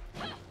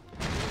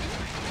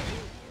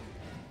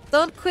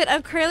 Don't quit.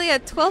 I'm currently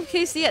at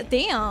 12k CS.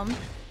 Damn.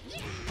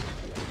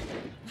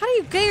 How do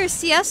you get your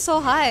CS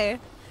so high?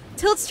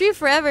 Tilt stream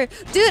forever.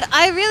 Dude,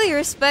 I really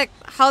respect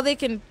how they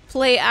can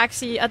play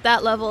Axie at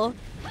that level.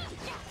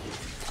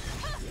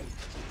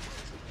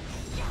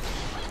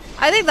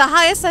 I think the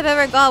highest I've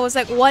ever got was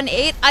like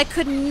 1.8. I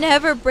could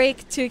never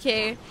break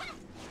 2k.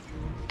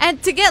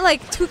 And to get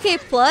like 2k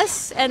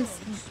plus and,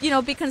 you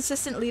know, be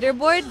consistent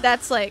leaderboard,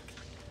 that's like...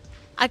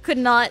 I could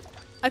not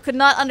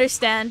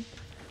understand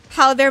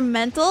how they're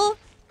mental.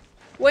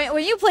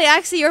 When you play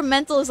Axie, your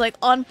mental is like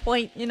on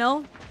point, you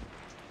know?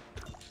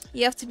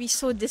 You have to be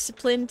so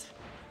disciplined.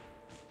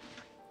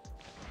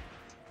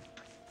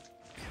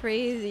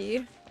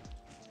 Crazy.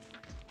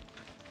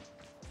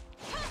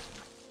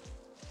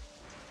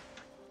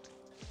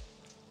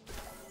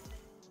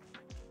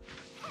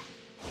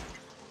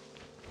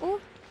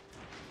 Oh.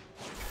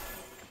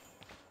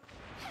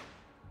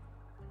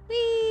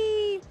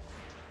 Whee!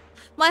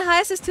 My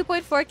highest is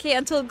 2.4k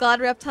until God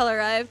Reptile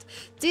arrived.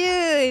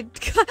 Dude,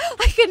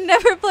 I could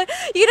never play.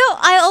 You know,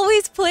 I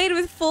always played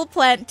with full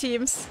plant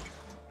teams.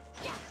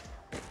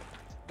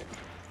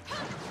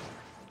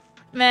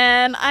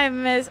 Man,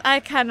 I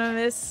kind of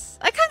miss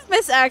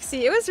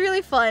Axie. It was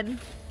really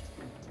fun.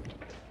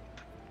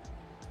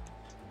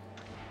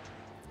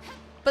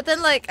 But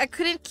then, like, I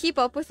couldn't keep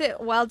up with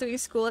it while doing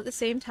school at the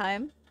same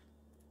time.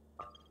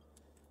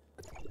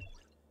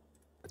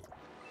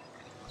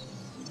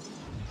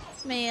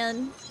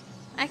 Man,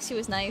 Axie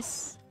was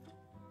nice.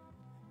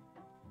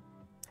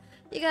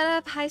 You gotta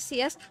have high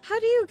CS. How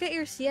do you get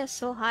your CS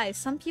so high?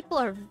 Some people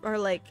are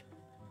like,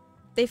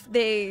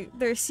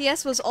 their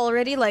CS was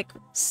already like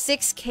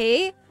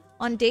 6k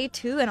on day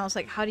 2, and I was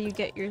like, how do you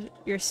get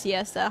your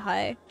CS that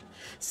high?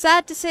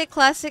 Sad to say,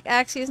 classic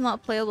Axie is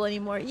not playable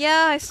anymore.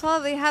 Yeah, I saw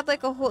they had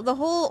like the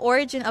whole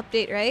Origin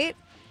update, right?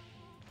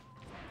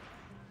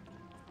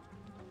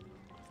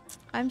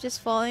 I'm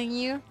just following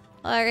you.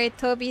 Alright,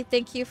 Toby,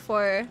 thank you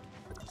for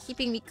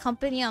keeping me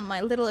company on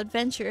my little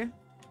adventure.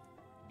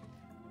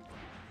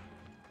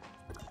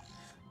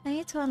 I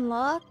need to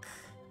unlock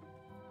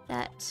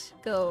that.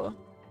 Go.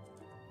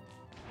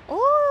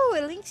 Oh,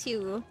 it links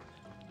you.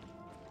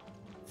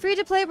 Free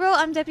to play, bro.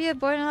 I'm Deputy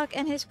Bornhawk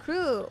and his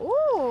crew.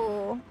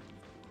 Ooh.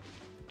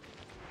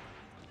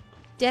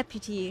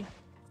 Deputy.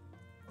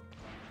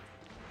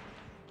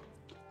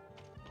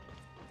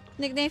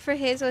 Nickname for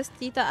Hazel is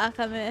Tita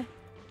Akame.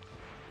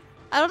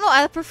 I don't know,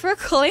 I prefer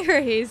calling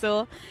her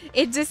Hazel.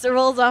 It just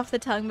rolls off the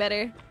tongue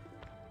better.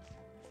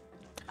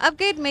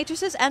 Upgrade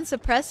matrices and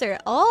suppressor.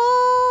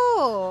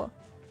 Oh!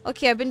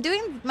 Okay, I've been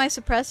doing my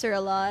suppressor a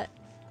lot.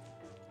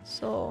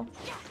 So,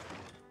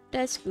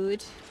 that's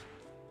good.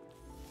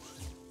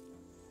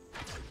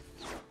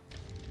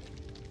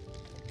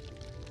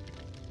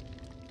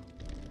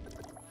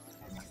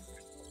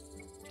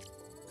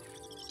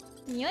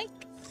 Yoink.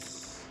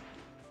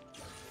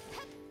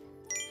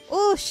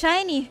 Oh,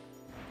 shiny.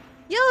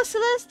 Yo,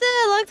 Celeste!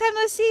 Long time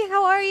no see.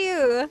 How are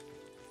you?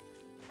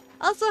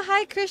 Also,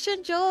 hi,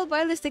 Christian Joel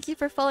Barlis. Thank you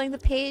for following the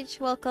page.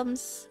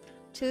 Welcomes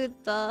to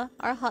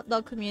our hot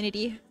dog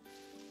community.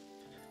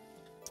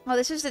 Oh,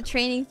 this is the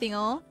training thing,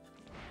 oh.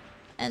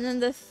 And then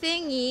the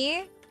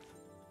thingy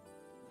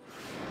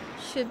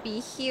should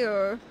be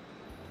here.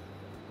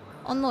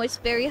 Oh no, it's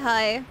very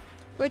high.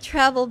 We're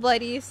travel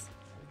buddies.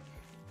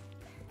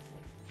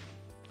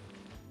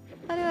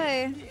 How do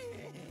I...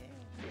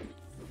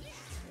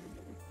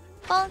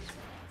 Bonk.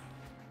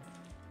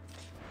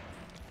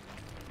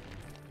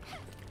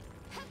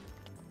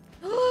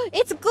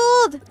 It's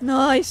gold!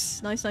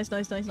 Nice! Nice, nice,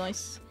 nice, nice,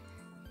 nice.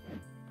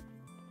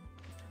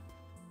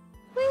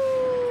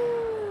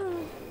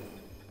 Woo!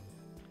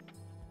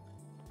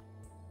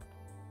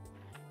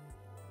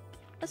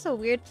 That's a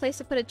weird place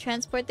to put a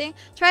transport thing.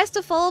 Tries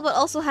to follow but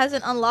also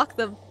hasn't unlocked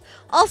the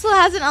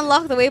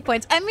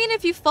waypoints. I mean,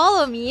 if you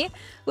follow me,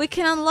 we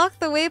can unlock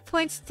the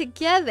waypoints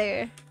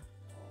together.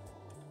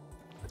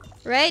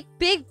 Right?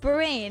 Big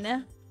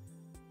brain.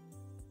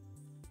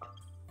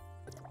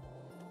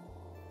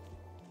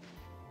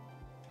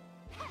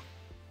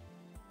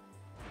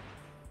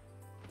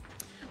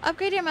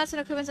 Upgrade your mats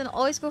and equipment and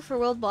always go for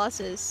world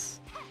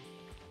bosses.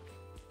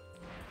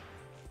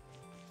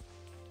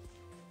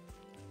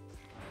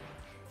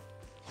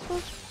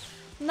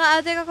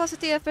 Na-addict ako sa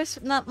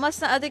TFS,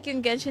 mas na-addict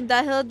yung Genshin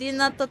dahil di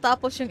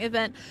natatapos yung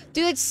event.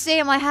 Dude,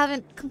 same, I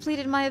haven't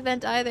completed my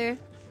event either.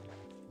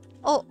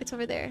 Oh, it's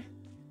over there.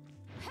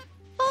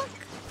 Fuck.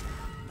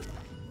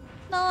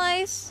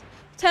 Nice.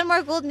 10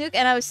 more gold nuke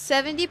and I was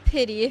 70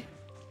 pity.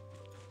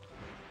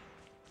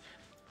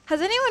 Has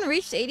anyone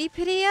reached 80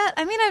 pity yet?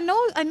 I mean,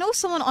 I know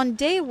someone on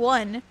day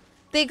 1.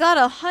 They got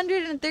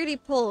 130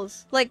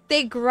 pulls. Like,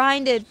 they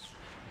grinded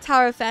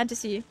Tower of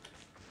Fantasy.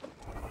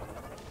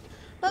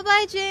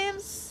 Bye-bye,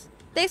 James.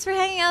 Thanks for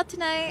hanging out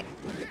tonight.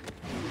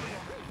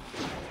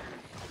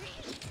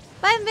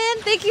 Bye,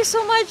 Min. Thank you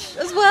so much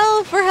as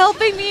well for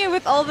helping me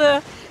with all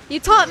the... You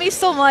taught me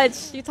so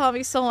much. You taught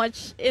me so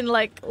much in,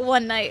 like,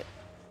 one night.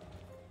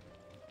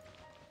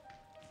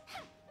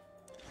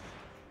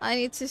 I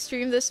need to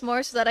stream this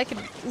more so that I can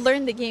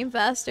learn the game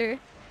faster.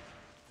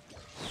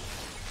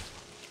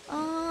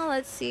 Oh,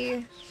 let's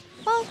see.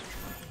 Oh.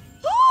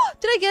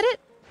 Did I get it?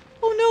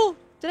 Oh no.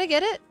 Did I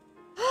get it?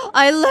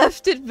 I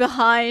left it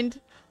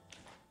behind.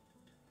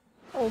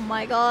 Oh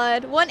my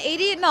god.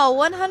 180? No,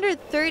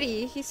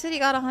 130. He said he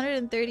got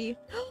 130.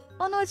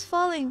 Oh no, it's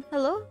falling.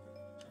 Hello?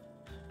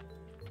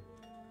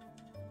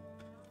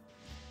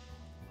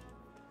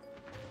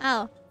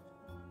 Ow.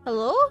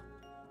 Hello?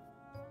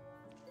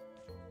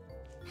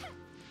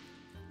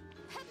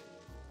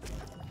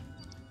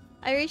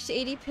 I reached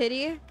 80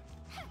 pity.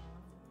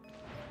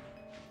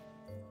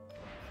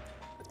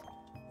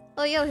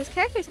 Oh yo, his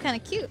character's kinda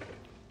cute.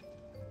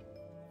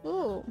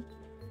 Ooh.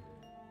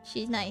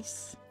 She's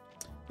nice.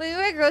 When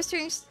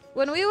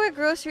we were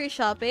grocery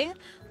shopping,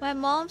 my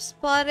mom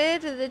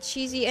spotted the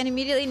cheesy and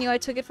immediately knew I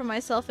took it for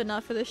myself and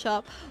not for the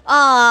shop.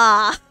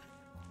 Ah.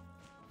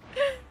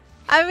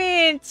 I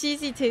mean,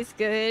 cheesy tastes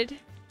good.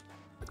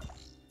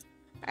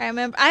 I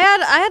remember I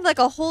had like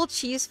a whole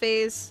cheese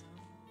phase.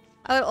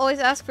 I would always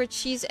ask for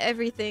cheese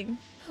everything.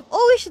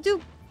 Oh, we should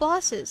do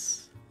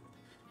bosses.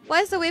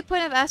 Why is the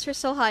waypoint of Astra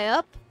so high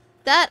up?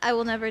 That I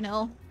will never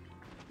know.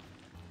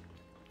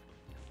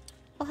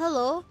 Oh,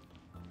 hello.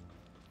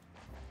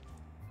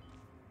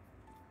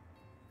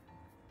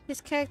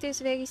 His character is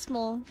very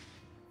small.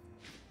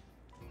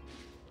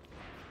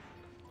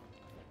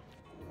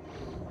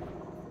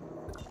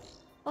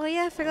 Oh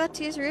yeah, I forgot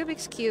to use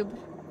Rubik's Cube.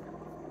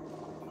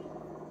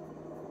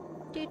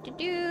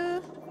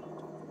 Do.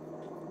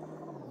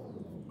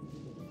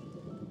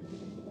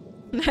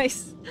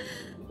 Nice.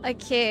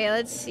 Okay,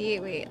 let's see.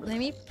 Wait, let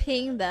me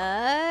ping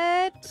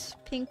that.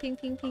 Ping.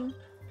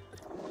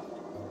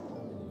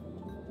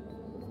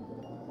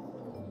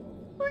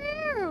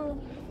 Wow.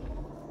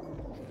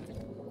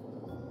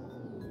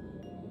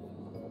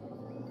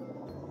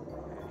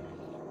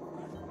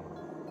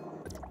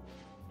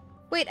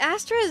 Wait,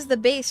 Astra is the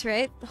base,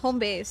 right? Home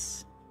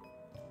base.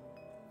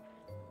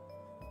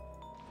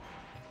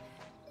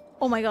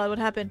 Oh my god, what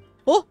happened?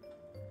 Oh!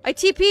 I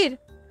TP'd!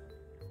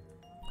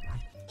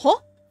 Huh?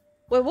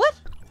 Wait, what?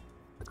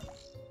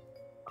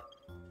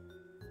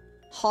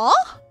 Huh?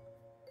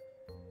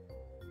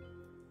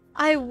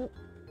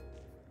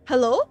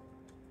 Hello?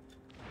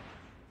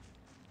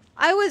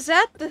 I was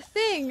at the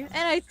thing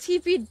and I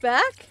TP'd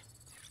back?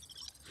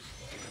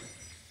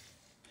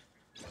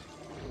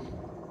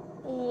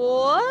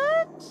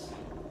 What?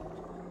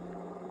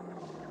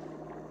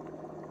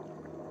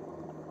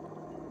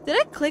 Did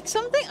I click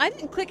something? I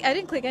didn't click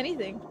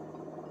anything.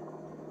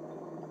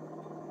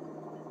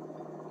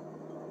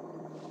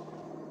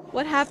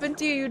 What happened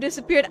to you? You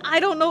disappeared. I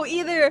don't know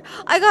either.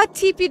 I got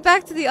TP'd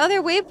back to the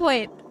other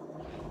waypoint.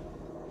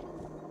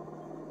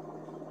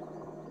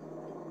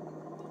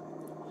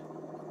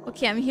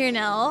 Okay, I'm here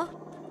now.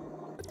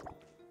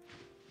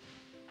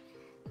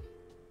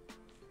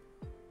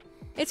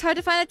 It's hard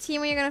to find a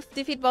team when you're gonna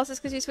defeat bosses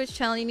because you switch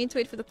channel. You need to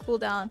wait for the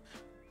cooldown.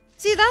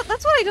 See, that's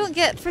what I don't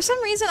get. For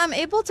some reason, I'm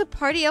able to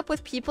party up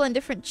with people in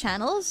different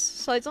channels,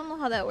 so I don't know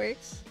how that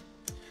works.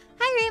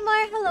 Hi,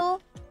 Raymar.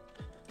 Hello.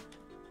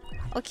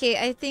 Okay,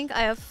 I think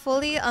I have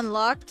fully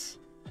unlocked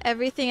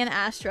everything in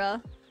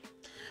Astra.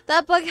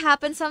 That bug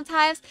happens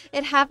sometimes.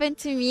 It happened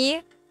to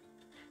me.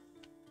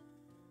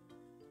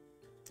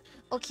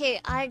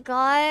 Okay, I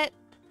got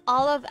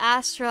all of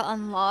Astra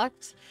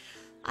unlocked.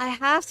 I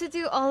have to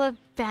do all of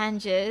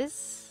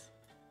Banges.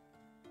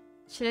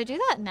 Should I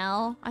do that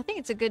now? I think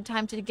it's a good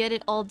time to get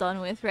it all done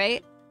with,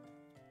 right?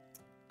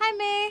 Hi,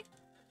 May.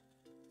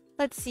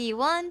 Let's see.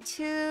 1,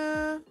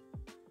 2...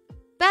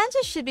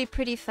 Banges should be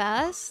pretty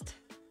fast.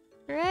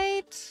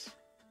 Right?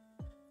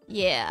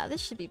 Yeah,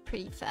 this should be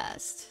pretty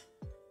fast.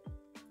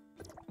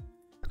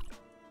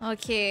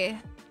 Okay.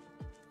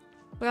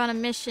 We're on a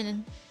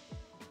mission.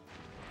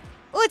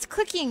 Oh, it's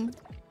clicking!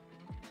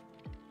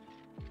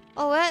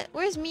 Oh, what?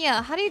 Where's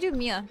Mia? How do you do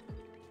Mia?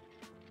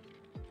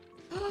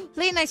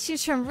 Late night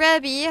shoots from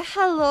Rebby.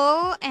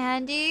 Hello,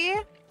 Andy.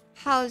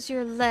 How's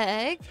your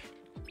leg?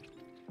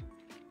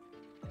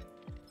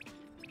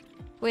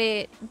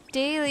 Wait,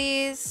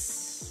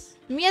 dailies.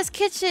 Mia's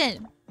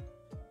kitchen.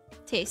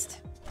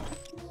 Taste.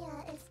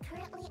 Mia is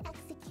currently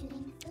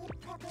executing food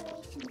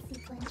preparation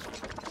sequence.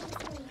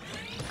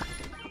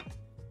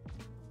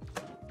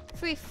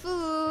 Free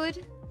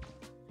food.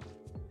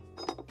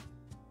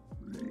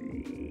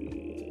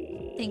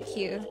 Thank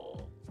you.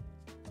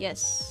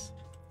 Yes.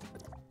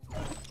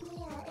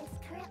 Mia is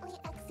currently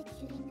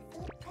executing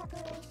food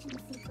preparation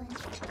sequence.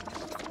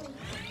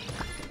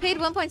 Paid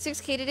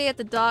 1.6k today at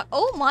the dock.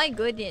 Oh my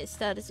goodness,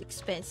 that is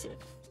expensive.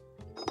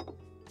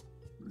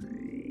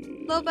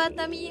 Low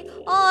Batnami.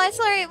 Oh, it's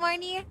alright,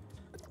 Marnie.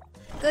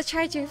 Go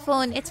charge your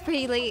phone. It's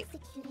pretty late.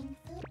 Executing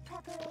food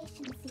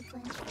preparation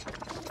sequence.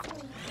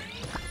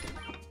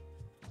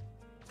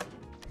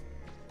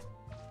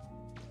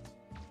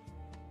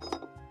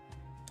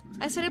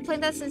 I started playing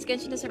that since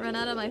Genshin doesn't run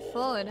out on my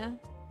phone.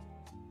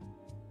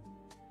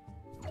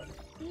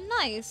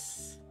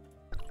 Nice.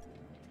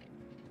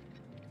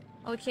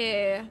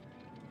 Okay.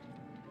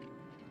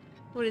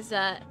 What is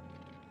that?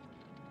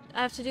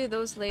 I have to do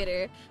those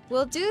later.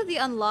 We'll do the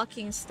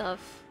unlocking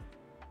stuff.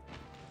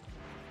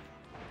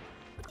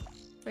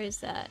 Where is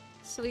that?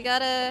 So we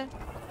gotta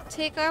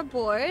take our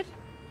board.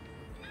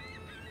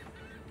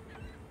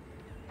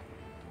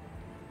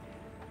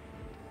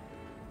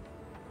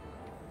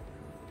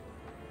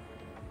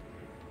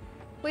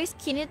 Where's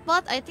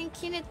Kinitbot? I think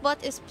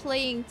Kinitbot is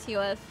playing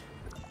TOF.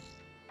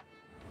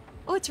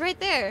 Oh, it's right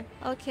there.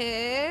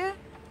 Okay.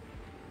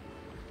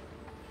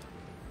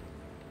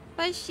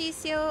 Bye,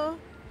 Shisio.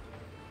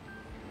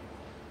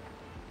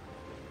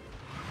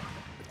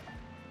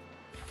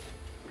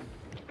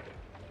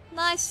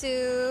 Nice.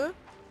 Okay,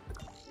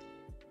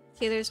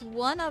 there's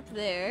one up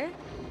there.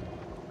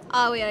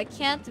 Oh wait, I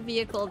can't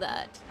vehicle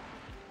that.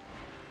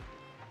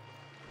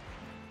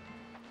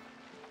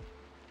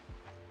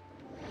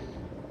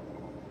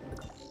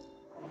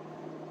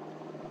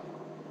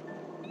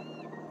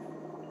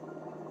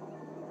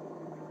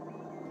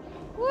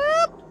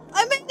 Whoop!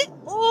 I made it!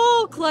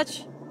 Oh,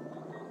 clutch!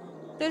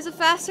 There's a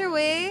faster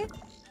way.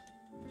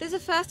 There's a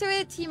faster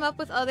way to team up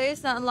with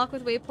others, not unlock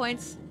with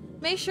waypoints.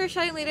 Make sure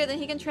shouting leader, then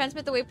he can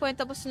transmit the waypoint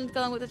tapos sunod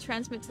ka lang with the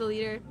transmit to the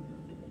leader.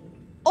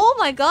 Oh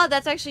my god,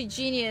 that's actually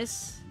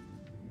genius.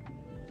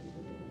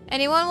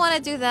 Anyone want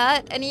to do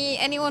that?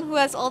 Anyone who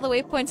has all the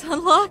waypoints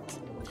unlocked?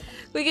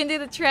 We can do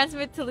the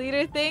transmit to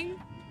leader thing.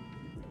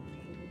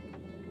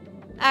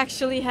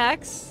 Actually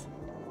hacks.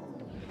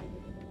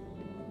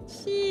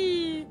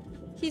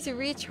 He's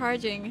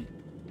recharging.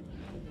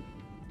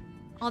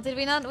 Oh, did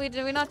we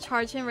not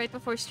charge him right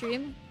before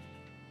stream?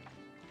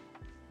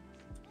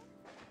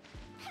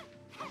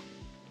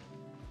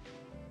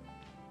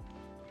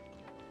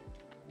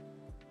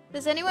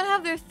 Does anyone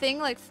have their thing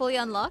like fully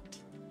unlocked?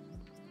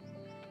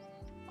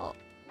 Oh,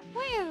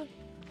 wow.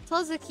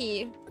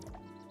 Tozuki.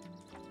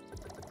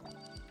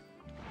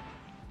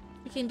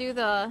 You can do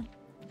the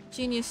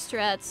genius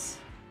strats.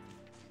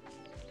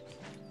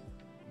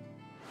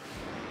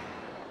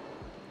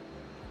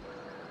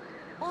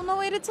 Oh no,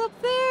 wait, it's up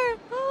there!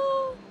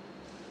 Oh.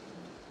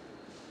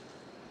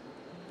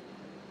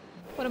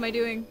 What am I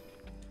doing?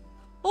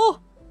 Oh!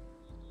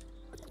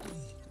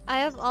 I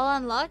have all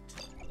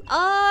unlocked?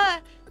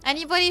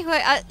 Anybody who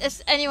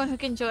anyone who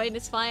can join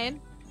is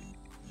fine.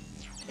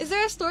 Is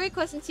there a story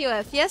quest in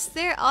TOF? Yes,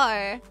 there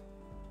are.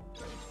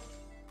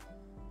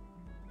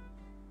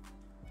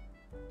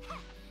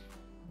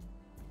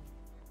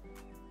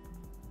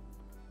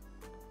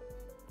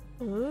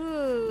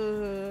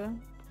 Ooh.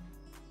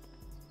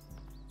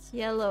 It's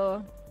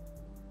yellow.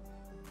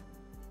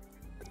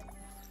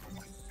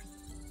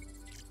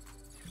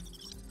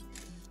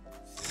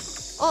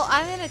 Oh,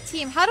 I'm in a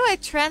team. How do I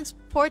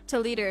transport to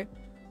leader?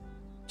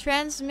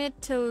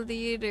 Transmit to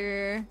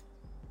leader.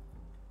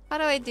 How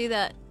do I do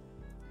that?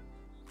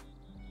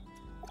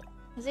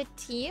 Is it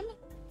team?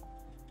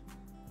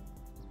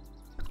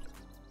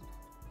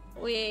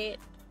 Wait.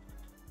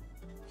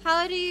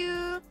 How do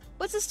you...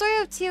 What's the story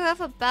of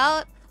TOF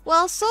about?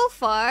 Well, so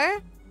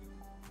far...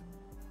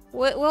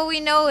 What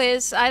we know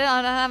is... I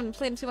haven't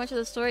played too much of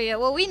the story yet.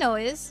 What we know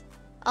is...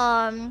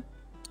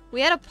 We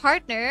had a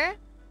partner...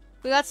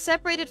 We got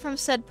separated from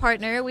said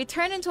partner. We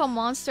turned into a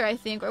monster, I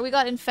think. Or we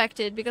got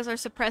infected because our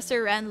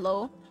suppressor ran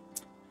low.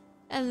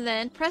 And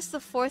then press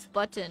the fourth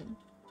button.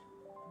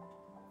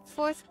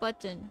 Fourth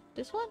button.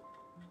 This one?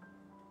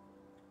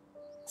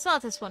 It's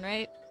not this one,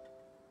 right?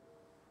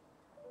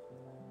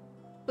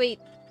 Wait.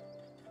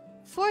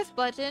 Fourth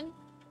button?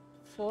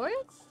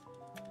 Fourth?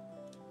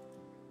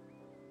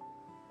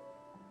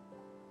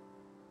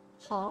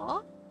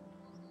 Huh?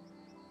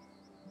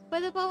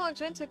 Pwede pa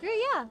mag-join sa crew?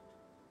 Yeah.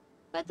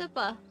 Pwede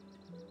pa.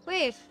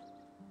 Wait.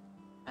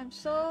 I'm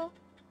so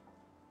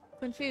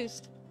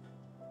confused.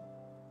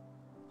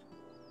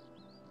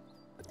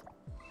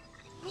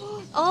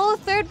 Oh,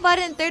 third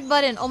button, third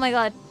button. Oh my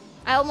god.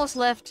 I almost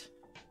left.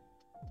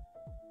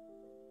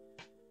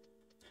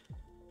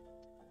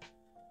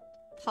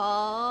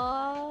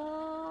 Talk.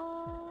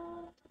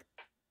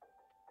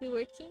 You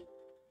working?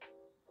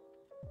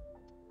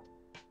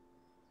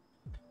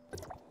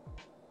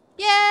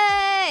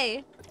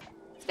 Yay!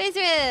 Space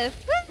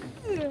Rift!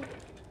 Woo!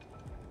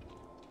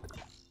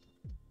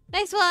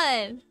 Nice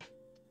one!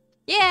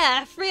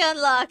 Yeah! Free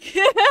unlock!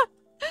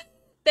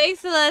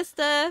 Thanks,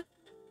 Celesta!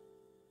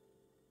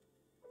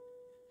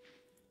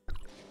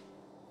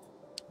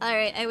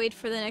 Alright, I wait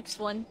for the next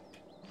one.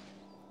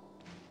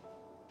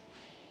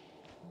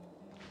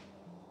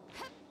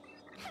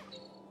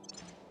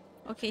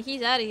 Okay,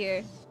 he's out of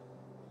here.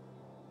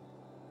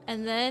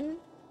 And then...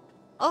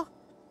 Oh!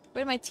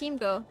 Where'd my team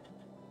go?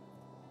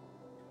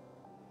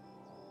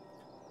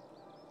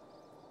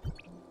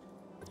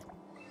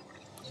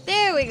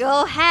 There we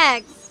go!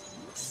 Hacks!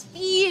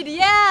 Speed!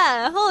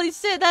 Yeah! Holy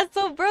shit, that's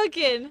so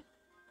broken!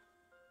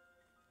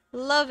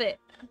 Love it.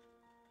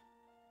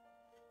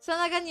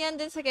 Sana ganyan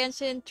din sa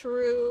Genshin,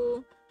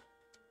 true.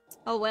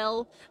 Oh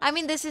well. I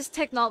mean, this is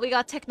we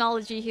got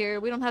technology here.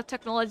 We don't have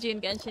technology in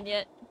Genshin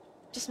yet.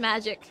 Just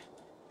magic.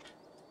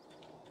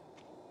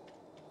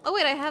 Oh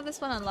wait, I have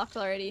this one unlocked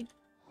already.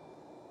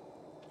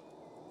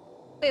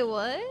 Wait,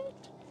 what?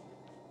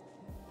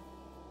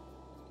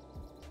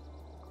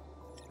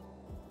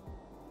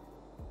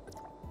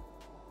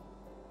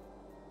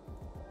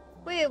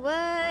 Wait,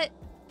 what?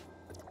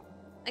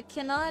 I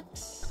cannot...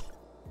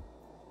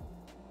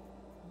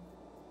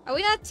 Are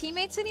we not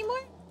teammates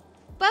anymore?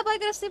 Bye bye,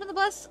 gotta sleep on the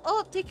bus.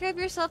 Oh, take care of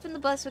yourself in the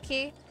bus,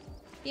 okay?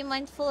 Be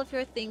mindful of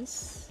your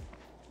things.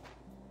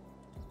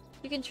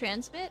 You can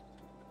transmit?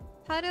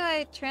 How do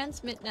I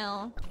transmit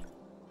now?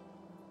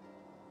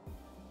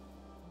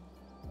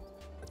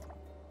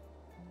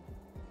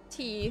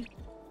 T.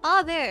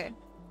 Ah, there.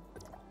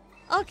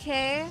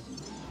 Okay.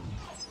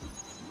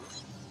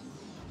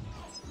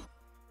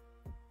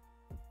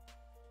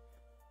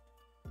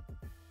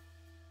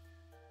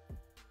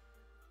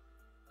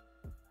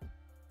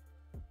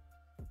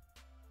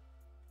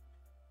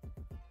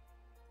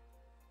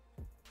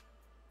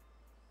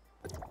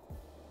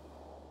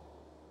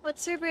 What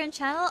server and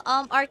channel?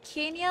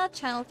 Arcania,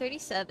 channel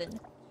 37.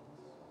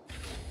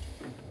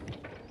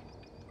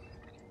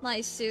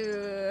 Nice.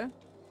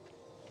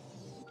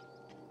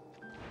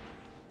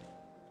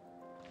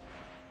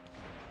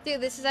 Dude,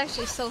 this is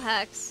actually so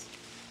hacks.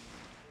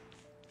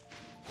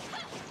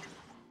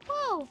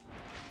 Whoa!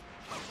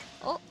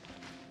 Oh!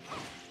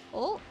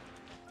 Oh!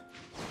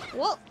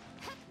 Whoa!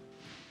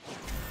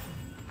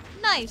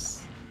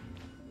 Nice!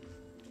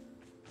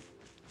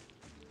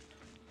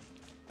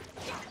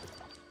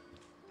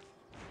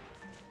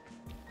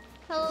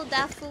 Hello,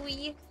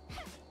 Daffy.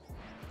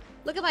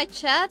 Look at my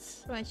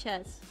chats. My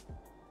chats.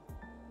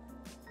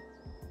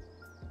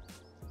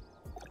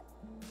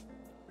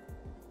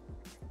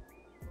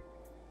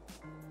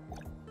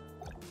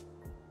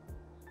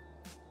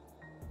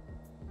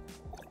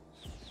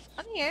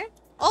 I'm here.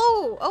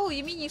 Oh! Oh,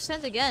 you mean you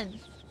sent again?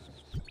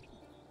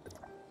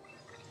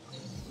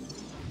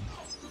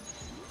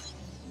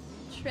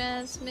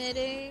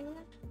 Transmitting.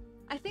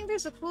 I think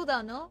there's a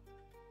cooldown, no?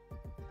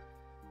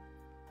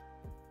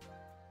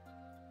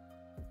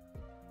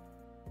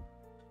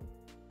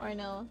 Or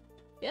no?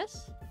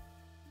 Yes?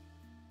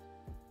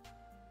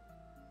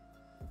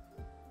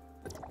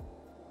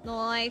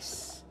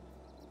 Nice.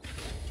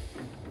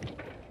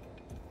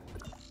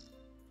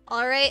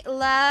 Alright,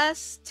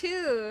 last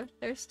two.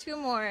 There's two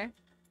more.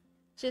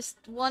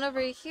 Just one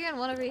over here and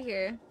one over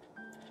here.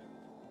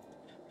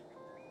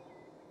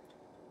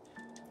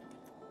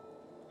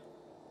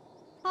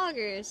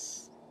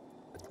 Hoggers.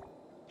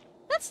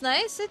 That's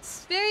nice.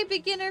 It's very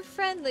beginner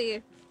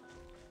friendly.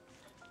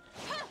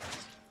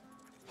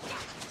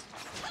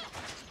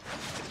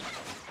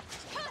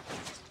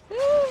 Woo!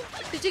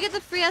 Did you get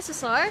the free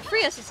SSR?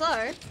 Free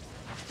SSR?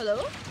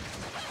 Hello?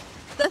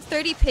 The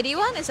 30 pity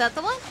one? Is that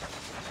the one?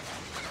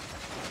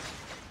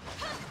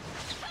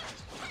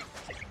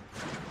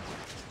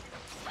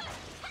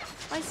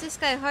 Why is this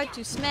guy hard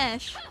to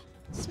smash?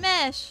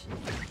 Smash!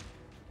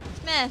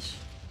 Smash!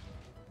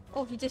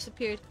 Oh, he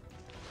disappeared.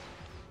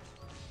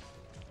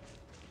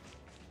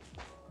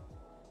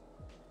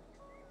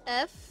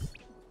 F.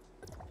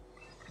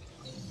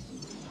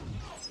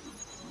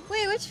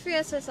 Wait, which free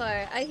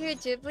SSR? I hear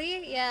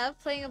Ghibli? Yeah,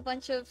 playing a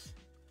bunch of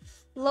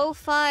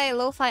lo-fi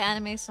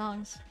anime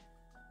songs.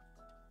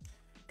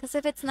 Cause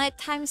if it's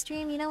nighttime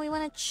stream, you know, we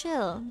wanna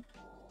chill.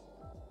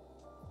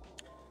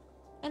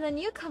 And the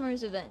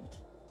newcomers event.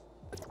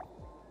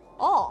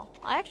 Oh,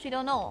 I actually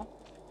don't know.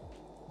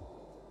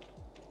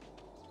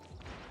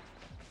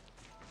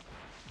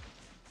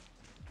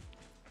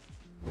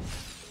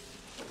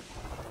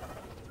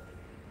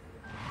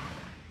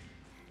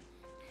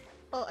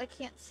 Oh, I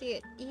can't see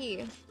it.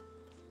 E.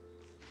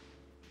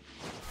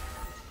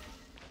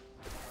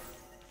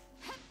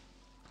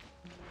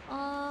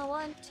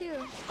 One, two.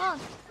 Oh,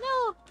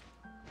 no!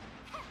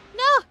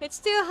 No! It's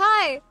too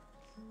high!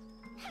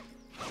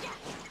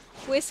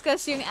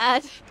 Whiskas yung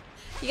ad.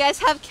 You guys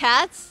have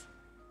cats?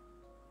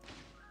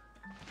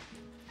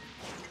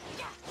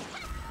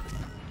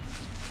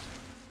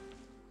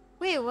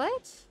 Wait,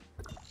 what?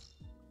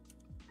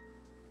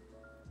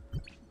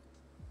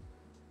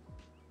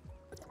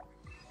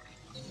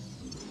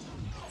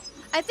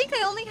 I think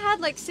I only had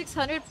like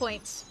 600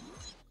 points.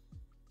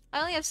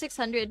 I only have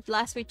 600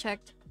 last we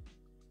checked.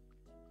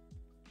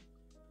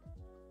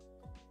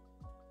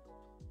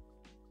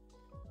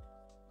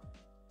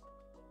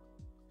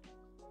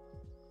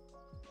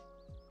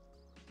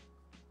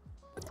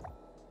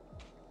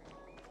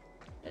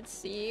 Let's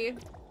see.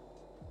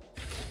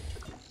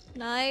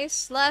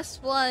 Nice.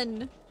 Last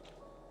one.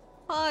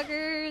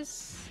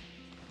 Poggers.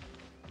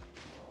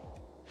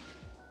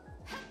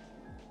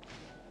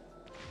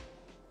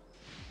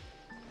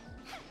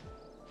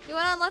 You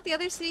wanna unlock the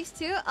other cities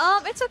too?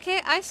 It's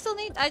okay. I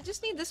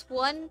just need this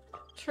one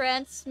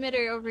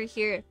transmitter over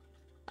here.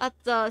 At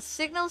the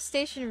signal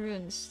station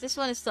runes. This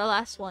one is the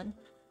last one.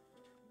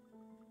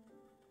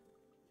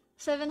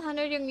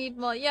 700 yung need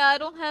mo. Yeah, I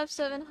don't have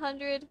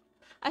 700.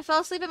 I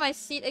fell asleep in my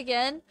seat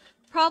again.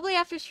 Probably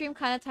after stream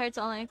kinda tired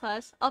to online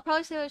class. I'll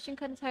probably say I was stream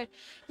kinda tired.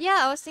 Yeah,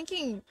 I was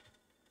thinking...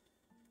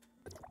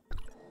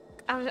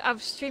 I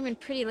was streaming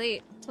pretty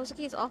late.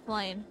 Tosuki's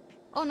offline.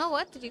 Oh no,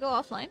 what? Did you go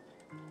offline?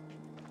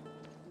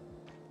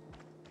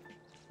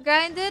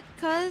 Grind it,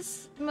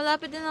 cause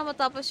malapit din na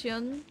matapos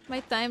yun. My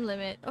time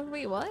limit. Oh,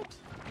 wait, what?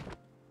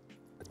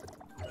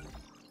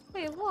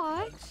 Wait,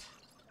 what?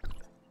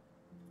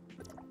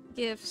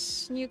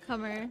 Gifts.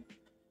 Newcomer.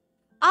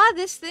 Ah,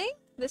 this thing?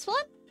 This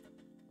one?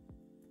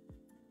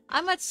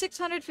 I'm at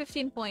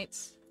 615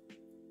 points.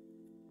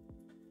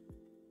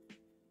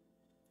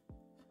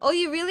 Oh,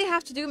 you really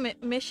have to do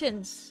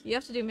missions. You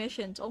have to do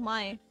missions. Oh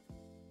my.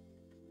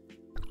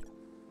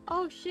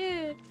 Oh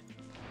shit.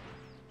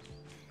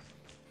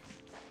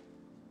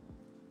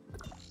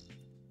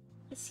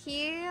 Is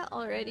he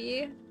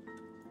already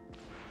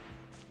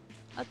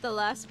at the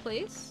last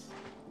place?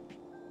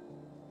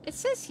 It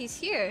says he's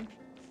here.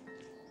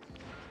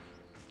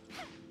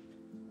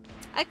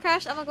 I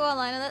crashed. I'm gonna go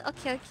online on it.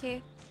 Okay,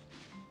 okay.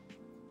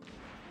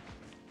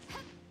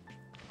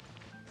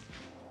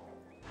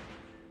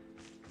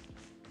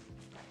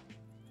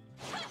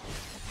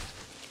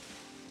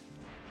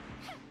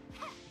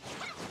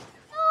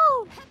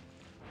 No!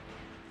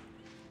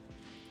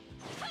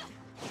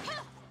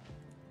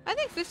 I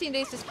think 15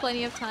 days is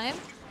plenty of time.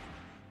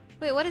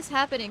 Wait, what is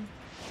happening?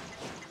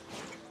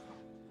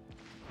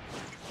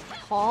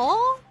 Huh?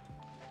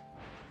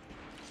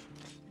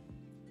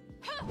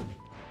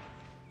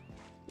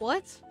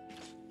 What?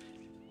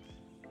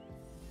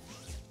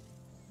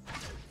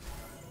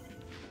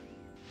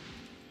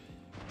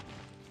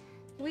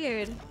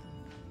 Weird.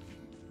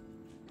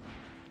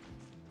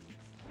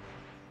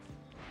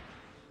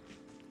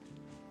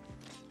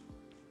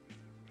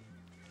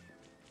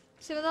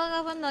 Simula ka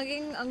ba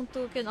naging ang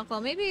tukin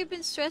ako? Maybe you've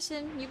been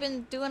stressing. You've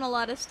been doing a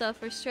lot of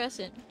stuff or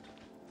stressing.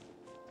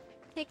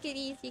 Take it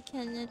easy,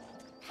 Kenneth.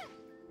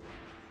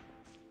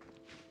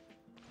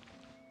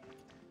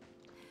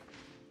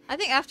 I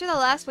think after the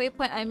last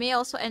waypoint, I may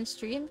also end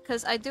stream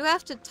because I do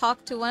have to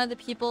talk to one of the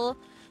people.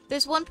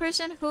 There's one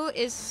person who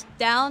is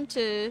down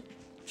to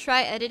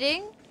try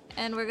editing,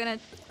 and we're gonna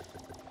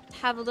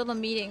have a little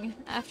meeting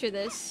after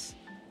this.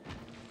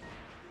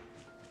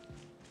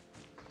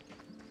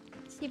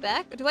 Is he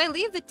back? Do I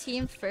leave the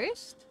team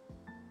first?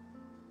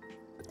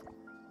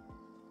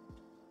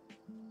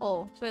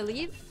 Oh, so I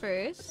leave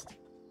first.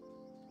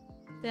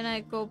 Then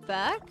I go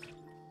back.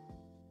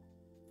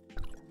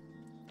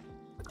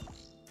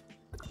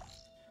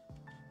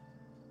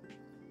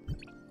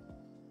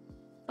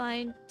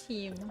 Find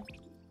team.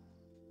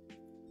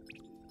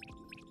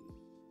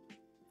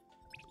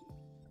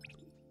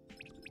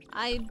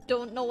 I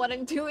don't know what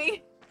I'm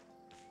doing.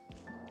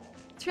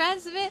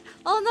 Transmit?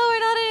 Oh no, we're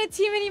not in a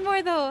team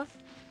anymore though.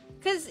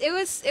 Cause it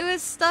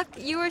was stuck.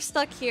 You were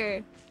stuck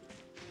here.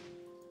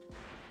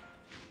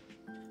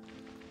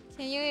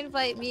 Can you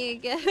invite me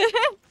again?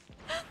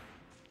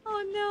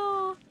 Oh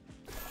no.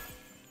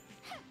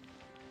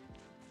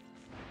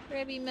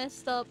 Rebby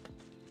messed up.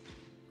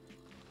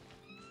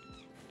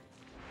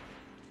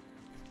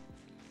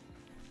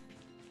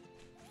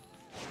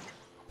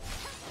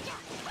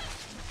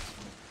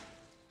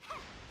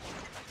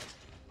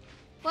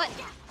 What?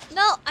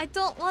 No, I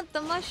don't want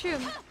the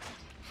mushroom.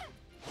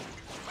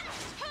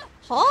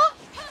 Huh?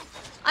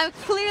 I'm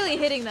clearly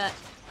hitting that.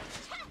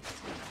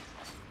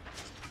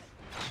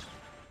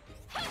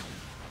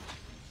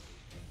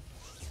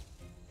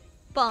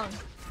 Bong.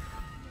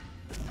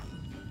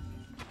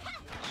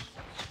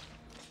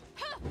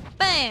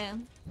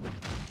 Bam.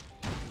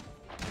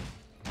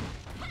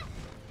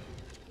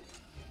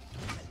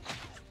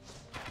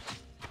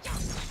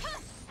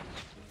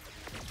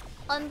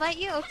 I'll invite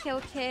you? Okay,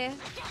 okay.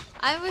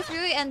 I'm with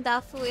Rui and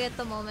Dafui at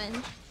the moment.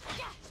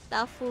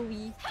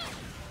 Dafui.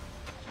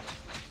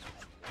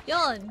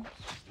 Yon!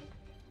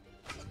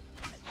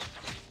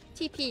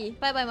 TP.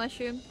 Bye bye,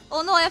 mushroom.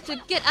 Oh no, I have to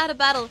get out of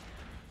battle.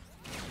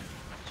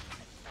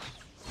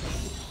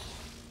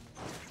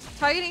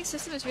 Targeting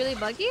system is really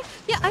buggy?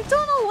 Yeah, I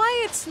don't know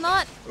why it's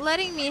not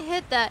letting me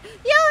hit that.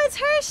 Yo, it's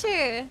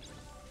Hersher!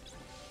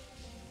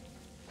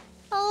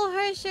 Hello,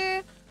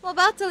 Hersher. I'm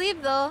about to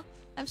leave though.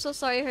 I'm so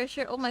sorry,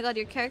 Hersher. Oh my god,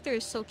 your character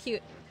is so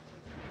cute.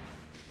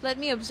 Let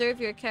me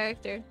observe your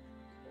character.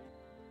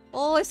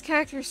 Oh, his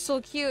character is so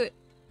cute.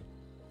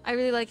 I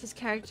really like his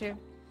character.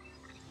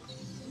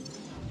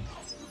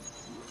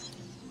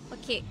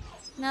 Okay,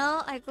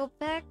 now I go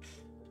back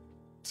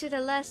to the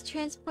last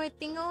transport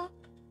thingo.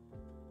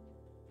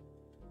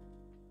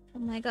 Oh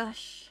my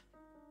gosh.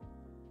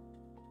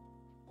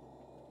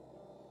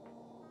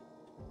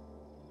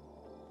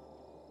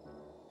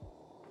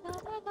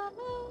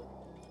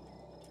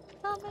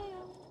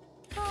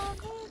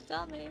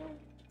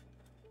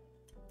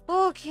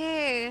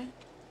 Okay.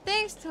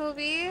 Thanks,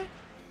 Toby.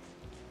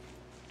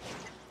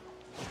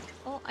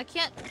 Oh, I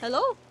can't.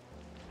 Hello?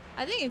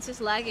 I think it's just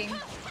lagging.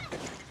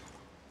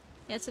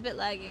 Yeah, it's a bit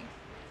lagging.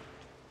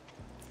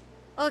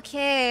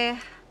 Okay.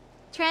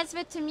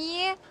 Transmit to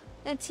me,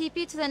 then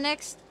TP to the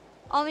next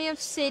Omnium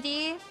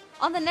City.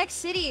 On the next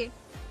city.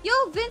 Yo,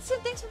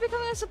 Vincent, thanks for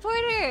becoming a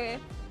supporter.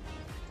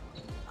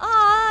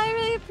 Aw, I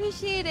really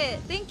appreciate it.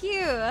 Thank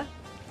you.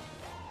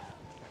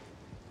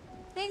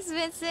 Thanks,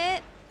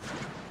 Vincent.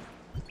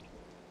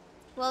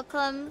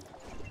 Welcome.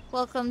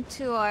 Welcome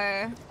to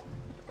our...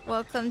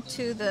 Welcome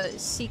to the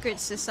secret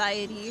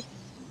society.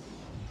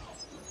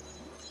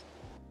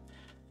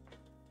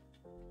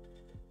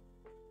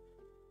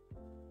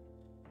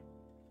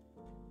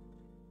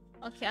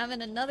 Okay, I'm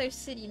in another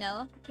city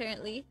now,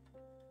 apparently.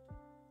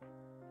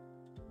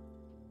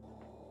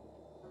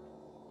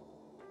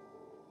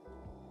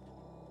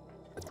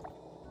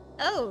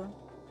 Oh!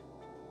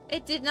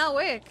 It did not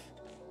work.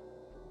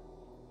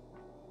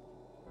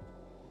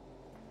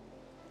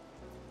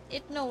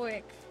 It no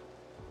work.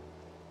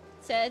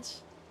 Sedge.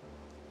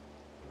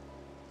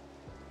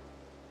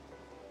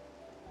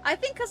 I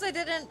think cause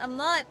I'm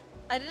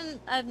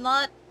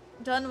not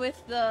done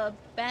with the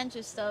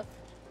banjo stuff.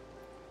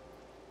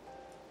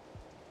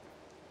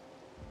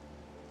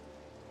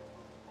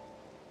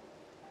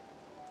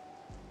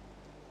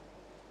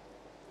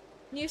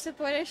 New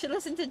supporters should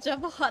listen to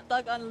Jump a Hot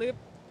Dog on loop.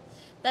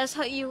 That's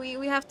how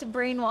we have to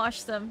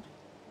brainwash them.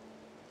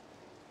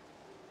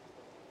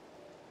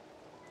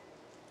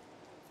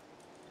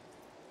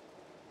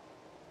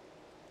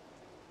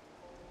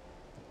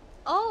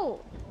 Oh!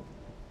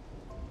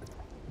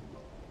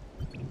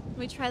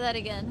 me try that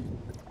again.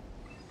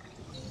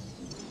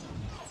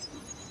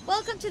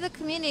 Welcome to the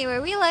community where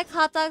we like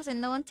hot dogs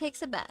and no one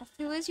takes a bath.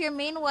 Who is your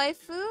main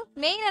waifu?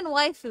 Main and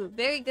waifu.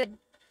 Very good.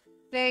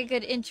 Very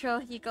good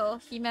intro,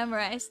 Hiko. He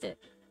memorized it.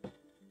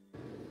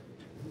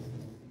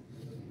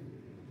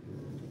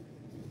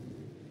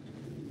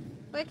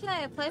 Where can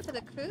I apply for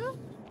the crew?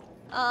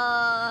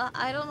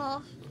 I don't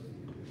know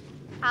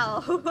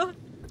how.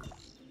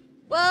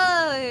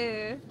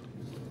 Whoa!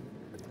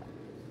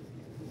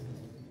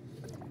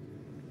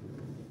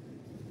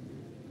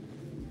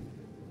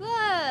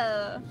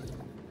 Whoa!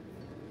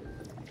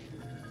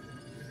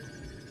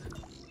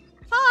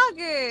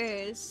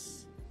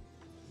 Hoggers!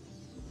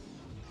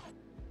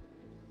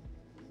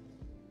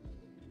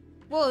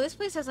 Whoa, this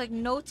place has like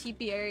no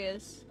TP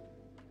areas.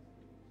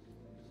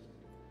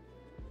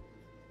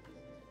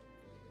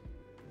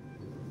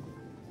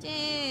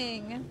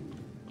 Dang.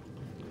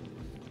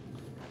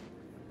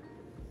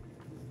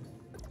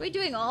 Are we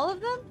doing all of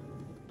them?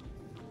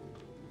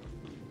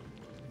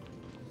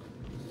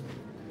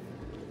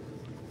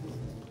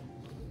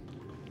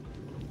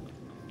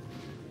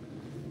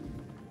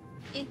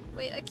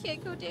 Wait, I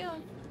can't go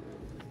down.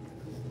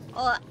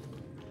 Oh,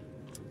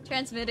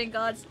 transmitting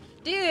gods.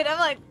 Dude, I'm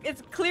like,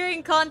 it's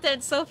clearing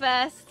content so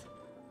fast.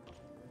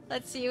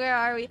 Let's see, where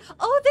are we?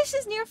 Oh, this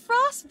is near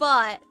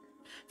Frostbot.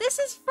 This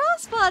is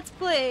Frostbot's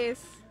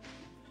place.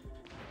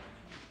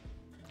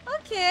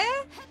 Okay.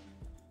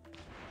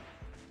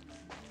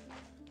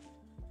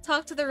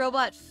 Talk to the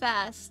robot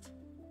fast.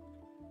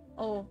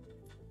 Oh,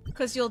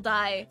 cause you'll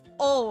die.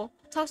 Oh,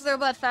 talk to the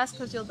robot fast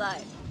cause you'll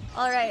die.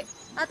 Alright.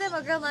 Ate,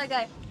 my girl, my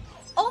guy.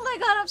 Oh my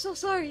god, I'm so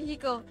sorry,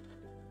 Hiko.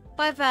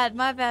 My bad,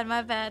 my bad,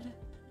 my bad.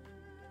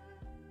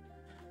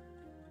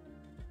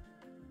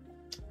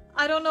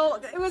 I don't know.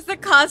 It was the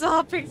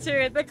Kazuha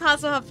picture. The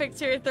Kazuha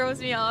picture throws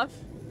me off.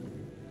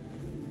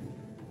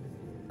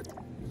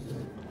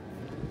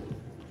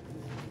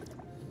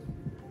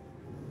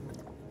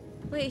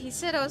 Wait, he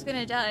said I was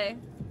gonna die.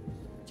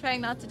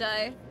 Trying not to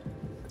die.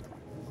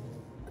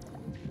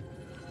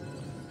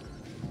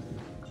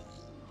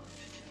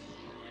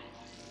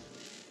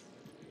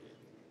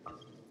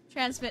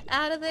 Transmit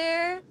out of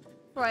there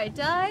before I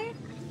die.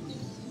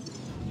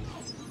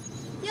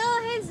 Yo,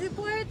 hey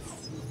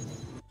Zooports!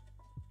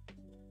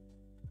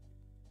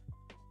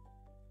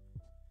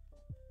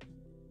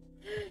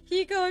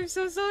 Hiko, I'm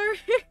so sorry.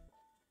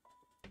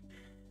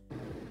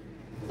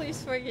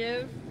 Please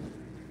forgive.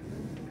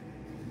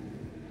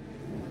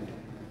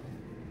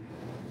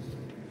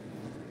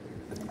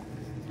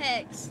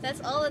 Hex,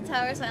 that's all the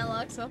towers I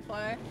unlocked so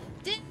far.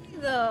 Dang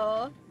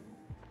though.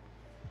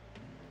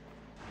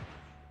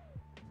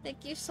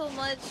 Thank you so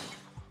much.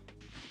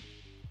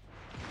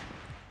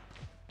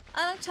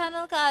 Anong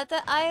channel ka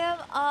ate? I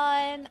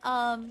am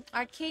on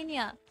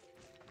Arcania.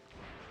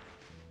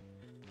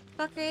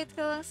 Pa-create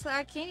ka lang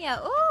sa Arcania.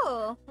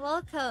 Ooh!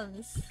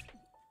 Welcomes.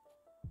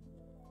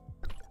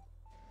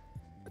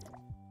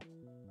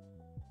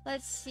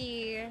 Let's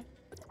see.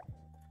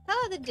 How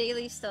about the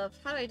daily stuff?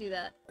 How do I do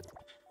that?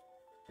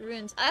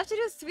 Runes. I have to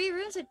do 3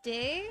 runes a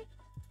day?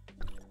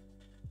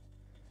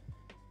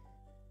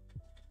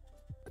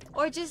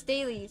 Or just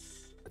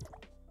dailies?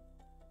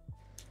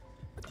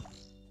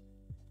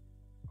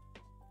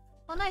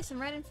 Oh nice, I'm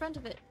right in front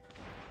of it.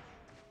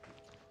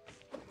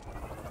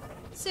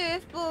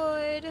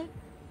 Surfboard!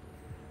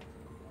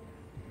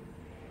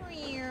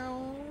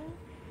 Meow.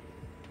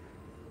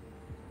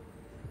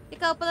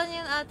 Ikaw pala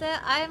niyan ate,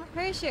 I'm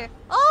Hersher.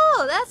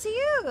 Oh, that's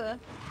you!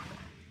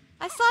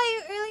 I saw you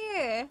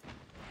earlier!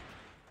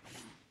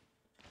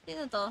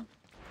 Sino to?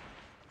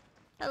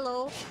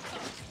 Hello?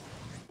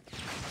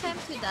 Time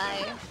to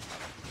die.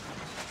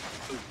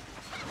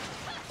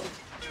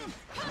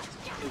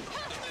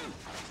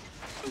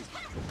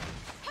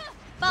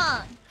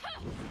 Bang!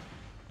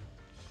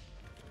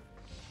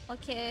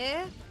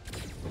 Okay.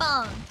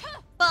 Bang!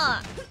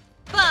 Bang!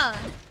 Bang!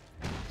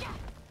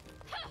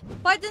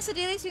 Pardon sa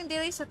dailies yung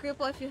dailies sa crew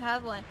po if you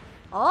have one.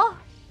 Oh!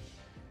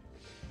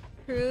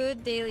 Crew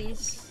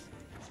dailies.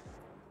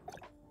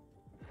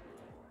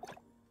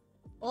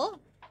 Oh?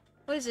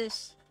 What is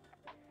this?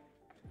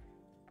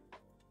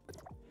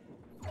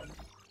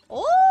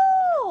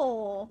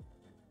 Oh!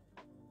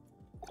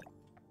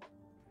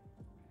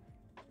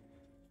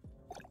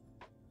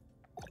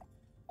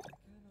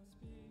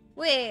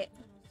 Wait.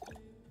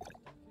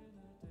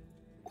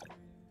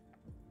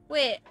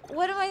 Wait,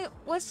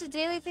 what's the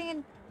daily thing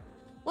in...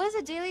 What is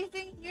the daily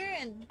thing here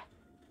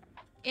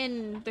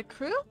in the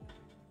crew?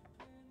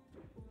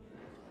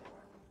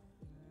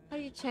 How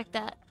do you check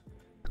that?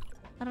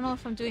 I don't know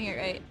if I'm doing it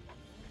right.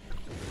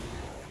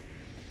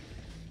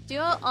 Do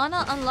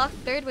Anna unlock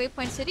 3rd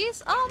waypoint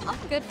cities? I'm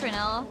good for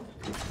now.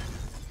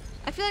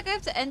 I feel like I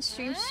have to end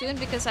stream soon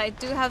because I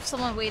do have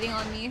someone waiting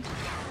on me.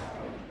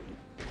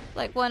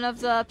 Like one of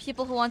the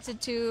people who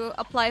wanted to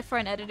apply for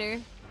an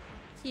editor.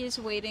 He is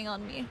waiting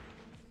on me.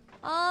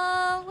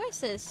 Where's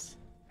this?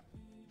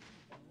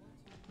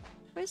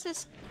 Where's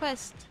this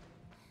quest?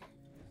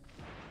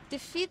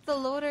 Defeat the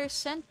loader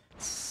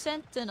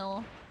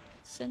sentinel.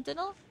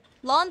 Sentinel?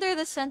 Launder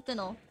the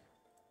sentinel.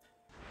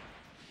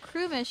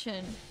 crew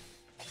mission.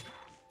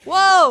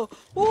 Whoa!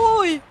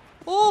 Oi!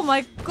 Oh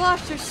my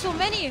gosh, there's so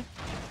many!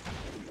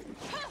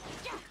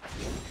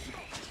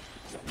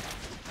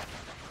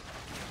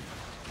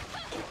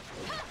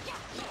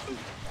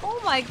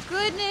 Oh my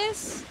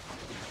goodness!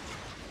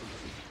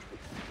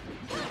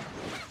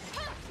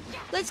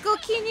 Let's go,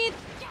 Kinit!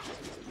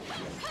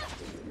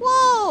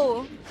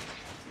 Whoa!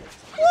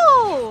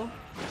 Whoa!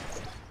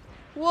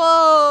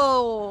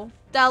 Whoa!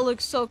 That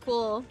looks so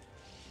cool.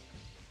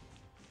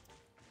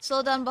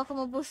 Slow down, baka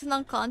mabus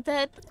ng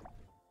content.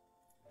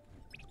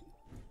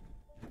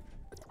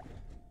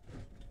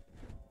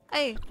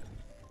 Ay.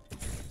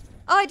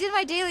 Oh, I did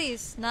my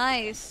dailies.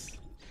 Nice.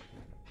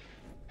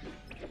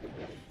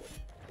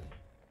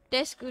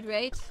 That's good,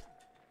 right?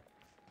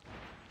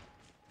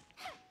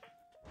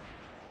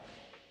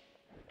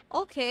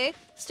 Okay.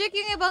 Strict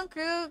yung ibang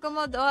crew.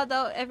 Gumagawa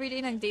daw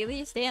everyday ng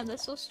dailies. Damn,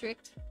 that's so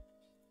strict.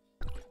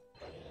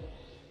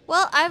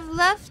 Well, I've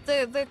left.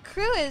 The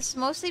crew is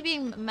mostly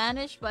being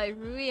managed by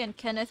Rui and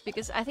Kenneth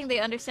because I think they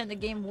understand the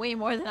game way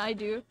more than I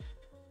do.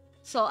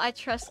 So I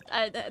trust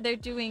they're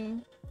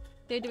doing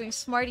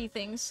smarty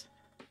things.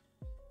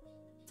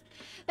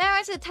 That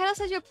reminds me, the title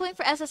says you're pulling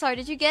for SSR.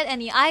 Did you get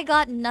any? I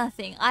got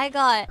nothing. I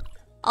got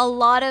a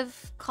lot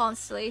of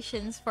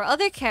constellations for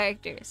other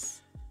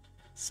characters.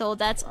 So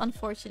that's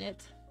unfortunate.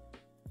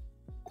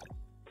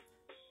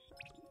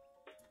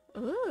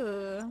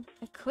 Ooh,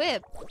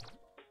 equip.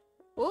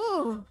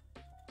 Ooh.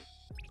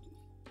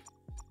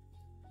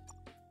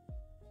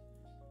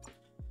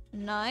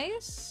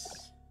 Nice.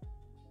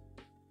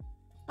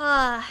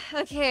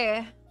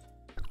 Okay.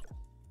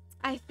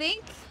 I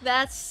think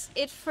that's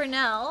it for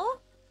now.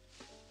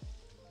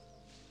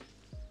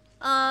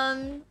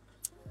 I'm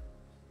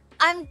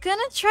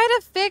gonna try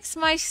to fix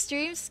my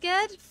stream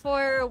sched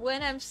for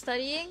when I'm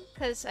studying,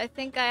 because I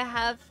think I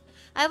have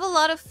a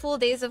lot of full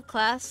days of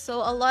class,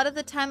 so a lot of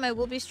the time I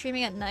will be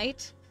streaming at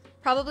night,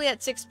 probably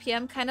at 6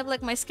 p.m, kind of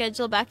like my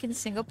schedule back in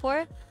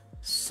Singapore.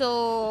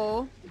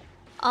 So,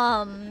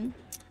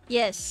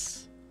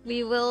 yes,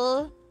 I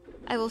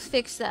will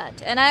fix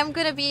that. And I'm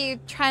gonna be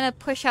trying to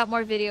push out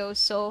more videos,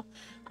 so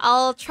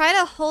I'll try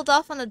to hold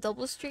off on the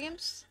double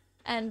streams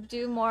and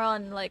do more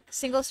on like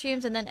single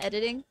streams and then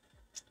editing.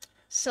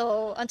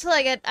 So until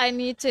I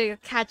need to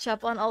catch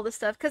up on all the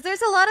stuff, because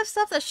there's a lot of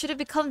stuff that should have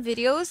become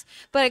videos,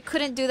 but I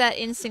couldn't do that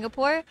in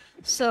Singapore.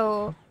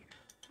 So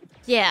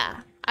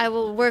yeah, I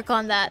will work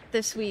on that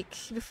this week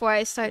before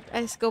I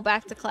go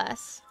back to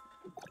class.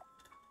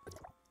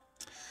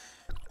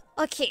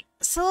 Okay,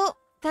 so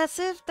that's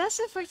it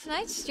for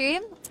tonight's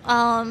stream.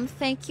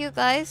 Thank you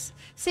guys.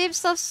 Same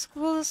stuff,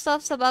 cool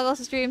stuff sa bago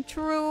sa stream.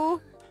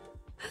 True.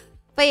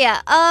 But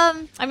yeah,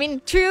 I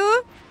mean,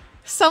 true,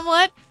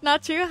 somewhat,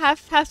 not true,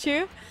 half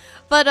true.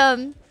 But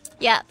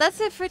yeah,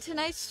 that's it for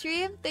tonight's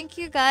stream. Thank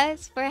you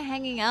guys for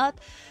hanging out.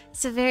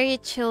 It's a very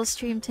chill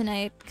stream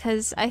tonight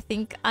because I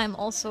think I'm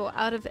also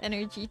out of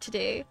energy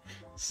today.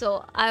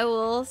 So I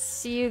will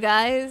see you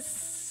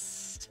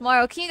guys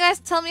tomorrow. Can you guys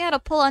tell me how to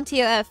pull on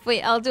TOF?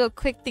 Wait, I'll do a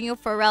quick thing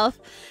for Ralph.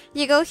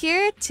 You go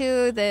here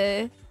to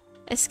the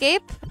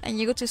escape and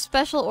you go to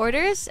special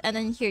orders, and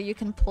then here you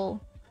can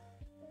pull.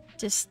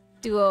 Just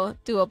do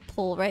a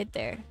pull right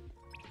there.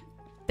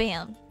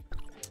 Bam.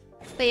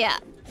 But yeah.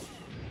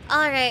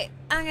 Alright,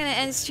 I'm gonna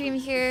end stream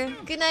here.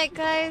 Good night,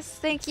 guys.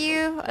 Thank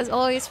you, as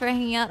always, for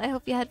hanging out. I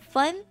hope you had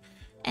fun.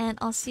 And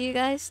I'll see you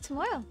guys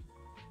tomorrow.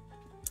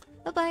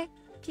 Bye-bye.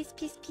 Peace,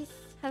 peace, peace.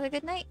 Have a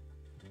good night.